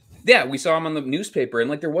that. Yeah, we saw them on the newspaper, and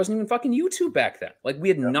like, there wasn't even fucking YouTube back then. Like, we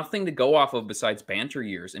had nothing to go off of besides banter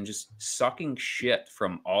years and just sucking shit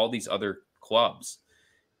from all these other clubs.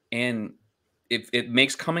 And it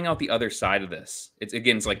makes coming out the other side of this.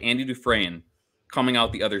 It's like Andy Dufresne coming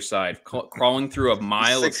out the other side, crawling through a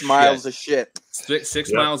mile 6 miles of shit.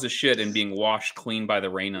 6 miles of shit and being washed clean by the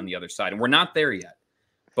rain on the other side. And we're not there yet.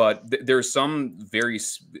 But there's some very,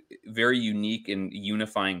 very unique and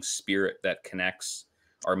unifying spirit that connects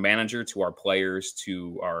our manager to our players,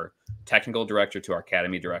 to our technical director, to our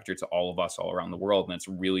academy director, to all of us all around the world. And it's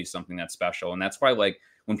really something that's special. And that's why, like,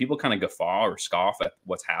 when people kind of guffaw or scoff at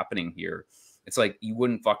what's happening here, it's like, you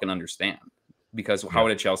wouldn't fucking understand. Because how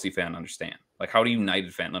would a Chelsea fan understand? Like, how do a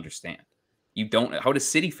United fan understand? You don't. How does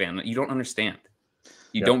City fan? You don't understand.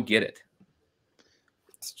 You don't get it.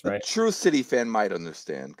 Right. A true City fan might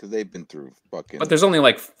understand because they've been through fucking. But there's only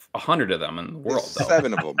like 100 of them in the world. Though.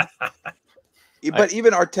 7 of them. But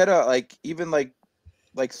even Arteta, like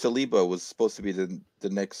Saliba was supposed to be the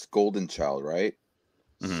next golden child, right?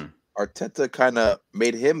 Mm-hmm. Arteta kind of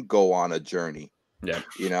made him go on a journey. Yeah,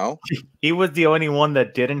 you know, he was the only one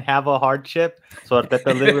that didn't have a hardship, so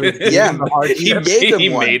Arteta literally gave him the hardship. He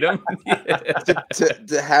made him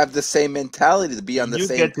to have the same mentality, to be on the same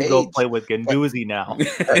page. You get to go play with Guendouzi now.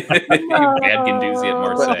 Bad Guendouzi at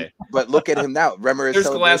Marseille. But look at him now. Remember, there's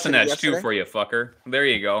Glasenetch too for you, fucker. There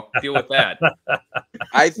you go. Deal with that.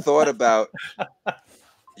 I thought about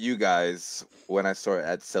you guys when I saw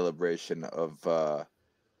at celebration of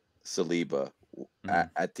Saliba.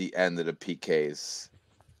 At the end of the PKs,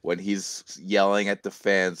 when he's yelling at the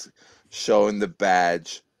fans, showing the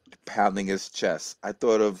badge, pounding his chest, I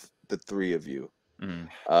thought of the 3 of you,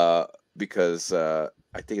 because I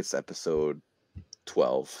think it's episode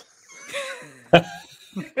 12.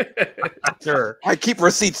 Sure, I keep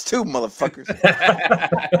receipts too, motherfuckers.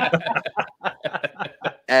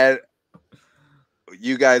 And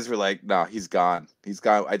you guys were like, no, he's gone. He's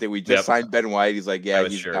gone. I think we just signed Ben White. He's like, yeah,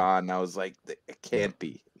 he's gone. And I was like, it can't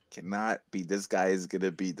be. It cannot be. This guy is going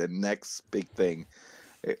to be the next big thing.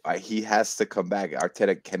 He has to come back.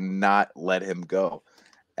 Arteta cannot let him go.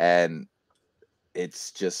 And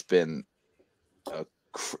it's just been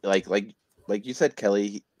like you said,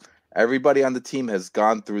 Kelly, everybody on the team has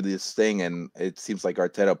gone through this thing, and it seems like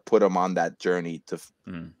Arteta put him on that journey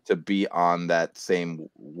to be on that same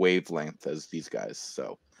wavelength as these guys.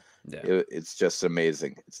 So it's just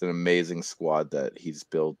amazing. It's an amazing squad that he's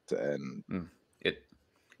built, and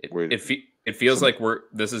it feels like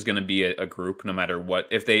this is going to be a group, no matter what.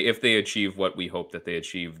 If they achieve what we hope that they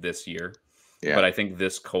achieve this year. Yeah. But I think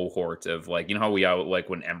this cohort of, like, you know how we like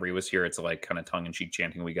when Emery was here, it's like kind of tongue in cheek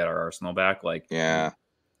chanting, we got our Arsenal back. Like, yeah.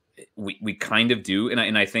 We kind of do, and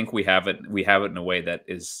I think we have it in a way that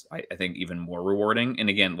is, I think, even more rewarding. And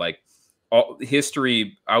again, like, all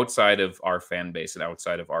history outside of our fan base and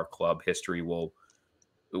outside of our club, history will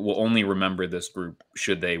only remember this group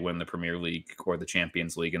should they win the Premier League or the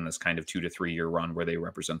Champions League in this kind of 2 to 3 year run where they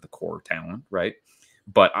represent the core talent, right?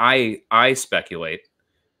 But I speculate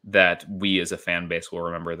that we as a fan base will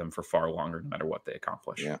remember them for far longer, no matter what they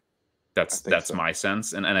accomplish. Yeah, that's my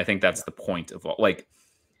sense, and I think that's the point of like.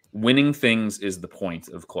 Winning things is the point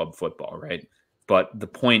of club football, right? But the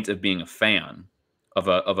point of being a fan of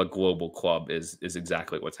a global club is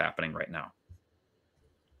exactly what's happening right now.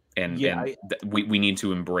 And we need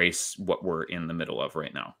to embrace what we're in the middle of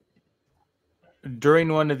right now.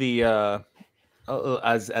 During one of the,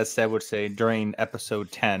 as Seb would say, during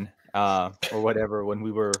episode 10 or whatever, when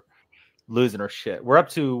we were losing our shit, we're up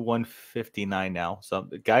to 159 now. So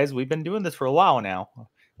guys, we've been doing this for a while now.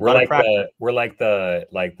 We're like the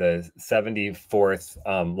 74th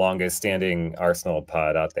longest standing Arsenal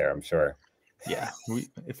pod out there, I'm sure. Yeah.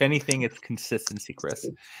 If anything, it's consistency, Chris.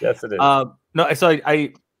 Yes, it is. No, so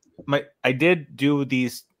I did do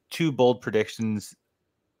these 2 bold predictions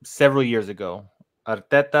several years ago.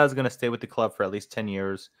 Arteta is going to stay with the club for at least 10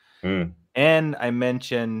 years. And I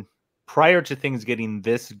mentioned, prior to things getting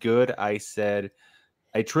this good, I said,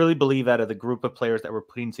 I truly believe out of the group of players that we're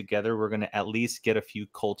putting together, we're going to at least get a few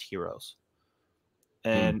cult heroes.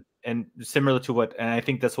 And similar to what, and I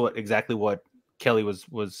think that's exactly what Kelly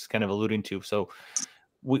was kind of alluding to. So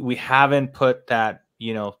we haven't put that,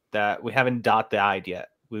 that we haven't dot the I yet.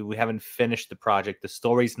 We haven't finished the project. The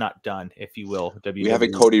story's not done, if you will. We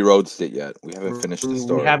haven't Cody Rhodes'd it yet. We haven't finished the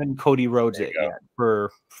story. We haven't Cody Rhodes'd it yet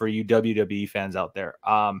for you WWE fans out there.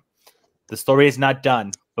 The story is not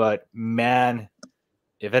done, but man,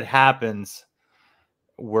 if it happens,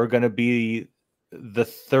 we're going to be the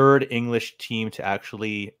 3rd English team to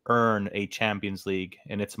actually earn a Champions League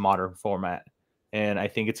in its modern format. And I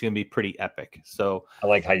think it's going to be pretty epic. So I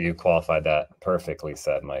like how you qualified that. Perfectly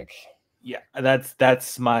said, Mike. Yeah,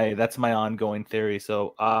 that's my ongoing theory.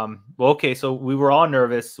 So, okay. So we were all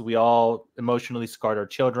nervous. We all emotionally scarred our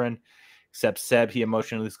children, except Seb. He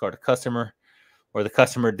emotionally scarred a customer, or the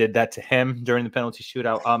customer did that to him during the penalty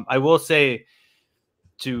shootout. I will say,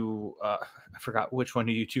 I forgot which one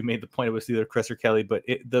of you two made the point. It was either Chris or Kelly, but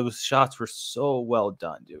those shots were so well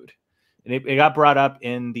done, dude. And it got brought up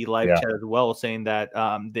in the live chat as well, saying that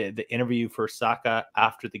the interview for Saka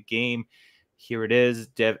after the game, here it is,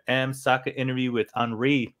 Dev M. Saka interview with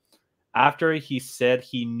Henry. After he said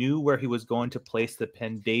he knew where he was going to place the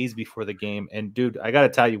pen days before the game. And, dude, I got to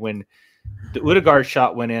tell you, when the Odegaard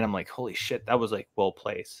shot went in, I'm like, holy shit, that was, like, well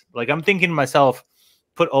placed. Like, I'm thinking to myself,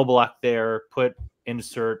 put Oblak there, put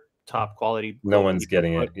insert top quality. No one's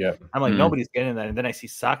getting it. Yeah. I'm like, nobody's getting that. And then I see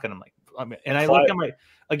Saka, and I'm like, and I look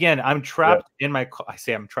at I'm trapped in my, I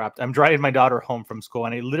say I'm trapped. I'm driving my daughter home from school,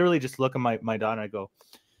 and I literally just look at my daughter, and I go,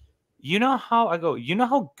 you know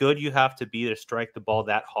how good you have to be to strike the ball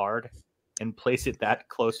that hard and place it that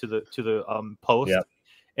close to the post.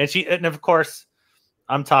 Yep. And of course,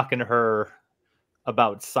 I'm talking to her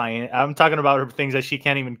about science. I'm talking about her things that she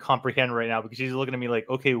can't even comprehend right now, because she's looking at me like,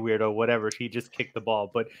 okay, weirdo, whatever. She just kicked the ball.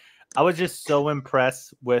 But I was just so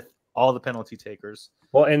impressed with all the penalty takers.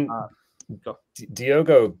 Well, and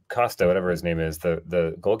Diogo Costa, whatever his name is,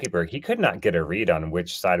 the goalkeeper, he could not get a read on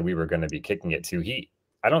which side we were going to be kicking it to.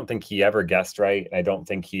 I don't think he ever guessed right. I don't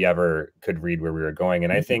think he ever could read where we were going.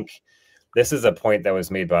 And I think this is a point that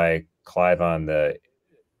was made by Clive on the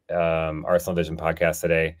Arsenal Vision podcast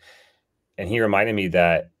today. And he reminded me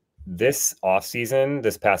that this past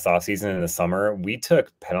offseason in the summer, we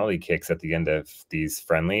took penalty kicks at the end of these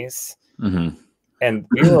friendlies. Mm-hmm. And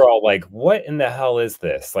we were all like, what in the hell is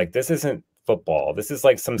this? Like, this isn't football. This is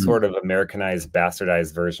like some sort of Americanized,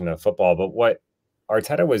 bastardized version of football. But what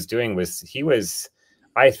Arteta was doing was he was,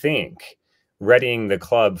 I think, readying the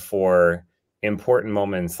club for important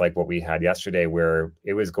moments like what we had yesterday, where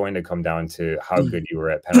it was going to come down to how good you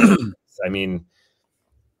were at penalties. I mean,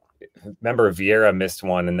 remember Vieira missed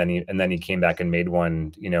one, and then he came back and made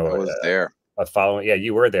one. You know, I was there. A following, yeah,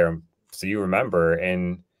 you were there, so you remember.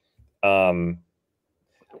 And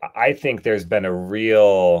I think there's been a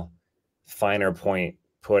real finer point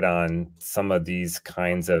put on some of these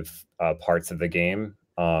kinds of parts of the game.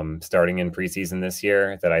 Starting in preseason this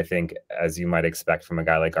year, that I think, as you might expect from a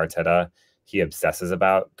guy like Arteta, he obsesses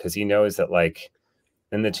about, because he knows that, like,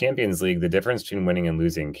 in the Champions League, the difference between winning and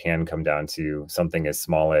losing can come down to something as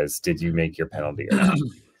small as, did you make your penalty or not?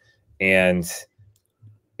 And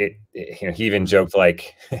he even joked,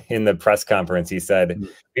 like, in the press conference, he said,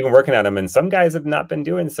 we've been working on him, and some guys have not been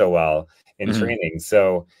doing so well in training.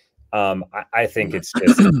 So I think it's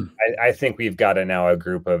just, I think we've got now a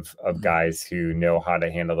group of guys who know how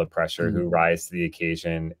to handle the pressure, who rise to the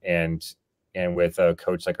occasion, and with a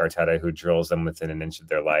coach like Arteta who drills them within an inch of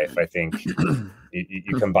their life. I think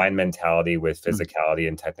you combine mentality with physicality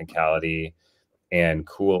and technicality and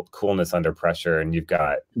coolness under pressure, and you've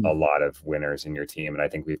got a lot of winners in your team. And I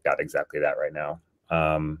think we've got exactly that right now.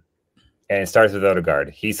 And it starts with Odegaard.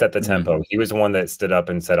 He set the tempo. He was the one that stood up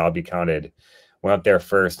and said, I'll be counted. Went up there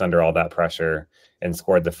first under all that pressure and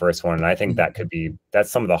scored the first one. And I think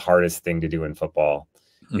that's some of the hardest thing to do in football,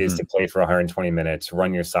 is to play for 120 minutes,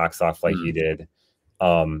 run your socks off like he did,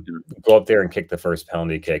 go up there and kick the first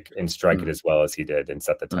penalty kick and strike it as well as he did and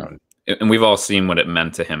set the tone. And we've all seen what it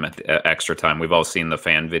meant to him at the extra time. We've all seen the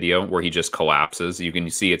fan video where he just collapses. You can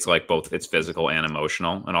see it's like both it's physical and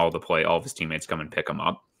emotional, and all of his teammates come and pick him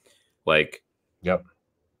up. Like,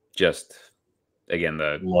 just again,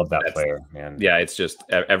 love that player, man. Yeah, it's just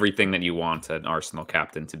everything that you want an Arsenal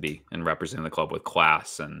captain to be, and representing the club with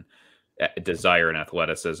class and desire and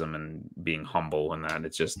athleticism and being humble, and that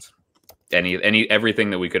it's just everything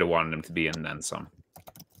that we could have wanted him to be, and then some.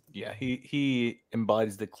 Yeah, he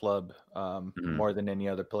embodies the club more than any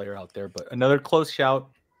other player out there. But another close shout,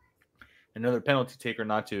 another penalty taker,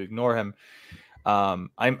 not to ignore him.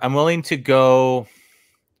 I'm willing to go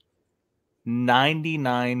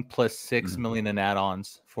 99 plus 6 million in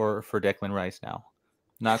add-ons for Declan Rice now.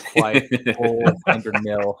 Not quite 100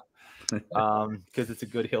 mil, because it's a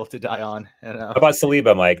good hill to die on. And, how about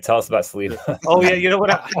Saliba, Mike? Tell us about Saliba. Oh yeah, you know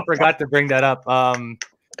what? I forgot to bring that up.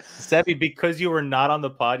 Sebi, because you were not on the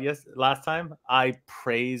pod last time, I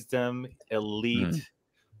praised him. Elite.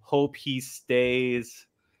 Hope he stays.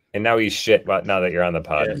 And now he's shit. Now that you're on the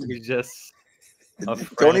pod, he's just.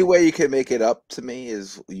 The only way you can make it up to me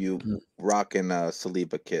is you rocking a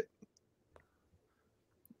Saliba kit.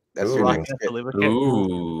 That's your next kit.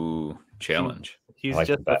 Ooh, challenge. He's like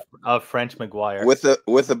just a French Maguire with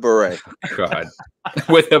a beret. God,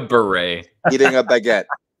 with a beret, eating a baguette,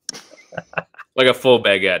 like a full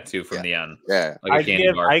baguette too from the end. Yeah, like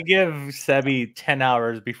I give Sebi 10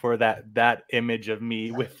 hours before that image of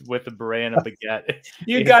me with a beret and a baguette.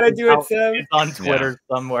 You got to do it, Seb. It's on Twitter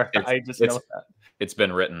somewhere. I just know that. It's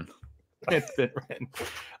been written. It's been written.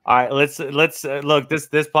 All right, let's look. This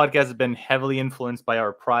podcast has been heavily influenced by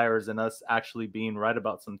our priors and us actually being right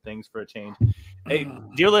about some things for a change. Hey,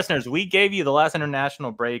 dear listeners, we gave you the last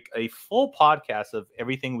international break a full podcast of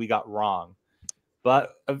everything we got wrong.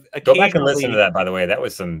 But go back and listen to that, by the way. That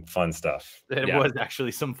was some fun stuff. It was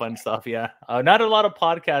actually some fun stuff, yeah. Not a lot of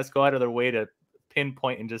podcasts go out of their way to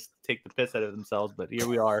pinpoint and just take the piss out of themselves, but here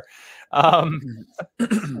we are.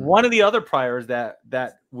 One of the other priors that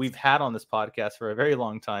we've had on this podcast for a very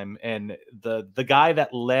long time, and the guy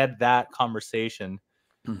that led that conversation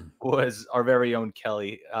was our very own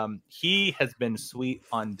Kelly. He has been sweet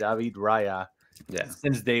on David Raya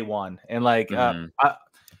since day one. And like,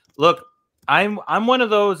 look, I'm one of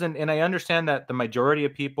those, and I understand that the majority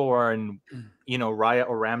of people are in, Raya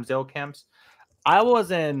or Ramsdale camps. I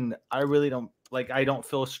really don't I don't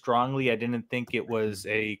feel strongly. I didn't think it was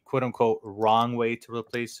a quote unquote wrong way to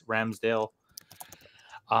replace Ramsdale.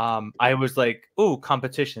 I was like, ooh,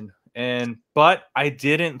 competition. But I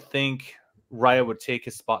didn't think Raya would take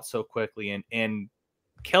his spot so quickly. And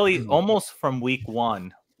Kelly almost from week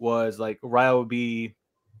one was like Raya would be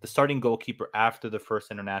the starting goalkeeper after the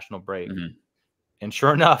first international break. And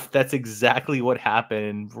sure enough, that's exactly what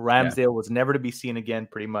happened. Ramsdale was never to be seen again,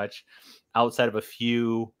 pretty much, outside of a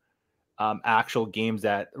few actual games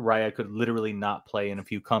that Raya could literally not play in a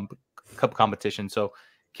few cup competitions. So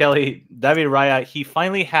Kelly, David Raya, he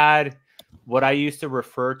finally had what I used to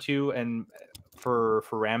refer to, and for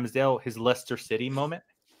Ramsdale, his Leicester City moment.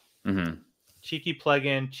 Cheeky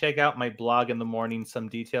plug-in, check out my blog in the morning, some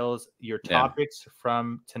details, your topics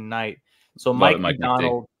from tonight. So Mike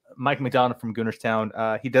McDonald from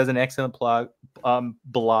Gunnerstown, he does an excellent blog,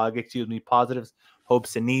 positives,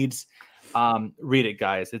 hopes, and needs. Read it,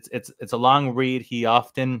 guys. It's a long read. He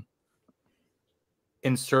often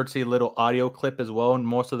inserts a little audio clip as well, and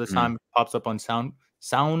most of the time it pops up on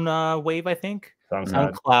Soundwave, I think.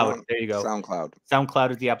 SoundCloud. There you go.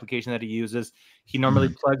 SoundCloud is the application that he uses. He normally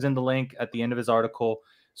plugs in the link at the end of his article.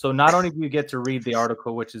 So not only do you get to read the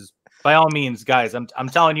article, which is by all means, guys, I'm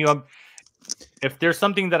telling you, if there's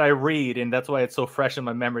something that I read, and that's why it's so fresh in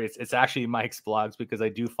my memory, it's actually Mike's blogs, because I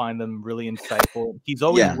do find them really insightful. He's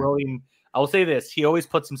always willing. I will say this: he always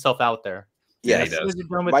puts himself out there. Yeah, as soon as he's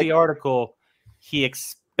done with the article, he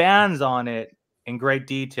expands on it in great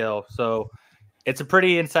detail. So it's a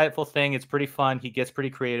pretty insightful thing. It's pretty fun. He gets pretty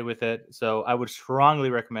creative with it. So I would strongly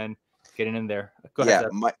recommend getting in there. Go ahead.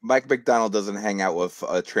 Mike McDonald doesn't hang out with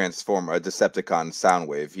a Transformer, a Decepticon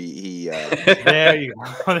Soundwave. He there you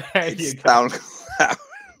go. There you go. SoundCloud.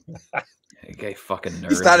 Okay, fucking nerd.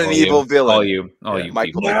 He's not an evil villain. All you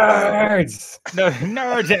people. Nerds. No,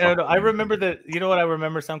 nerds. No, I remember that. You know what? I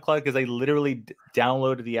remember SoundCloud because I literally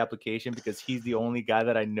downloaded the application because he's the only guy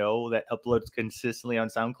that I know that uploads consistently on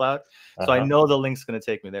SoundCloud. So I know the link's going to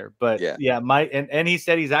take me there. But and he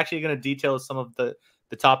said he's actually going to detail some of the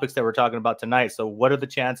topics that we're talking about tonight. So what are the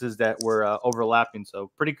chances that we're overlapping?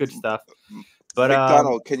 So pretty good stuff. But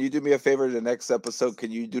McDonald, can you do me a favor? The next episode, can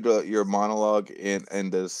you do your monologue in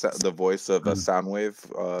the voice of a Soundwave?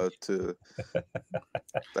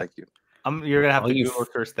 Thank you. You're gonna have to Google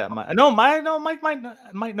search that. Mike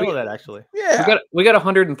might know that actually. Yeah, we got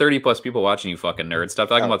 130 plus people watching. You fucking nerd. Stop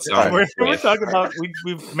talking about Soundwave. We're talking about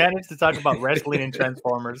we've managed to talk about wrestling and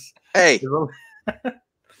Transformers. Hey.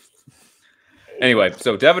 Anyway,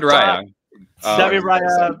 so David Raya.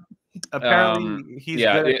 Apparently, he's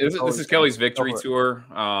this is Kelly's victory tour.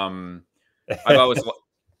 I'm not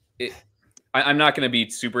going to be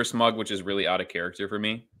super smug, which is really out of character for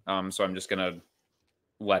me. So I'm just going to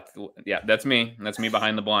that's me. That's me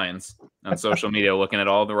behind the blinds on social media, looking at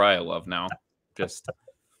all the Raya love now, just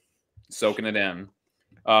soaking it in.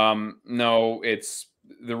 No, it's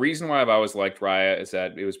the reason why I've always liked Raya is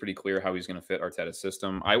that it was pretty clear how he's going to fit Arteta's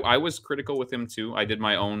system. I was critical with him too. I did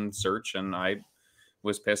my own search and I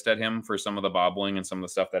was pissed at him for some of the bobbling and some of the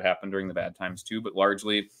stuff that happened during the bad times too, but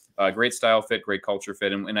largely great style fit, great culture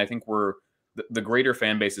fit. And I think the greater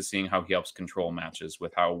fan base is seeing how he helps control matches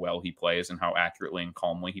with how well he plays and how accurately and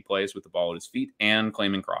calmly he plays with the ball at his feet and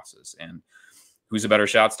claiming crosses. And who's a better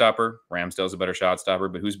shot stopper? Ramsdale's a better shot stopper,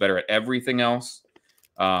 but who's better at everything else?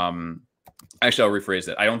 Actually, I'll rephrase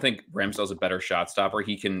it. I don't think Ramsdale's a better shot stopper.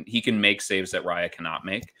 He can make saves that Raya cannot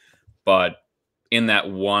make, but in that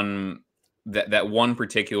one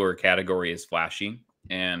particular category is flashy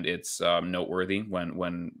and it's noteworthy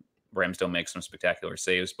when Ramsdale makes some spectacular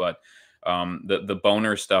saves. But the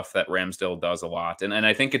boner stuff that Ramsdale does a lot, and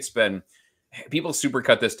I think it's been people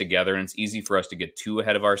supercut this together, and it's easy for us to get too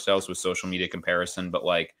ahead of ourselves with social media comparison. But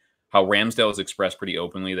like how Ramsdale has expressed pretty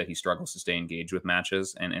openly that he struggles to stay engaged with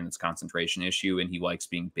matches and it's concentration issue, and he likes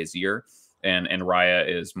being busier. and Raya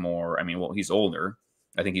is more. I mean, well, he's older.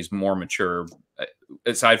 I think he's more mature.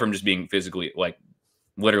 Aside from just being physically, like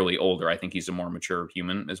literally older, I think he's a more mature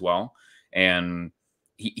human as well. And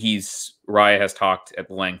Raya has talked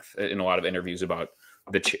at length in a lot of interviews about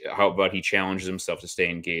how he challenges himself to stay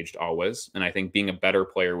engaged always. And I think being a better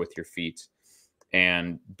player with your feet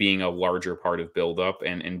and being a larger part of build-up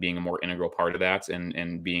and being a more integral part of that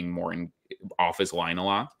and being more off his line a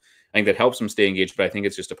lot, I think that helps him stay engaged. But I think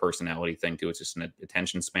it's just a personality thing too. It's just an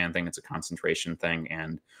attention span thing. It's a concentration thing.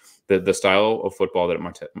 And the style of football that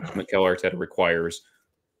Mikel Arteta requires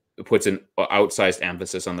puts an outsized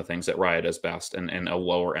emphasis on the things that Raya does best and a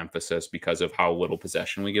lower emphasis because of how little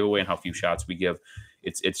possession we give away and how few shots we give.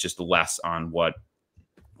 It's just less on what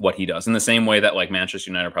he does. In the same way that like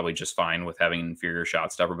Manchester United are probably just fine with having an inferior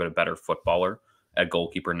shot stopper, but a better footballer at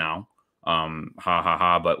goalkeeper now.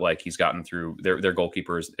 But like he's gotten through their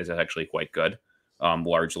goalkeeper is actually quite good.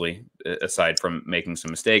 Largely aside from making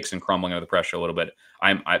some mistakes and crumbling under the pressure a little bit.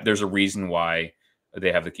 There's a reason why they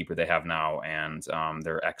have the keeper they have now, and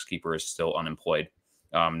their ex-keeper is still unemployed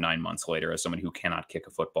 9 months later as somebody who cannot kick a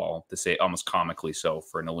football, to say almost comically so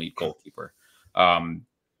for an elite goalkeeper.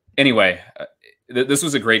 Anyway, this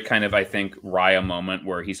was a great kind of, I think, Raya moment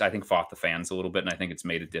where he's, I think, fought the fans a little bit, and I think it's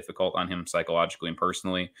made it difficult on him psychologically and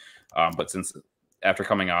personally. But since after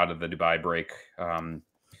coming out of the Dubai break,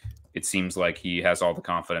 it seems like he has all the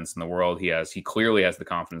confidence in the world. He clearly has the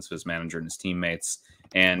confidence of his manager and his teammates.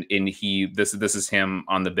 And this is him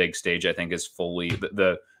on the big stage, I think, is fully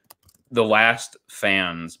the last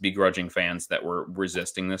fans, begrudging fans that were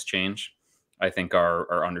resisting this change, I think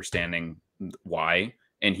are understanding why.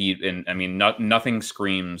 And I mean, nothing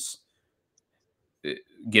screams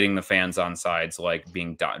getting the fans on sides like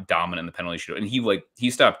being dominant in the penalty shootout. And he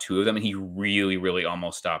stopped 2 of them, and he really, really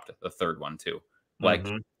almost stopped the third one too. Like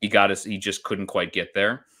he just couldn't quite get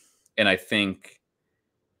there. And I think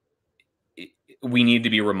we need to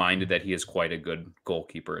be reminded that he is quite a good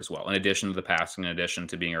goalkeeper as well. In addition to the passing, in addition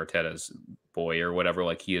to being Arteta's boy or whatever,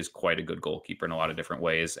 like he is quite a good goalkeeper in a lot of different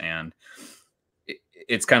ways. And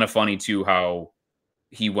it's kind of funny too, how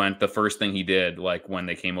he went, the first thing he did, like when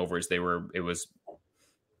they came over, it was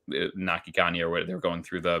Nakikani or what, they're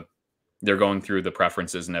going through the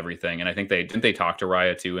preferences and everything. And I think they talk to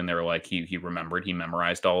Raya too. And they were like, he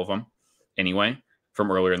memorized all of them anyway from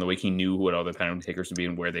earlier in the week. He knew what other penalty takers would be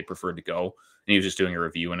and where they preferred to go. And he was just doing a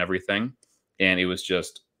review and everything. And it was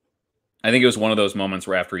just, I think it was one of those moments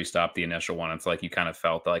where after he stopped the initial one, it's like you kind of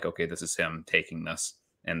felt like, okay, this is him taking this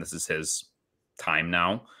and this is his time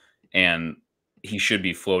now. And he should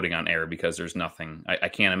be floating on air because there's nothing, I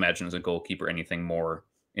can't imagine as a goalkeeper anything more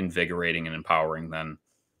invigorating and empowering than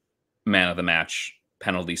man of the match,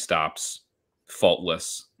 penalty stops,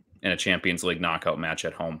 faultless in a Champions League knockout match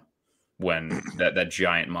at home when that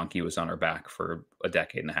giant monkey was on our back for a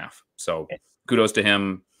decade and a half. So kudos to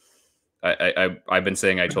him. I've been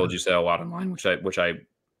saying I told you so a lot online, which I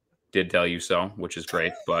did tell you so, which is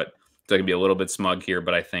great, but so I can be a little bit smug here,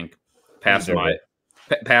 but I think past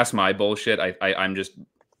my bullshit, I'm just,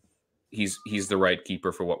 he's the right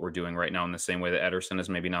keeper for what we're doing right now, in the same way that Ederson is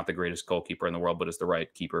maybe not the greatest goalkeeper in the world, but is the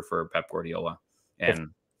right keeper for Pep Guardiola. And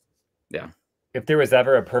if there was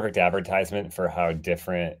ever a perfect advertisement for how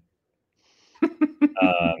different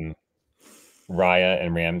Raya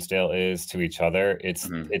and Ramsdale is to each other, it's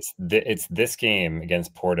this game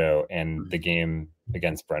against Porto and the game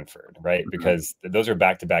against Brentford, right? Because those are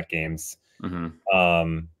back-to-back games.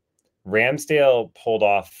 Ramsdale pulled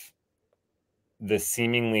off the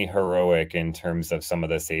seemingly heroic in terms of some of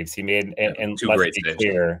the saves he made, and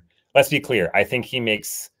let's be clear. I think he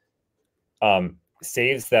makes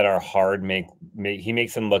saves that are hard. He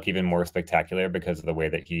makes them look even more spectacular because of the way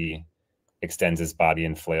that he extends his body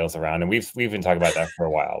and flails around. And we've been talking about that for a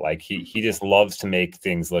while. Like he just loves to make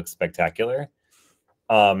things look spectacular.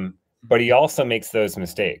 But he also makes those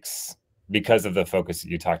mistakes because of the focus that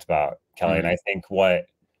you talked about, Kelly. And I think what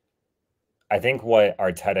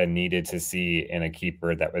Arteta needed to see in a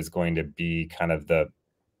keeper that was going to be kind of the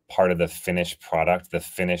part of the finished product, the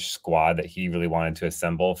finished squad that he really wanted to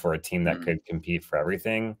assemble for a team that could compete for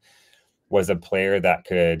everything, was a player that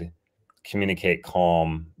could communicate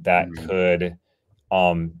calm, that could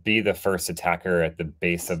be the first attacker at the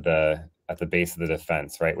base of the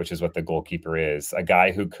defense, right? Which is what the goalkeeper is. A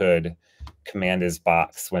guy who could command his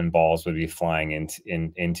box when balls would be flying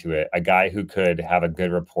into it. A guy who could have a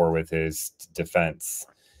good rapport with his defense,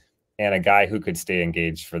 and a guy who could stay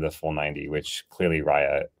engaged for the full 90, which clearly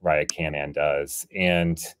Raya can and does.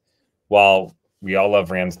 And while we all love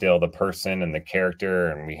Ramsdale, the person and the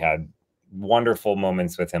character, and we had wonderful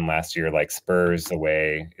moments with him last year, like Spurs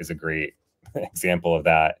away is a great example of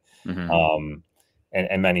that.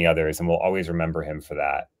 and many others, and we'll always remember him for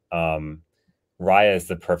that. Raya is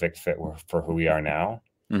the perfect fit for who we are now,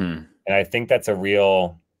 and I think that's a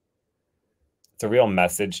real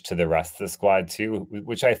message to the rest of the squad too,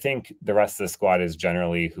 which I think the rest of the squad is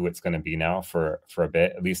generally who it's going to be now for a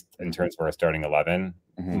bit, at least in terms of our starting 11,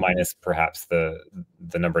 minus perhaps the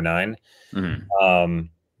number 9.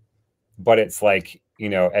 But it's like, you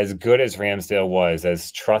know, as good as Ramsdale was,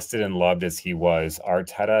 as trusted and loved as he was,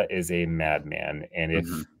 Arteta is a madman. And if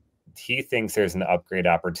he thinks there's an upgrade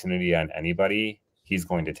opportunity on anybody, he's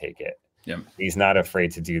going to take it. He's not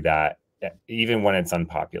afraid to do that, even when it's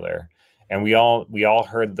unpopular. And we all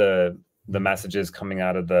heard the messages coming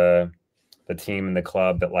out of the team and the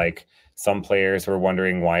club that, like, some players were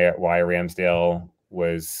wondering why Ramsdale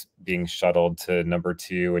was being shuttled to number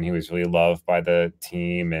 2, and he was really loved by the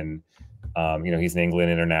team. And you know, he's an England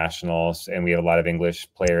international, and we had a lot of English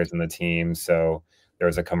players in the team, so there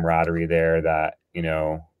was a camaraderie there that, you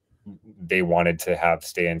know, they wanted to have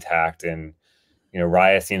stay intact. And, you know,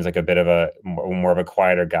 Raya seems like a bit of a more of a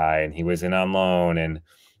quieter guy, and he was in on loan, and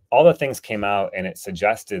all the things came out, and it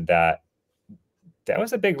suggested that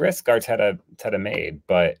was a big risk Arteta made.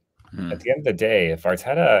 But at the end of the day, if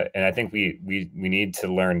Arteta, and I think we need to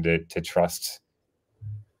learn to trust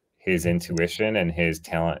his intuition and his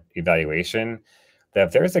talent evaluation, that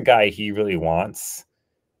if there's a guy he really wants,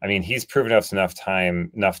 I mean, he's proven us enough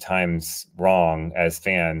times wrong as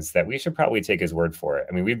fans that we should probably take his word for it.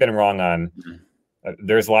 I mean, we've been wrong on,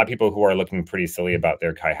 there's a lot of people who are looking pretty silly about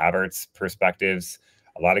their Kai Havertz perspectives.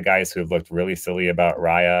 A lot of guys who have looked really silly about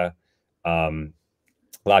Raya. A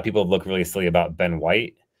lot of people have looked really silly about Ben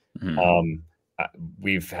White.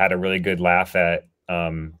 We've had a really good laugh at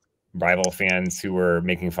rival fans who were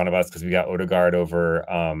making fun of us because we got Odegaard over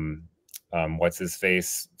what's his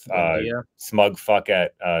face, smug fuck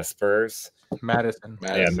at Spurs, Madison.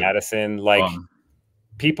 Yeah, Madison. Like,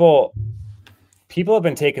 people have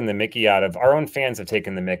been taking the mickey out of, our own fans have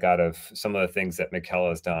taken the mick out of some of the things that Mikel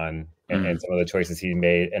has done and some of the choices he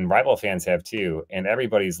made, and rival fans have too. And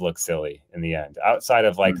everybody's looked silly in the end, outside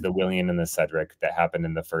of like the Willian and the Cedric that happened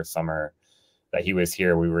in the first summer that he was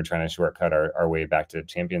here. We were trying to shortcut our way back to the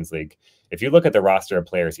Champions League. If you look at the roster of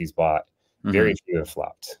players he's bought, very few have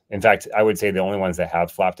flopped. In fact, I would say the only ones that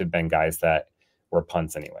have flopped have been guys that were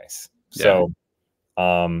punts anyways. So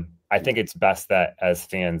I think it's best that as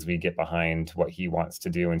fans, we get behind what he wants to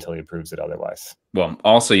do until he proves it otherwise. Well,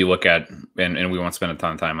 also you look at, and we won't spend a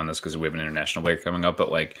ton of time on this because we have an international break coming up, but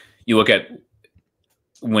like, you look at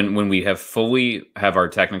when we fully have our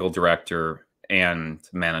technical director and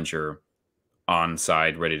manager on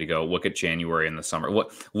side ready to go, look at January and the summer.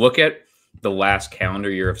 Look at the last calendar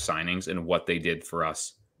year of signings and what they did for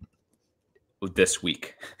us this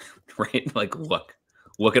week, right? Like, look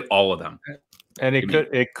at all of them. And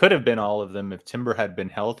it could have been all of them if Timber had been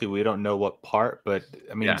healthy. We don't know what part, but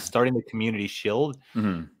I mean, starting the Community Shield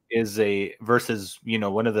is versus, you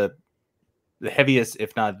know, one of the heaviest,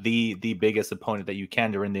 if not the biggest opponent that you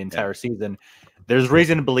can during the entire season. There's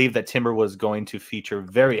reason to believe that Timber was going to feature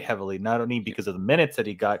very heavily, not only because of the minutes that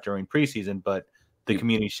he got during preseason, but the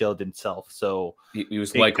Community Shield itself. So he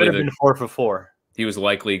was likely could have been 4 for 4. He was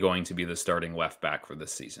likely going to be the starting left back for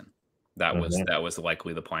this season. That was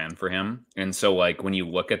likely the plan for him. And so, like, when you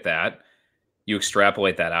look at that, you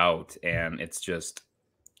extrapolate that out, and it's just,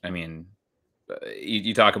 I mean,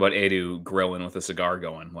 you talk about Edu grilling with a cigar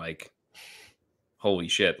going, like, holy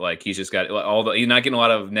shit! Like, he's just got he's not getting a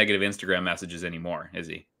lot of negative Instagram messages anymore, is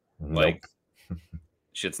he? Nope. Like,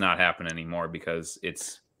 shit's not happening anymore because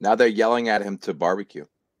it's now they're yelling at him to barbecue.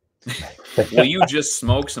 Will you just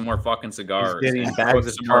smoke some more fucking cigars? Bags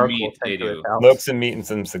of more meat, smoke some meat and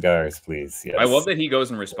some cigars, please. Yes. I love that he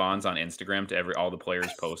goes and responds on Instagram to all the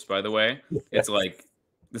players' posts. By the way, it's like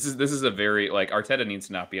this is a very, like, Arteta needs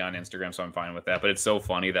to not be on Instagram, so I'm fine with that. But it's so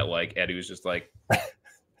funny that, like, Edu's just like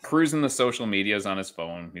cruising the social medias on his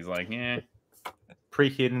phone. He's like,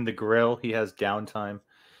 preheating the grill. He has downtime.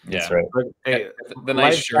 That's right. But, hey, the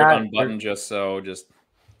nice shirt unbuttoned, just.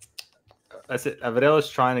 That's it. Gabriel is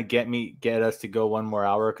trying to get us to go one more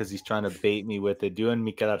hour because he's trying to bait me with it. Doing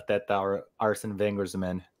Mikel Arteta or Arsene Wenger's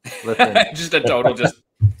men. Listen, just a total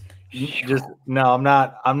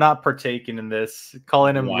no. I'm not partaking in this.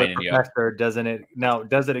 Calling him the professor doesn't it? No,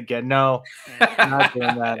 does it again? No, I'm not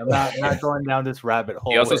doing that. I'm not going down this rabbit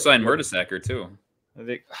hole. He also signed Mertesacker too.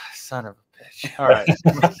 Son of a bitch. All right.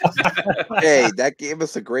 Hey, that gave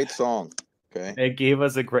us a great song. Okay. It gave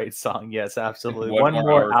us a great song. Yes, absolutely. One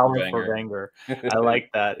more hour for Wenger. I like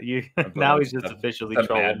that. Now he's just officially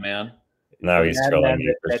trolling. Man. Now he's trolling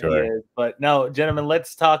you for sure. But no, gentlemen,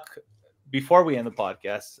 let's talk before we end the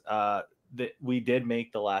podcast. that we did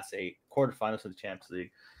make the last 8 quarterfinals of the Champions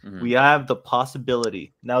League. We have the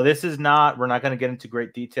possibility. Now, this is not, we're not going to get into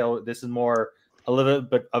great detail. This is more a little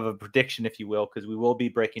bit of a prediction, if you will, because we will be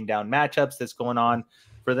breaking down matchups that's going on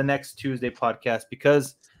for the next Tuesday podcast,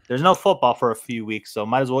 because there's no football for a few weeks. So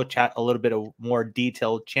might as well chat a little bit of more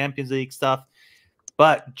detailed Champions League stuff.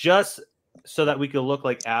 But just so that we could look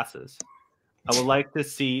like asses, I would like to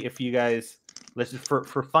see if you guys, let's just for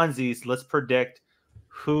funsies, let's predict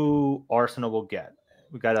who Arsenal will get.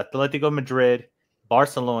 We got Atletico Madrid,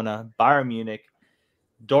 Barcelona, Bayern Munich,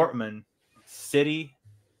 Dortmund, City,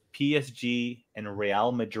 PSG, and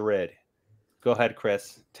Real Madrid. Go ahead,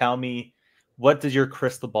 Chris. Tell me, what does your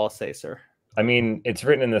crystal ball say, sir? I mean, it's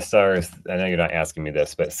written in the stars. I know you're not asking me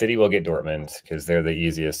this, but City will get Dortmund because they're the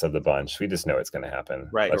easiest of the bunch. We just know it's going to happen.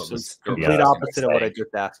 Right. It's complete opposite of what I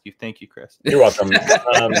just asked you. Thank you, Chris. You're welcome. I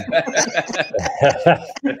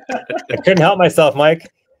couldn't help myself,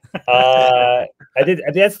 Mike. I did.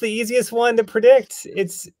 That's the easiest one to predict.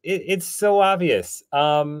 It's so obvious.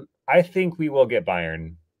 I think we will get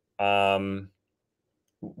Bayern.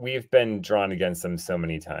 We've been drawn against them so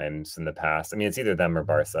many times in the past. I mean, it's either them or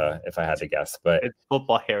Barca, if I had to guess. But it's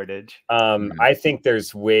football heritage. I think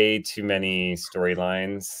there's way too many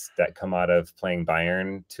storylines that come out of playing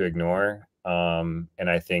Bayern to ignore. And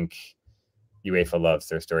I think UEFA loves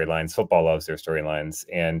their storylines. Football loves their storylines.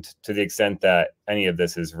 And to the extent that any of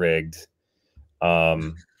this is rigged,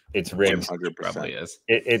 it's rigged. 100%. Probably is.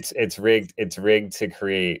 It's rigged. It's rigged to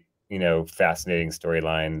create, fascinating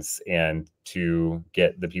storylines and to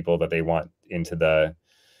get the people that they want into the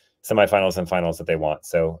semifinals and finals that they want.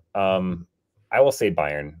 So I will say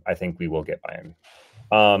Bayern. I think we will get Bayern.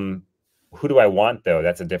 Who do I want, though?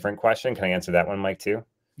 That's a different question. Can I answer that one, Mike, too?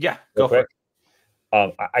 Yeah, go for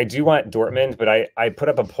it. I do want Dortmund, but I put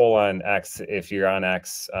up a poll on X. If you're on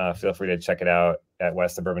X, feel free to check it out at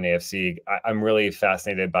West Suburban AFC. I'm really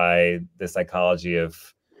fascinated by the psychology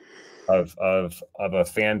of a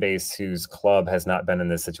fan base whose club has not been in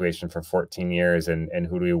this situation for 14 years, and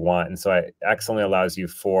who do we want? And so X only allows you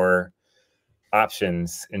 4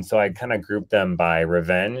 options, and so I kind of grouped them by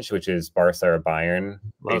revenge, which is Barca or Bayern,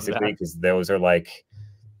 basically, because those are like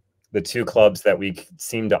the 2 clubs that we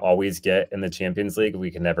seem to always get in the Champions League.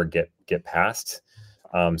 We can never get past.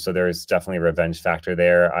 So there's definitely a revenge factor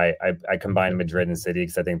there. I combine Madrid and City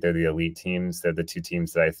because I think they're the elite teams. They're the 2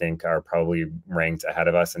 teams that I think are probably ranked ahead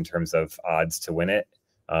of us in terms of odds to win it.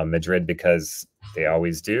 Madrid because they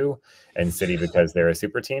always do, and City because they're a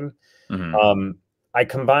super team. I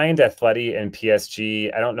combined Atleti and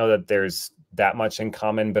PSG. I don't know that there's that much in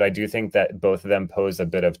common, but I do think that both of them pose a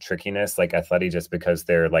bit of trickiness, like Atleti just because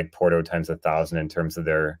they're like Porto times 1,000 in terms of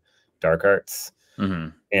their dark arts.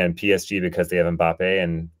 And PSG because they have Mbappe,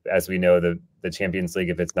 and as we know, the Champions League,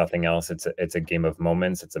 if it's nothing else, it's a game of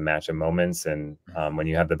moments, it's a match of moments, and when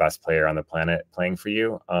you have the best player on the planet playing for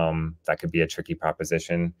you, that could be a tricky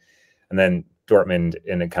proposition. And then Dortmund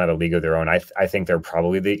in a kind of a league of their own, I think they're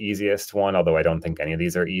probably the easiest one, although I don't think any of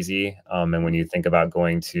these are easy. And when you think about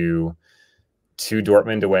going to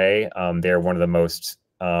Dortmund away, they're one of the most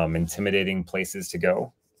intimidating places to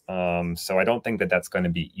go. So I don't think that that's going to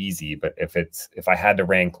be easy, but if I had to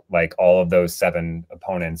rank like all of those 7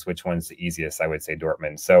 opponents, which one's the easiest, I would say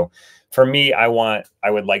Dortmund. So for me, I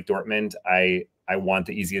would like Dortmund. I want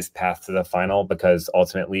the easiest path to the final because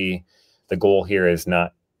ultimately the goal here is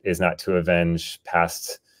not to avenge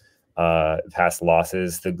past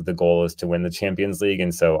losses. The goal is to win the Champions League.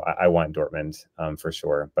 And so I want Dortmund for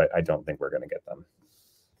sure, but I don't think we're going to get them.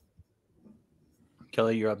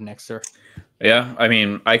 Kelly, you're up next, sir. Yeah, I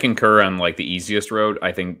mean, I concur on like the easiest road.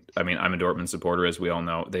 I'm a Dortmund supporter, as we all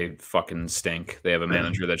know. They fucking stink. They have a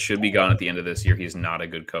manager that should be gone at the end of this year. He's not a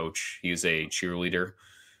good coach. He's a cheerleader.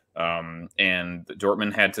 And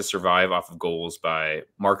Dortmund had to survive off of goals by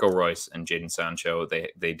Marco Reus and Jadon Sancho.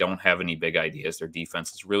 They don't have any big ideas. Their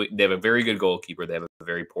defense is they have a very good goalkeeper. They have a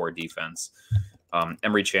very poor defense.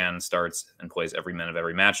 Emre Can starts and plays every minute of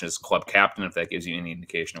every match and is club captain, if that gives you any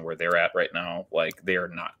indication of where they're at right now. Like, they are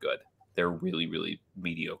not good. They're really, really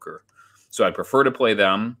mediocre. So I prefer to play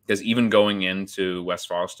them because even going into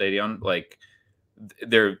Westfalenstadion, like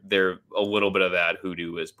they're a little bit of that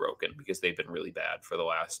hoodoo is broken because they've been really bad for the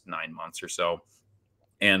last 9 months or so.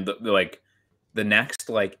 And the next,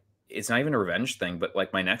 like, it's not even a revenge thing, but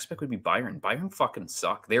like my next pick would be Bayern. Bayern fucking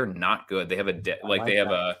suck. They're not good. They have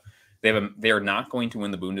they are not going to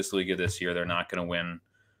win the Bundesliga this year. They're not going to win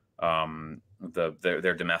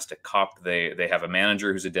their domestic cup. They have a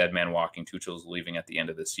manager who's a dead man walking. Tuchel's leaving at the end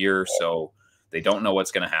of this year, so they don't know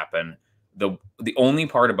what's going to happen. The only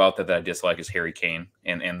part about that I dislike is Harry Kane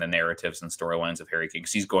and the narratives and storylines of Harry Kane,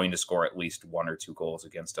 because he's going to score at least 1 or 2 goals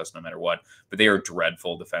against us no matter what. But they are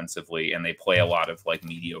dreadful defensively, and they play a lot of like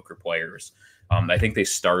mediocre players. I think they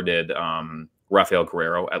started Rafael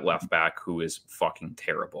Guerrero at left back, who is fucking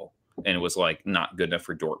terrible, and it was like not good enough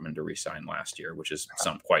for Dortmund to re-sign last year, which is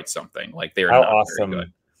quite something. Like they're not very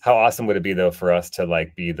good. How awesome would it be though for us to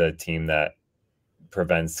like be the team that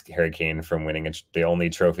prevents Harry Kane from winning the only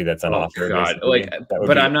trophy that's on offer? God. Like,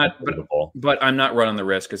 but I'm not running the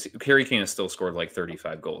risk, because Harry Kane has still scored like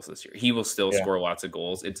 35 goals this year. He will still score lots of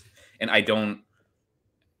goals. Dortmund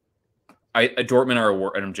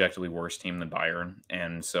are an objectively worse team than Bayern,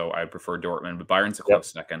 and so I prefer Dortmund, but Bayern's a close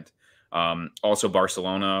second. Also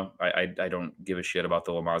Barcelona, I don't give a shit about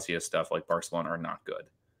the La Masia stuff. Like, Barcelona are not good,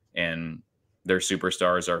 and their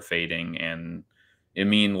superstars are fading, and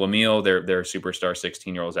Lamille, their superstar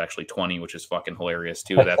 16-year-old is actually 20, which is fucking hilarious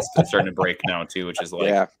too. That's starting to break now too, which is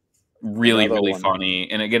like really funny.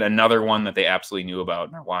 And again, another one that they absolutely knew about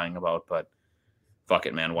and are lying about, but fuck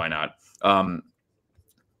it, man, why not?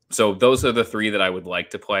 So those are the 3 that I would like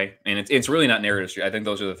to play, and it's really not narrative. I think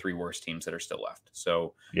those are the 3 worst teams that are still left.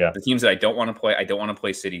 So the teams that I don't want to play, I don't want to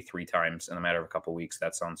play City 3 times in a matter of a couple of weeks.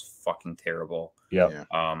 That sounds fucking terrible.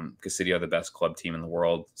 Because City are the best club team in the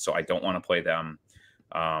world, so I don't want to play them.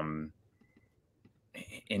 And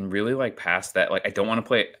really, like, past that, like, I don't want to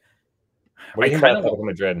play. Atletico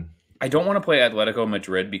Madrid. I don't want to play Atletico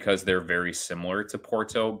Madrid because they're very similar to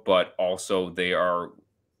Porto, but also they're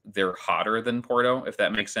hotter than Porto, if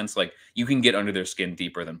that makes sense. Like, you can get under their skin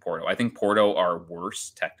deeper than Porto. I think Porto are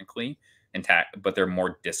worse technically, but they're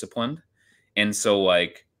more disciplined. And so,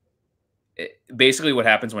 like, basically what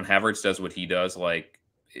happens when Havertz does what he does, like,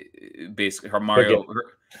 basically Mario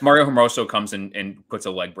Hermoso comes in and puts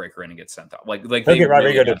a leg breaker in and gets sent off. Like they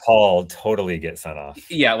Rodrigo de Paul totally get sent off.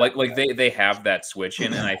 Yeah, like they have that switch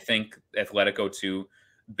in, and I think Atletico too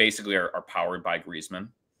basically are powered by Griezmann.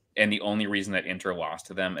 And the only reason that Inter lost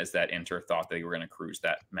to them is that Inter thought they were going to cruise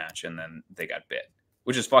that match, and then they got bit,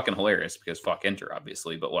 which is fucking hilarious because fuck Inter,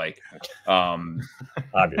 obviously. But like,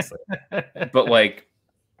 obviously, but like,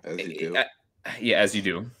 as you do. As you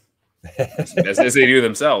do. as they do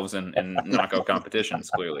themselves in knockout competitions,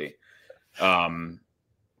 clearly.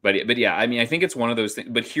 But yeah, I mean, I think it's one of those things.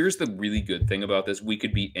 But here's the really good thing about this: we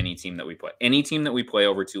could beat any team that we play. Any team that we play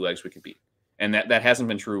over 2 legs, we could beat, and that hasn't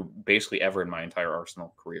been true basically ever in my entire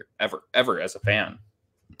Arsenal career, ever as a fan,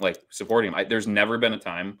 like supporting them. There's never been a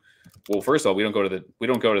time. Well, first of all, we don't go to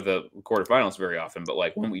the quarterfinals very often, but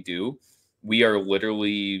like when we do, we are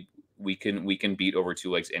literally we can beat over 2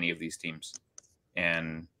 legs any of these teams.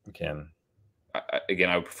 And we can. Again,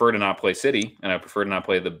 I would prefer to not play City, and I prefer to not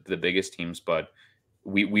play the biggest teams, but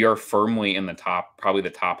we are firmly in the top, probably the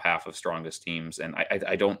top half of strongest teams. And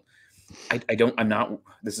I'm not,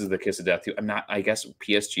 this is the kiss of death too. I guess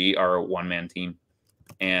PSG are a 1-man team,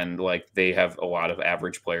 and like they have a lot of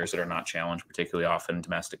average players that are not challenged particularly often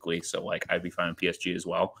domestically. So like I'd be fine with PSG as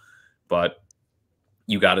well, but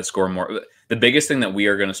you got to score more. The biggest thing that we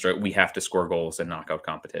are going to start, we have to score goals in knockout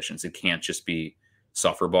competitions. It can't just be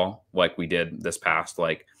suffer ball like we did this past.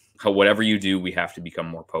 Like, whatever you do, we have to become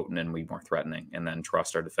more potent and be more threatening, and then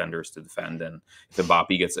trust our defenders to defend. And if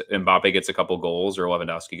Mbappe gets a couple goals, or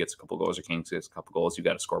Lewandowski gets a couple goals, or King gets a couple goals, you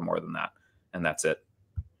got to score more than that, and that's it.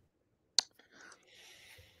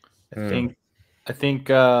 I think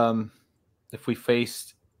if we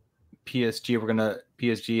faced PSG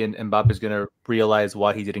and Mbappe is gonna realize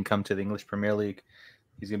why he didn't come to the English Premier League.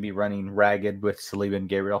 He's gonna be running ragged with Saliba and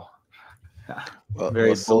Gabriel.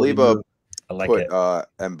 Saliba put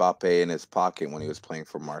Mbappe in his pocket when he was playing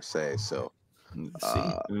for Marseille. So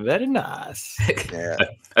very nice. Yeah,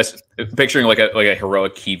 picturing like a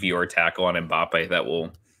heroic Kivior tackle on Mbappe that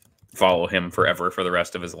will follow him forever for the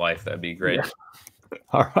rest of his life. That'd be great. Yeah.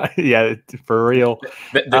 All right, yeah, for real.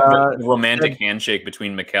 The romantic handshake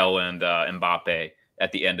between Mikel and Mbappe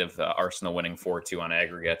at the end of Arsenal winning 4-2 on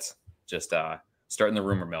aggregates. Just starting the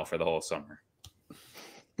rumor mill for the whole summer.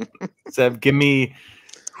 Seb, give me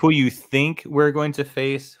who you think we're going to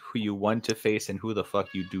face, who you want to face, and who the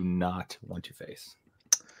fuck you do not want to face.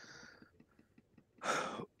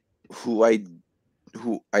 Who I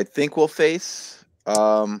think we'll face.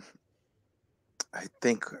 I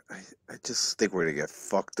just think we're gonna get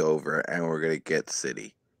fucked over, and we're gonna get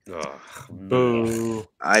City. Boo!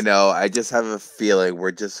 I know. I just have a feeling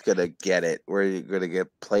we're just gonna get it. We're gonna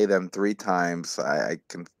play them 3 times. I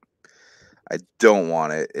don't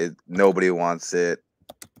want it. Nobody wants it.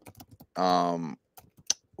 Who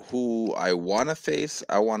I want to face?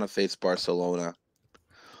 I want to face Barcelona.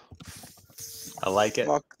 I like it.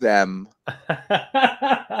 Fuck them.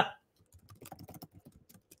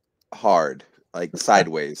 hard, like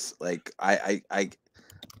sideways. Like I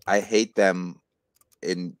hate them.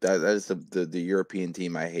 That is the European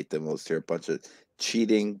team I hate the most here. A bunch of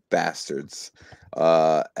cheating bastards,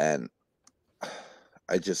 and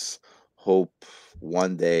I just hope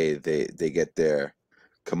one day they get their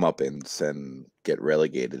comeuppance and get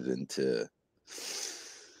relegated into.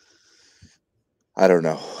 I don't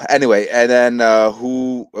know. Anyway, and then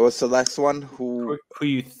what's the next one? Who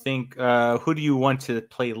you think? Who do you want to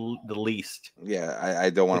play the least? Yeah, I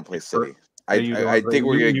don't want to play City. I think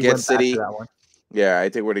we're gonna get City. Yeah, I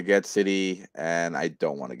think we're gonna get City, and I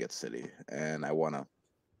don't want to get City, and I want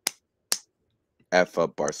to F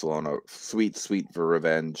up Barcelona. Sweet for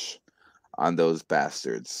revenge on those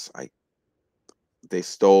bastards. They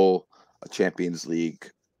stole a Champions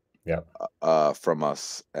League, from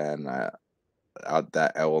us, and I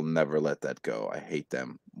will never let that go. I hate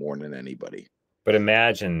them more than anybody. But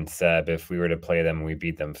imagine, Seb, if we were to play them and we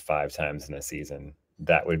beat them 5 times in a season.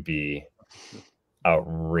 That would be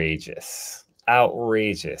outrageous.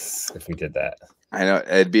 Outrageous if we did that. I know,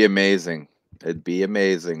 it'd be amazing. It'd be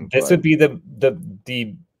amazing. This would be the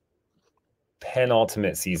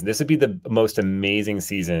penultimate season. This would be the most amazing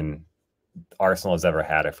season Arsenal has ever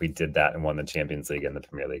had if we did that and won the Champions League and the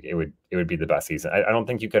Premier League. It would be the best season. I don't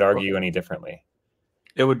think you could argue any differently.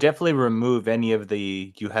 It would definitely remove any of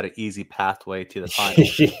you had an easy pathway to the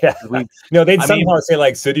final. No, they'd somehow say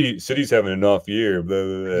like City's having an off year. Blah,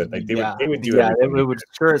 blah, blah. Like they would do it would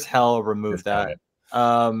sure as hell remove that.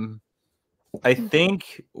 I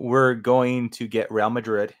think we're going to get Real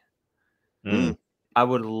Madrid. I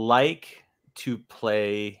would like to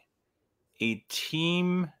play a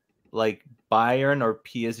team like Bayern or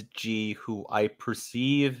PSG, who I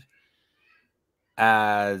perceive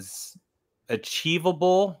as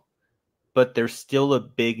achievable, but they're still a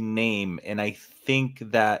big name. And I think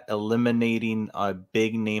that eliminating a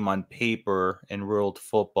big name on paper in world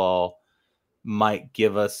football might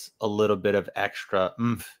give us a little bit of extra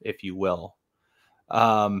oomph, if you will.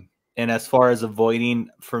 And as far as avoiding,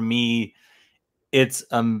 for me, it's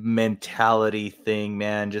a mentality thing,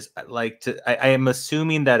 man. Just like I am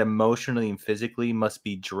assuming that emotionally and physically must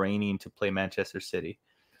be draining to play Manchester City,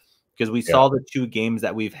 because we saw the 2 games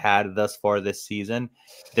that we've had thus far this season.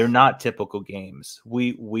 They're not typical games.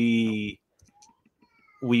 We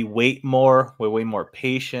wait more. We're way more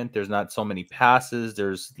patient. There's not so many passes.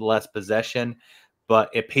 There's less possession, but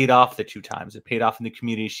it paid off the 2 times. It paid off in the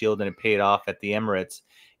Community Shield and it paid off at the Emirates.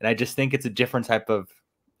 And I just think it's a different type of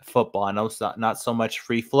football. I know it's not so much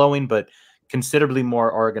free flowing, but considerably more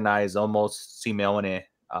organized, almost Simeone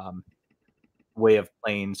way of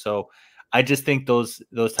playing. So I just think those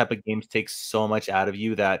type of games take so much out of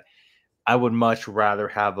you that I would much rather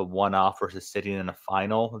have a one-off versus City in a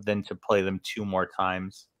final than to play them 2 more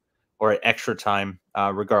times or extra time,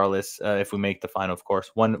 regardless if we make the final, of course,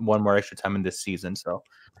 one more extra time in this season. So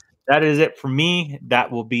that is it for me.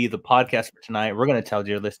 That will be the podcast for tonight. We're going to tell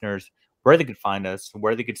dear listeners where they could find us,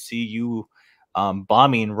 where they could see you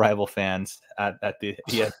bombing rival fans at the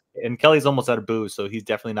and Kelly's almost out of booze, so he's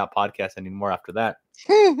definitely not podcasting anymore after that.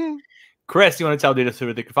 Chris, you want to tell the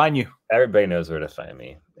where they can find you? Everybody knows where to find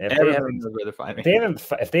me. Everybody knows where to find me.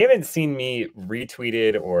 If they haven't seen me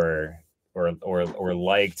retweeted or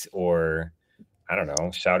liked or I don't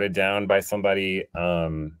know shouted down by somebody,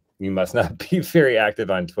 you must not be very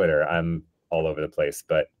active on Twitter. I'm all over the place,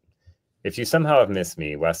 but if you somehow have missed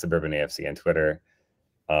me, West Suburban AFC on Twitter,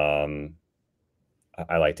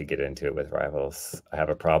 I like to get into it with rivals. I have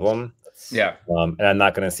a problem. Yeah. And I'm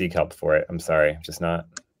not going to seek help for it. I'm sorry. I'm just not.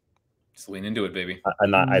 Just lean into it, baby.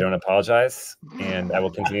 I don't apologize, and I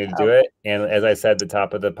will continue to do it. And as I said at the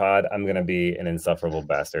top of the pod, I'm going to be an insufferable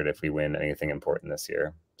bastard if we win anything important this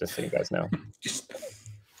year, just so you guys know.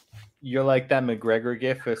 You're like that McGregor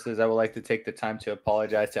gif that says, I would like to take the time to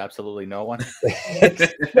apologize to absolutely no one.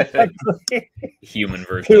 Human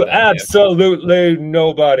version. To absolutely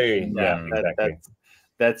nobody. Yeah, exactly.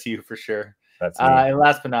 That's you for sure. That's me. And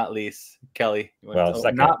last but not least, Kelly. Well,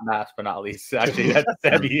 not last but not least. Actually, that's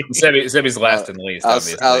Sebby. Sebby's last and least,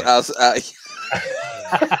 obviously.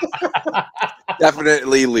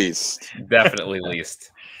 Definitely least. Definitely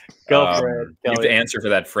least. Go for it. You have to answer for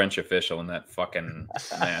that French official in that fucking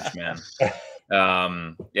match,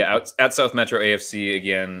 man. At South Metro AFC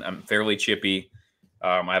again. I'm fairly chippy.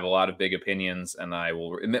 I have a lot of big opinions, and I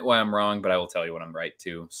will admit why I'm wrong, but I will tell you when I'm right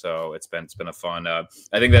too. So it's been a fun. I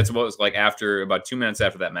think that's what it was like after about 2 minutes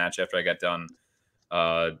after that match, after I got done,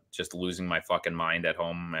 just losing my fucking mind at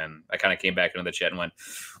home, and I kind of came back into the chat and went,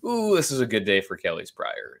 "Ooh, this is a good day for Kelly's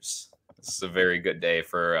Priors." This is a very good day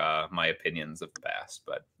for my opinions of the past.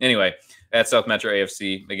 But anyway, at South Metro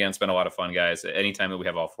AFC, again, it's been a lot of fun, guys. Anytime that we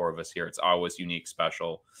have all four of us here, it's always unique,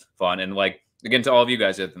 special, fun. And like, again, to all of you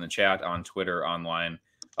guys in the chat, on Twitter, online,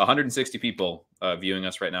 160 people viewing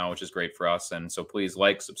us right now, which is great for us. And so please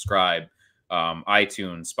like, subscribe,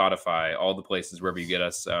 iTunes, Spotify, all the places wherever you get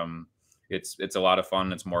us. It's a lot of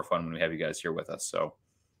fun. It's more fun when we have you guys here with us. So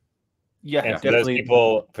yeah, and for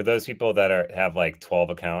those people that have like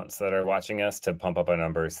 12 accounts that are watching us, to pump up our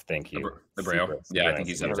numbers, thank you. Gabriel. Yeah, I think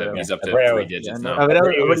he's up to 3 digits now.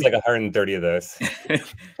 It was like 130 of those.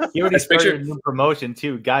 You already started a new promotion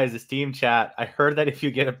too, guys. The Steam chat. I heard that if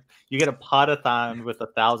you get a podathon with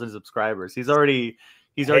 1,000 subscribers, he's already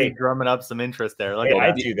drumming up some interest there. Like,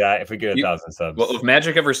 I do that if we get 1,000 subs. Well, if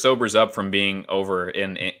Magic ever sobers up from being over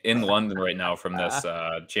in London right now from this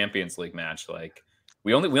Champions League match, like.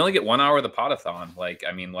 We only get 1 hour of the podathon. Like,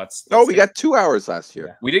 I mean, let's we got 2 hours last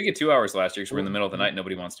year. We did get 2 hours last year because we're in the middle of the night.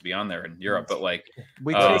 Nobody wants to be on there in Europe. But like,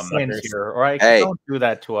 we take wins here, all right? Don't do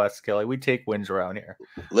that to us, Kelly. We take wins around here.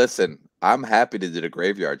 Listen, I'm happy to do the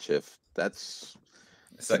graveyard shift. That's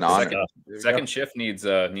an honor. Second shift needs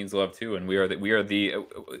love too, and we are the.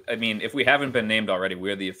 I mean, if we haven't been named already, we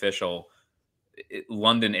are the official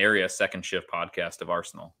London area second shift podcast of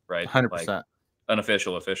Arsenal, right? 100%.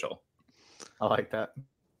 Unofficial, official. I like that.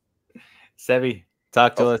 Sevi,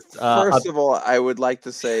 talk to us. First of all, I would like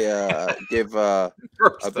to say, give a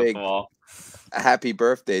big happy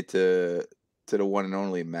birthday to the one and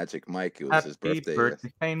only Magic Mike. It was his birthday. Happy birthday,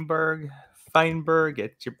 Feinberg,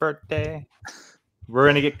 it's your birthday. We're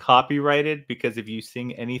going to get copyrighted because if you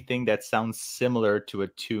sing anything that sounds similar to a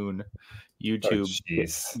tune, YouTube.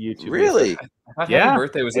 Really? Yeah. Happy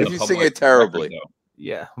birthday was if you sing it terribly.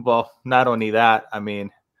 Yeah. Well, not only that, I mean,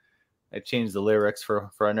 I changed the lyrics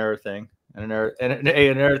for another thing. And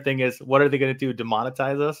another thing is, what are they going to do?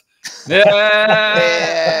 Demonetize us? Hey!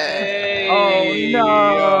 Oh,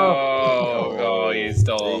 no. Oh, you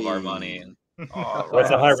stole all of our money. Oh,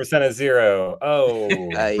 what's 100% of zero? Oh,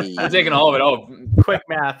 I'm taking all of it. Oh, quick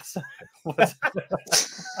maths.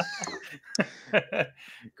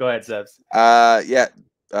 Go ahead, Sebs.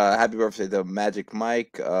 Happy birthday to Magic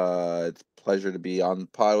Mike. It's a pleasure to be on the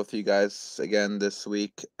pod with you guys again this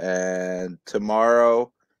week. And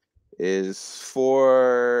tomorrow is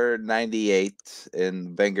 498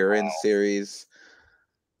 in Wenger In series.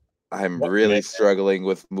 I'm really struggling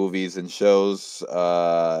with movies and shows.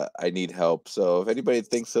 I need help. So if anybody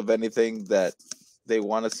thinks of anything that they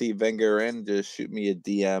want to see Wenger in, just shoot me a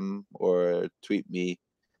DM or tweet me,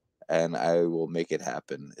 and I will make it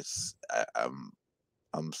happen.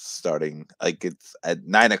 I'm starting, like, it's at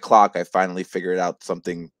 9 o'clock. I finally figured out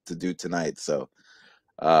something to do tonight. So,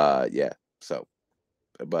 but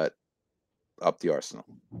up the Arsenal.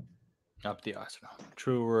 Up the Arsenal.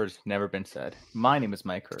 True words never been said. My name is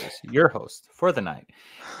Mike Hers, your host for the night.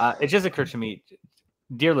 It just occurred to me,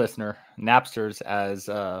 dear listener, Napsters, as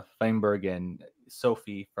Feinberg and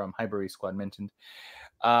Sophie from Highbury Squad mentioned.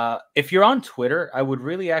 If you're on Twitter, I would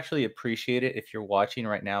really actually appreciate it if you're watching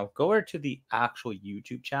right now. Go over to the actual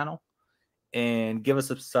YouTube channel and give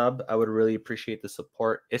us a sub. I would really appreciate the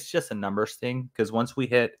support. It's just a numbers thing, because once we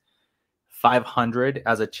hit 500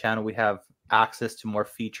 as a channel, we have access to more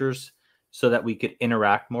features so that we could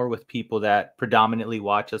interact more with people that predominantly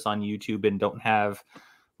watch us on YouTube and don't have,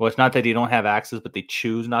 well, it's not that they don't have access, but they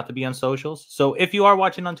choose not to be on socials. So if you are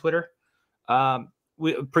watching on Twitter,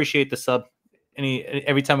 we appreciate the sub.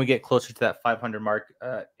 Every time we get closer to that 500 mark,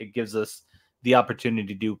 it gives us the opportunity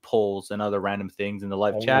to do polls and other random things in the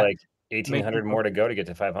live chat. Like 1,800 more to go to get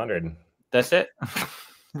to 500. That's it.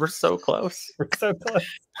 We're so close. We're so close.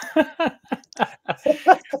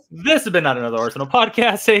 This has been Not Another Arsenal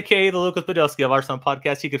Podcast, aka the Lucas Podolski of Arsenal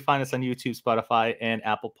Podcast. You can find us on YouTube, Spotify, and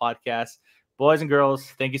Apple Podcasts. Boys and girls,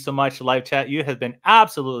 thank you so much. Live chat, you have been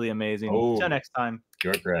absolutely amazing. Until next time.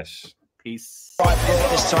 Your crush. Peace. Right foot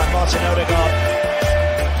this time, Martin Odegaard.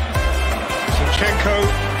 Zinchenko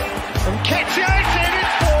from Ketty.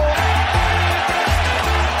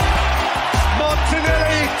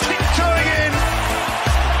 Martinelli tiptoeing in.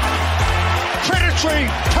 Predatory,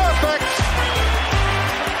 perfect.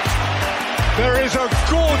 There is a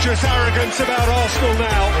gorgeous arrogance about Arsenal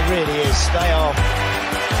now. It really is. They are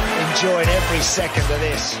enjoying every second of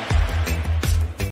this.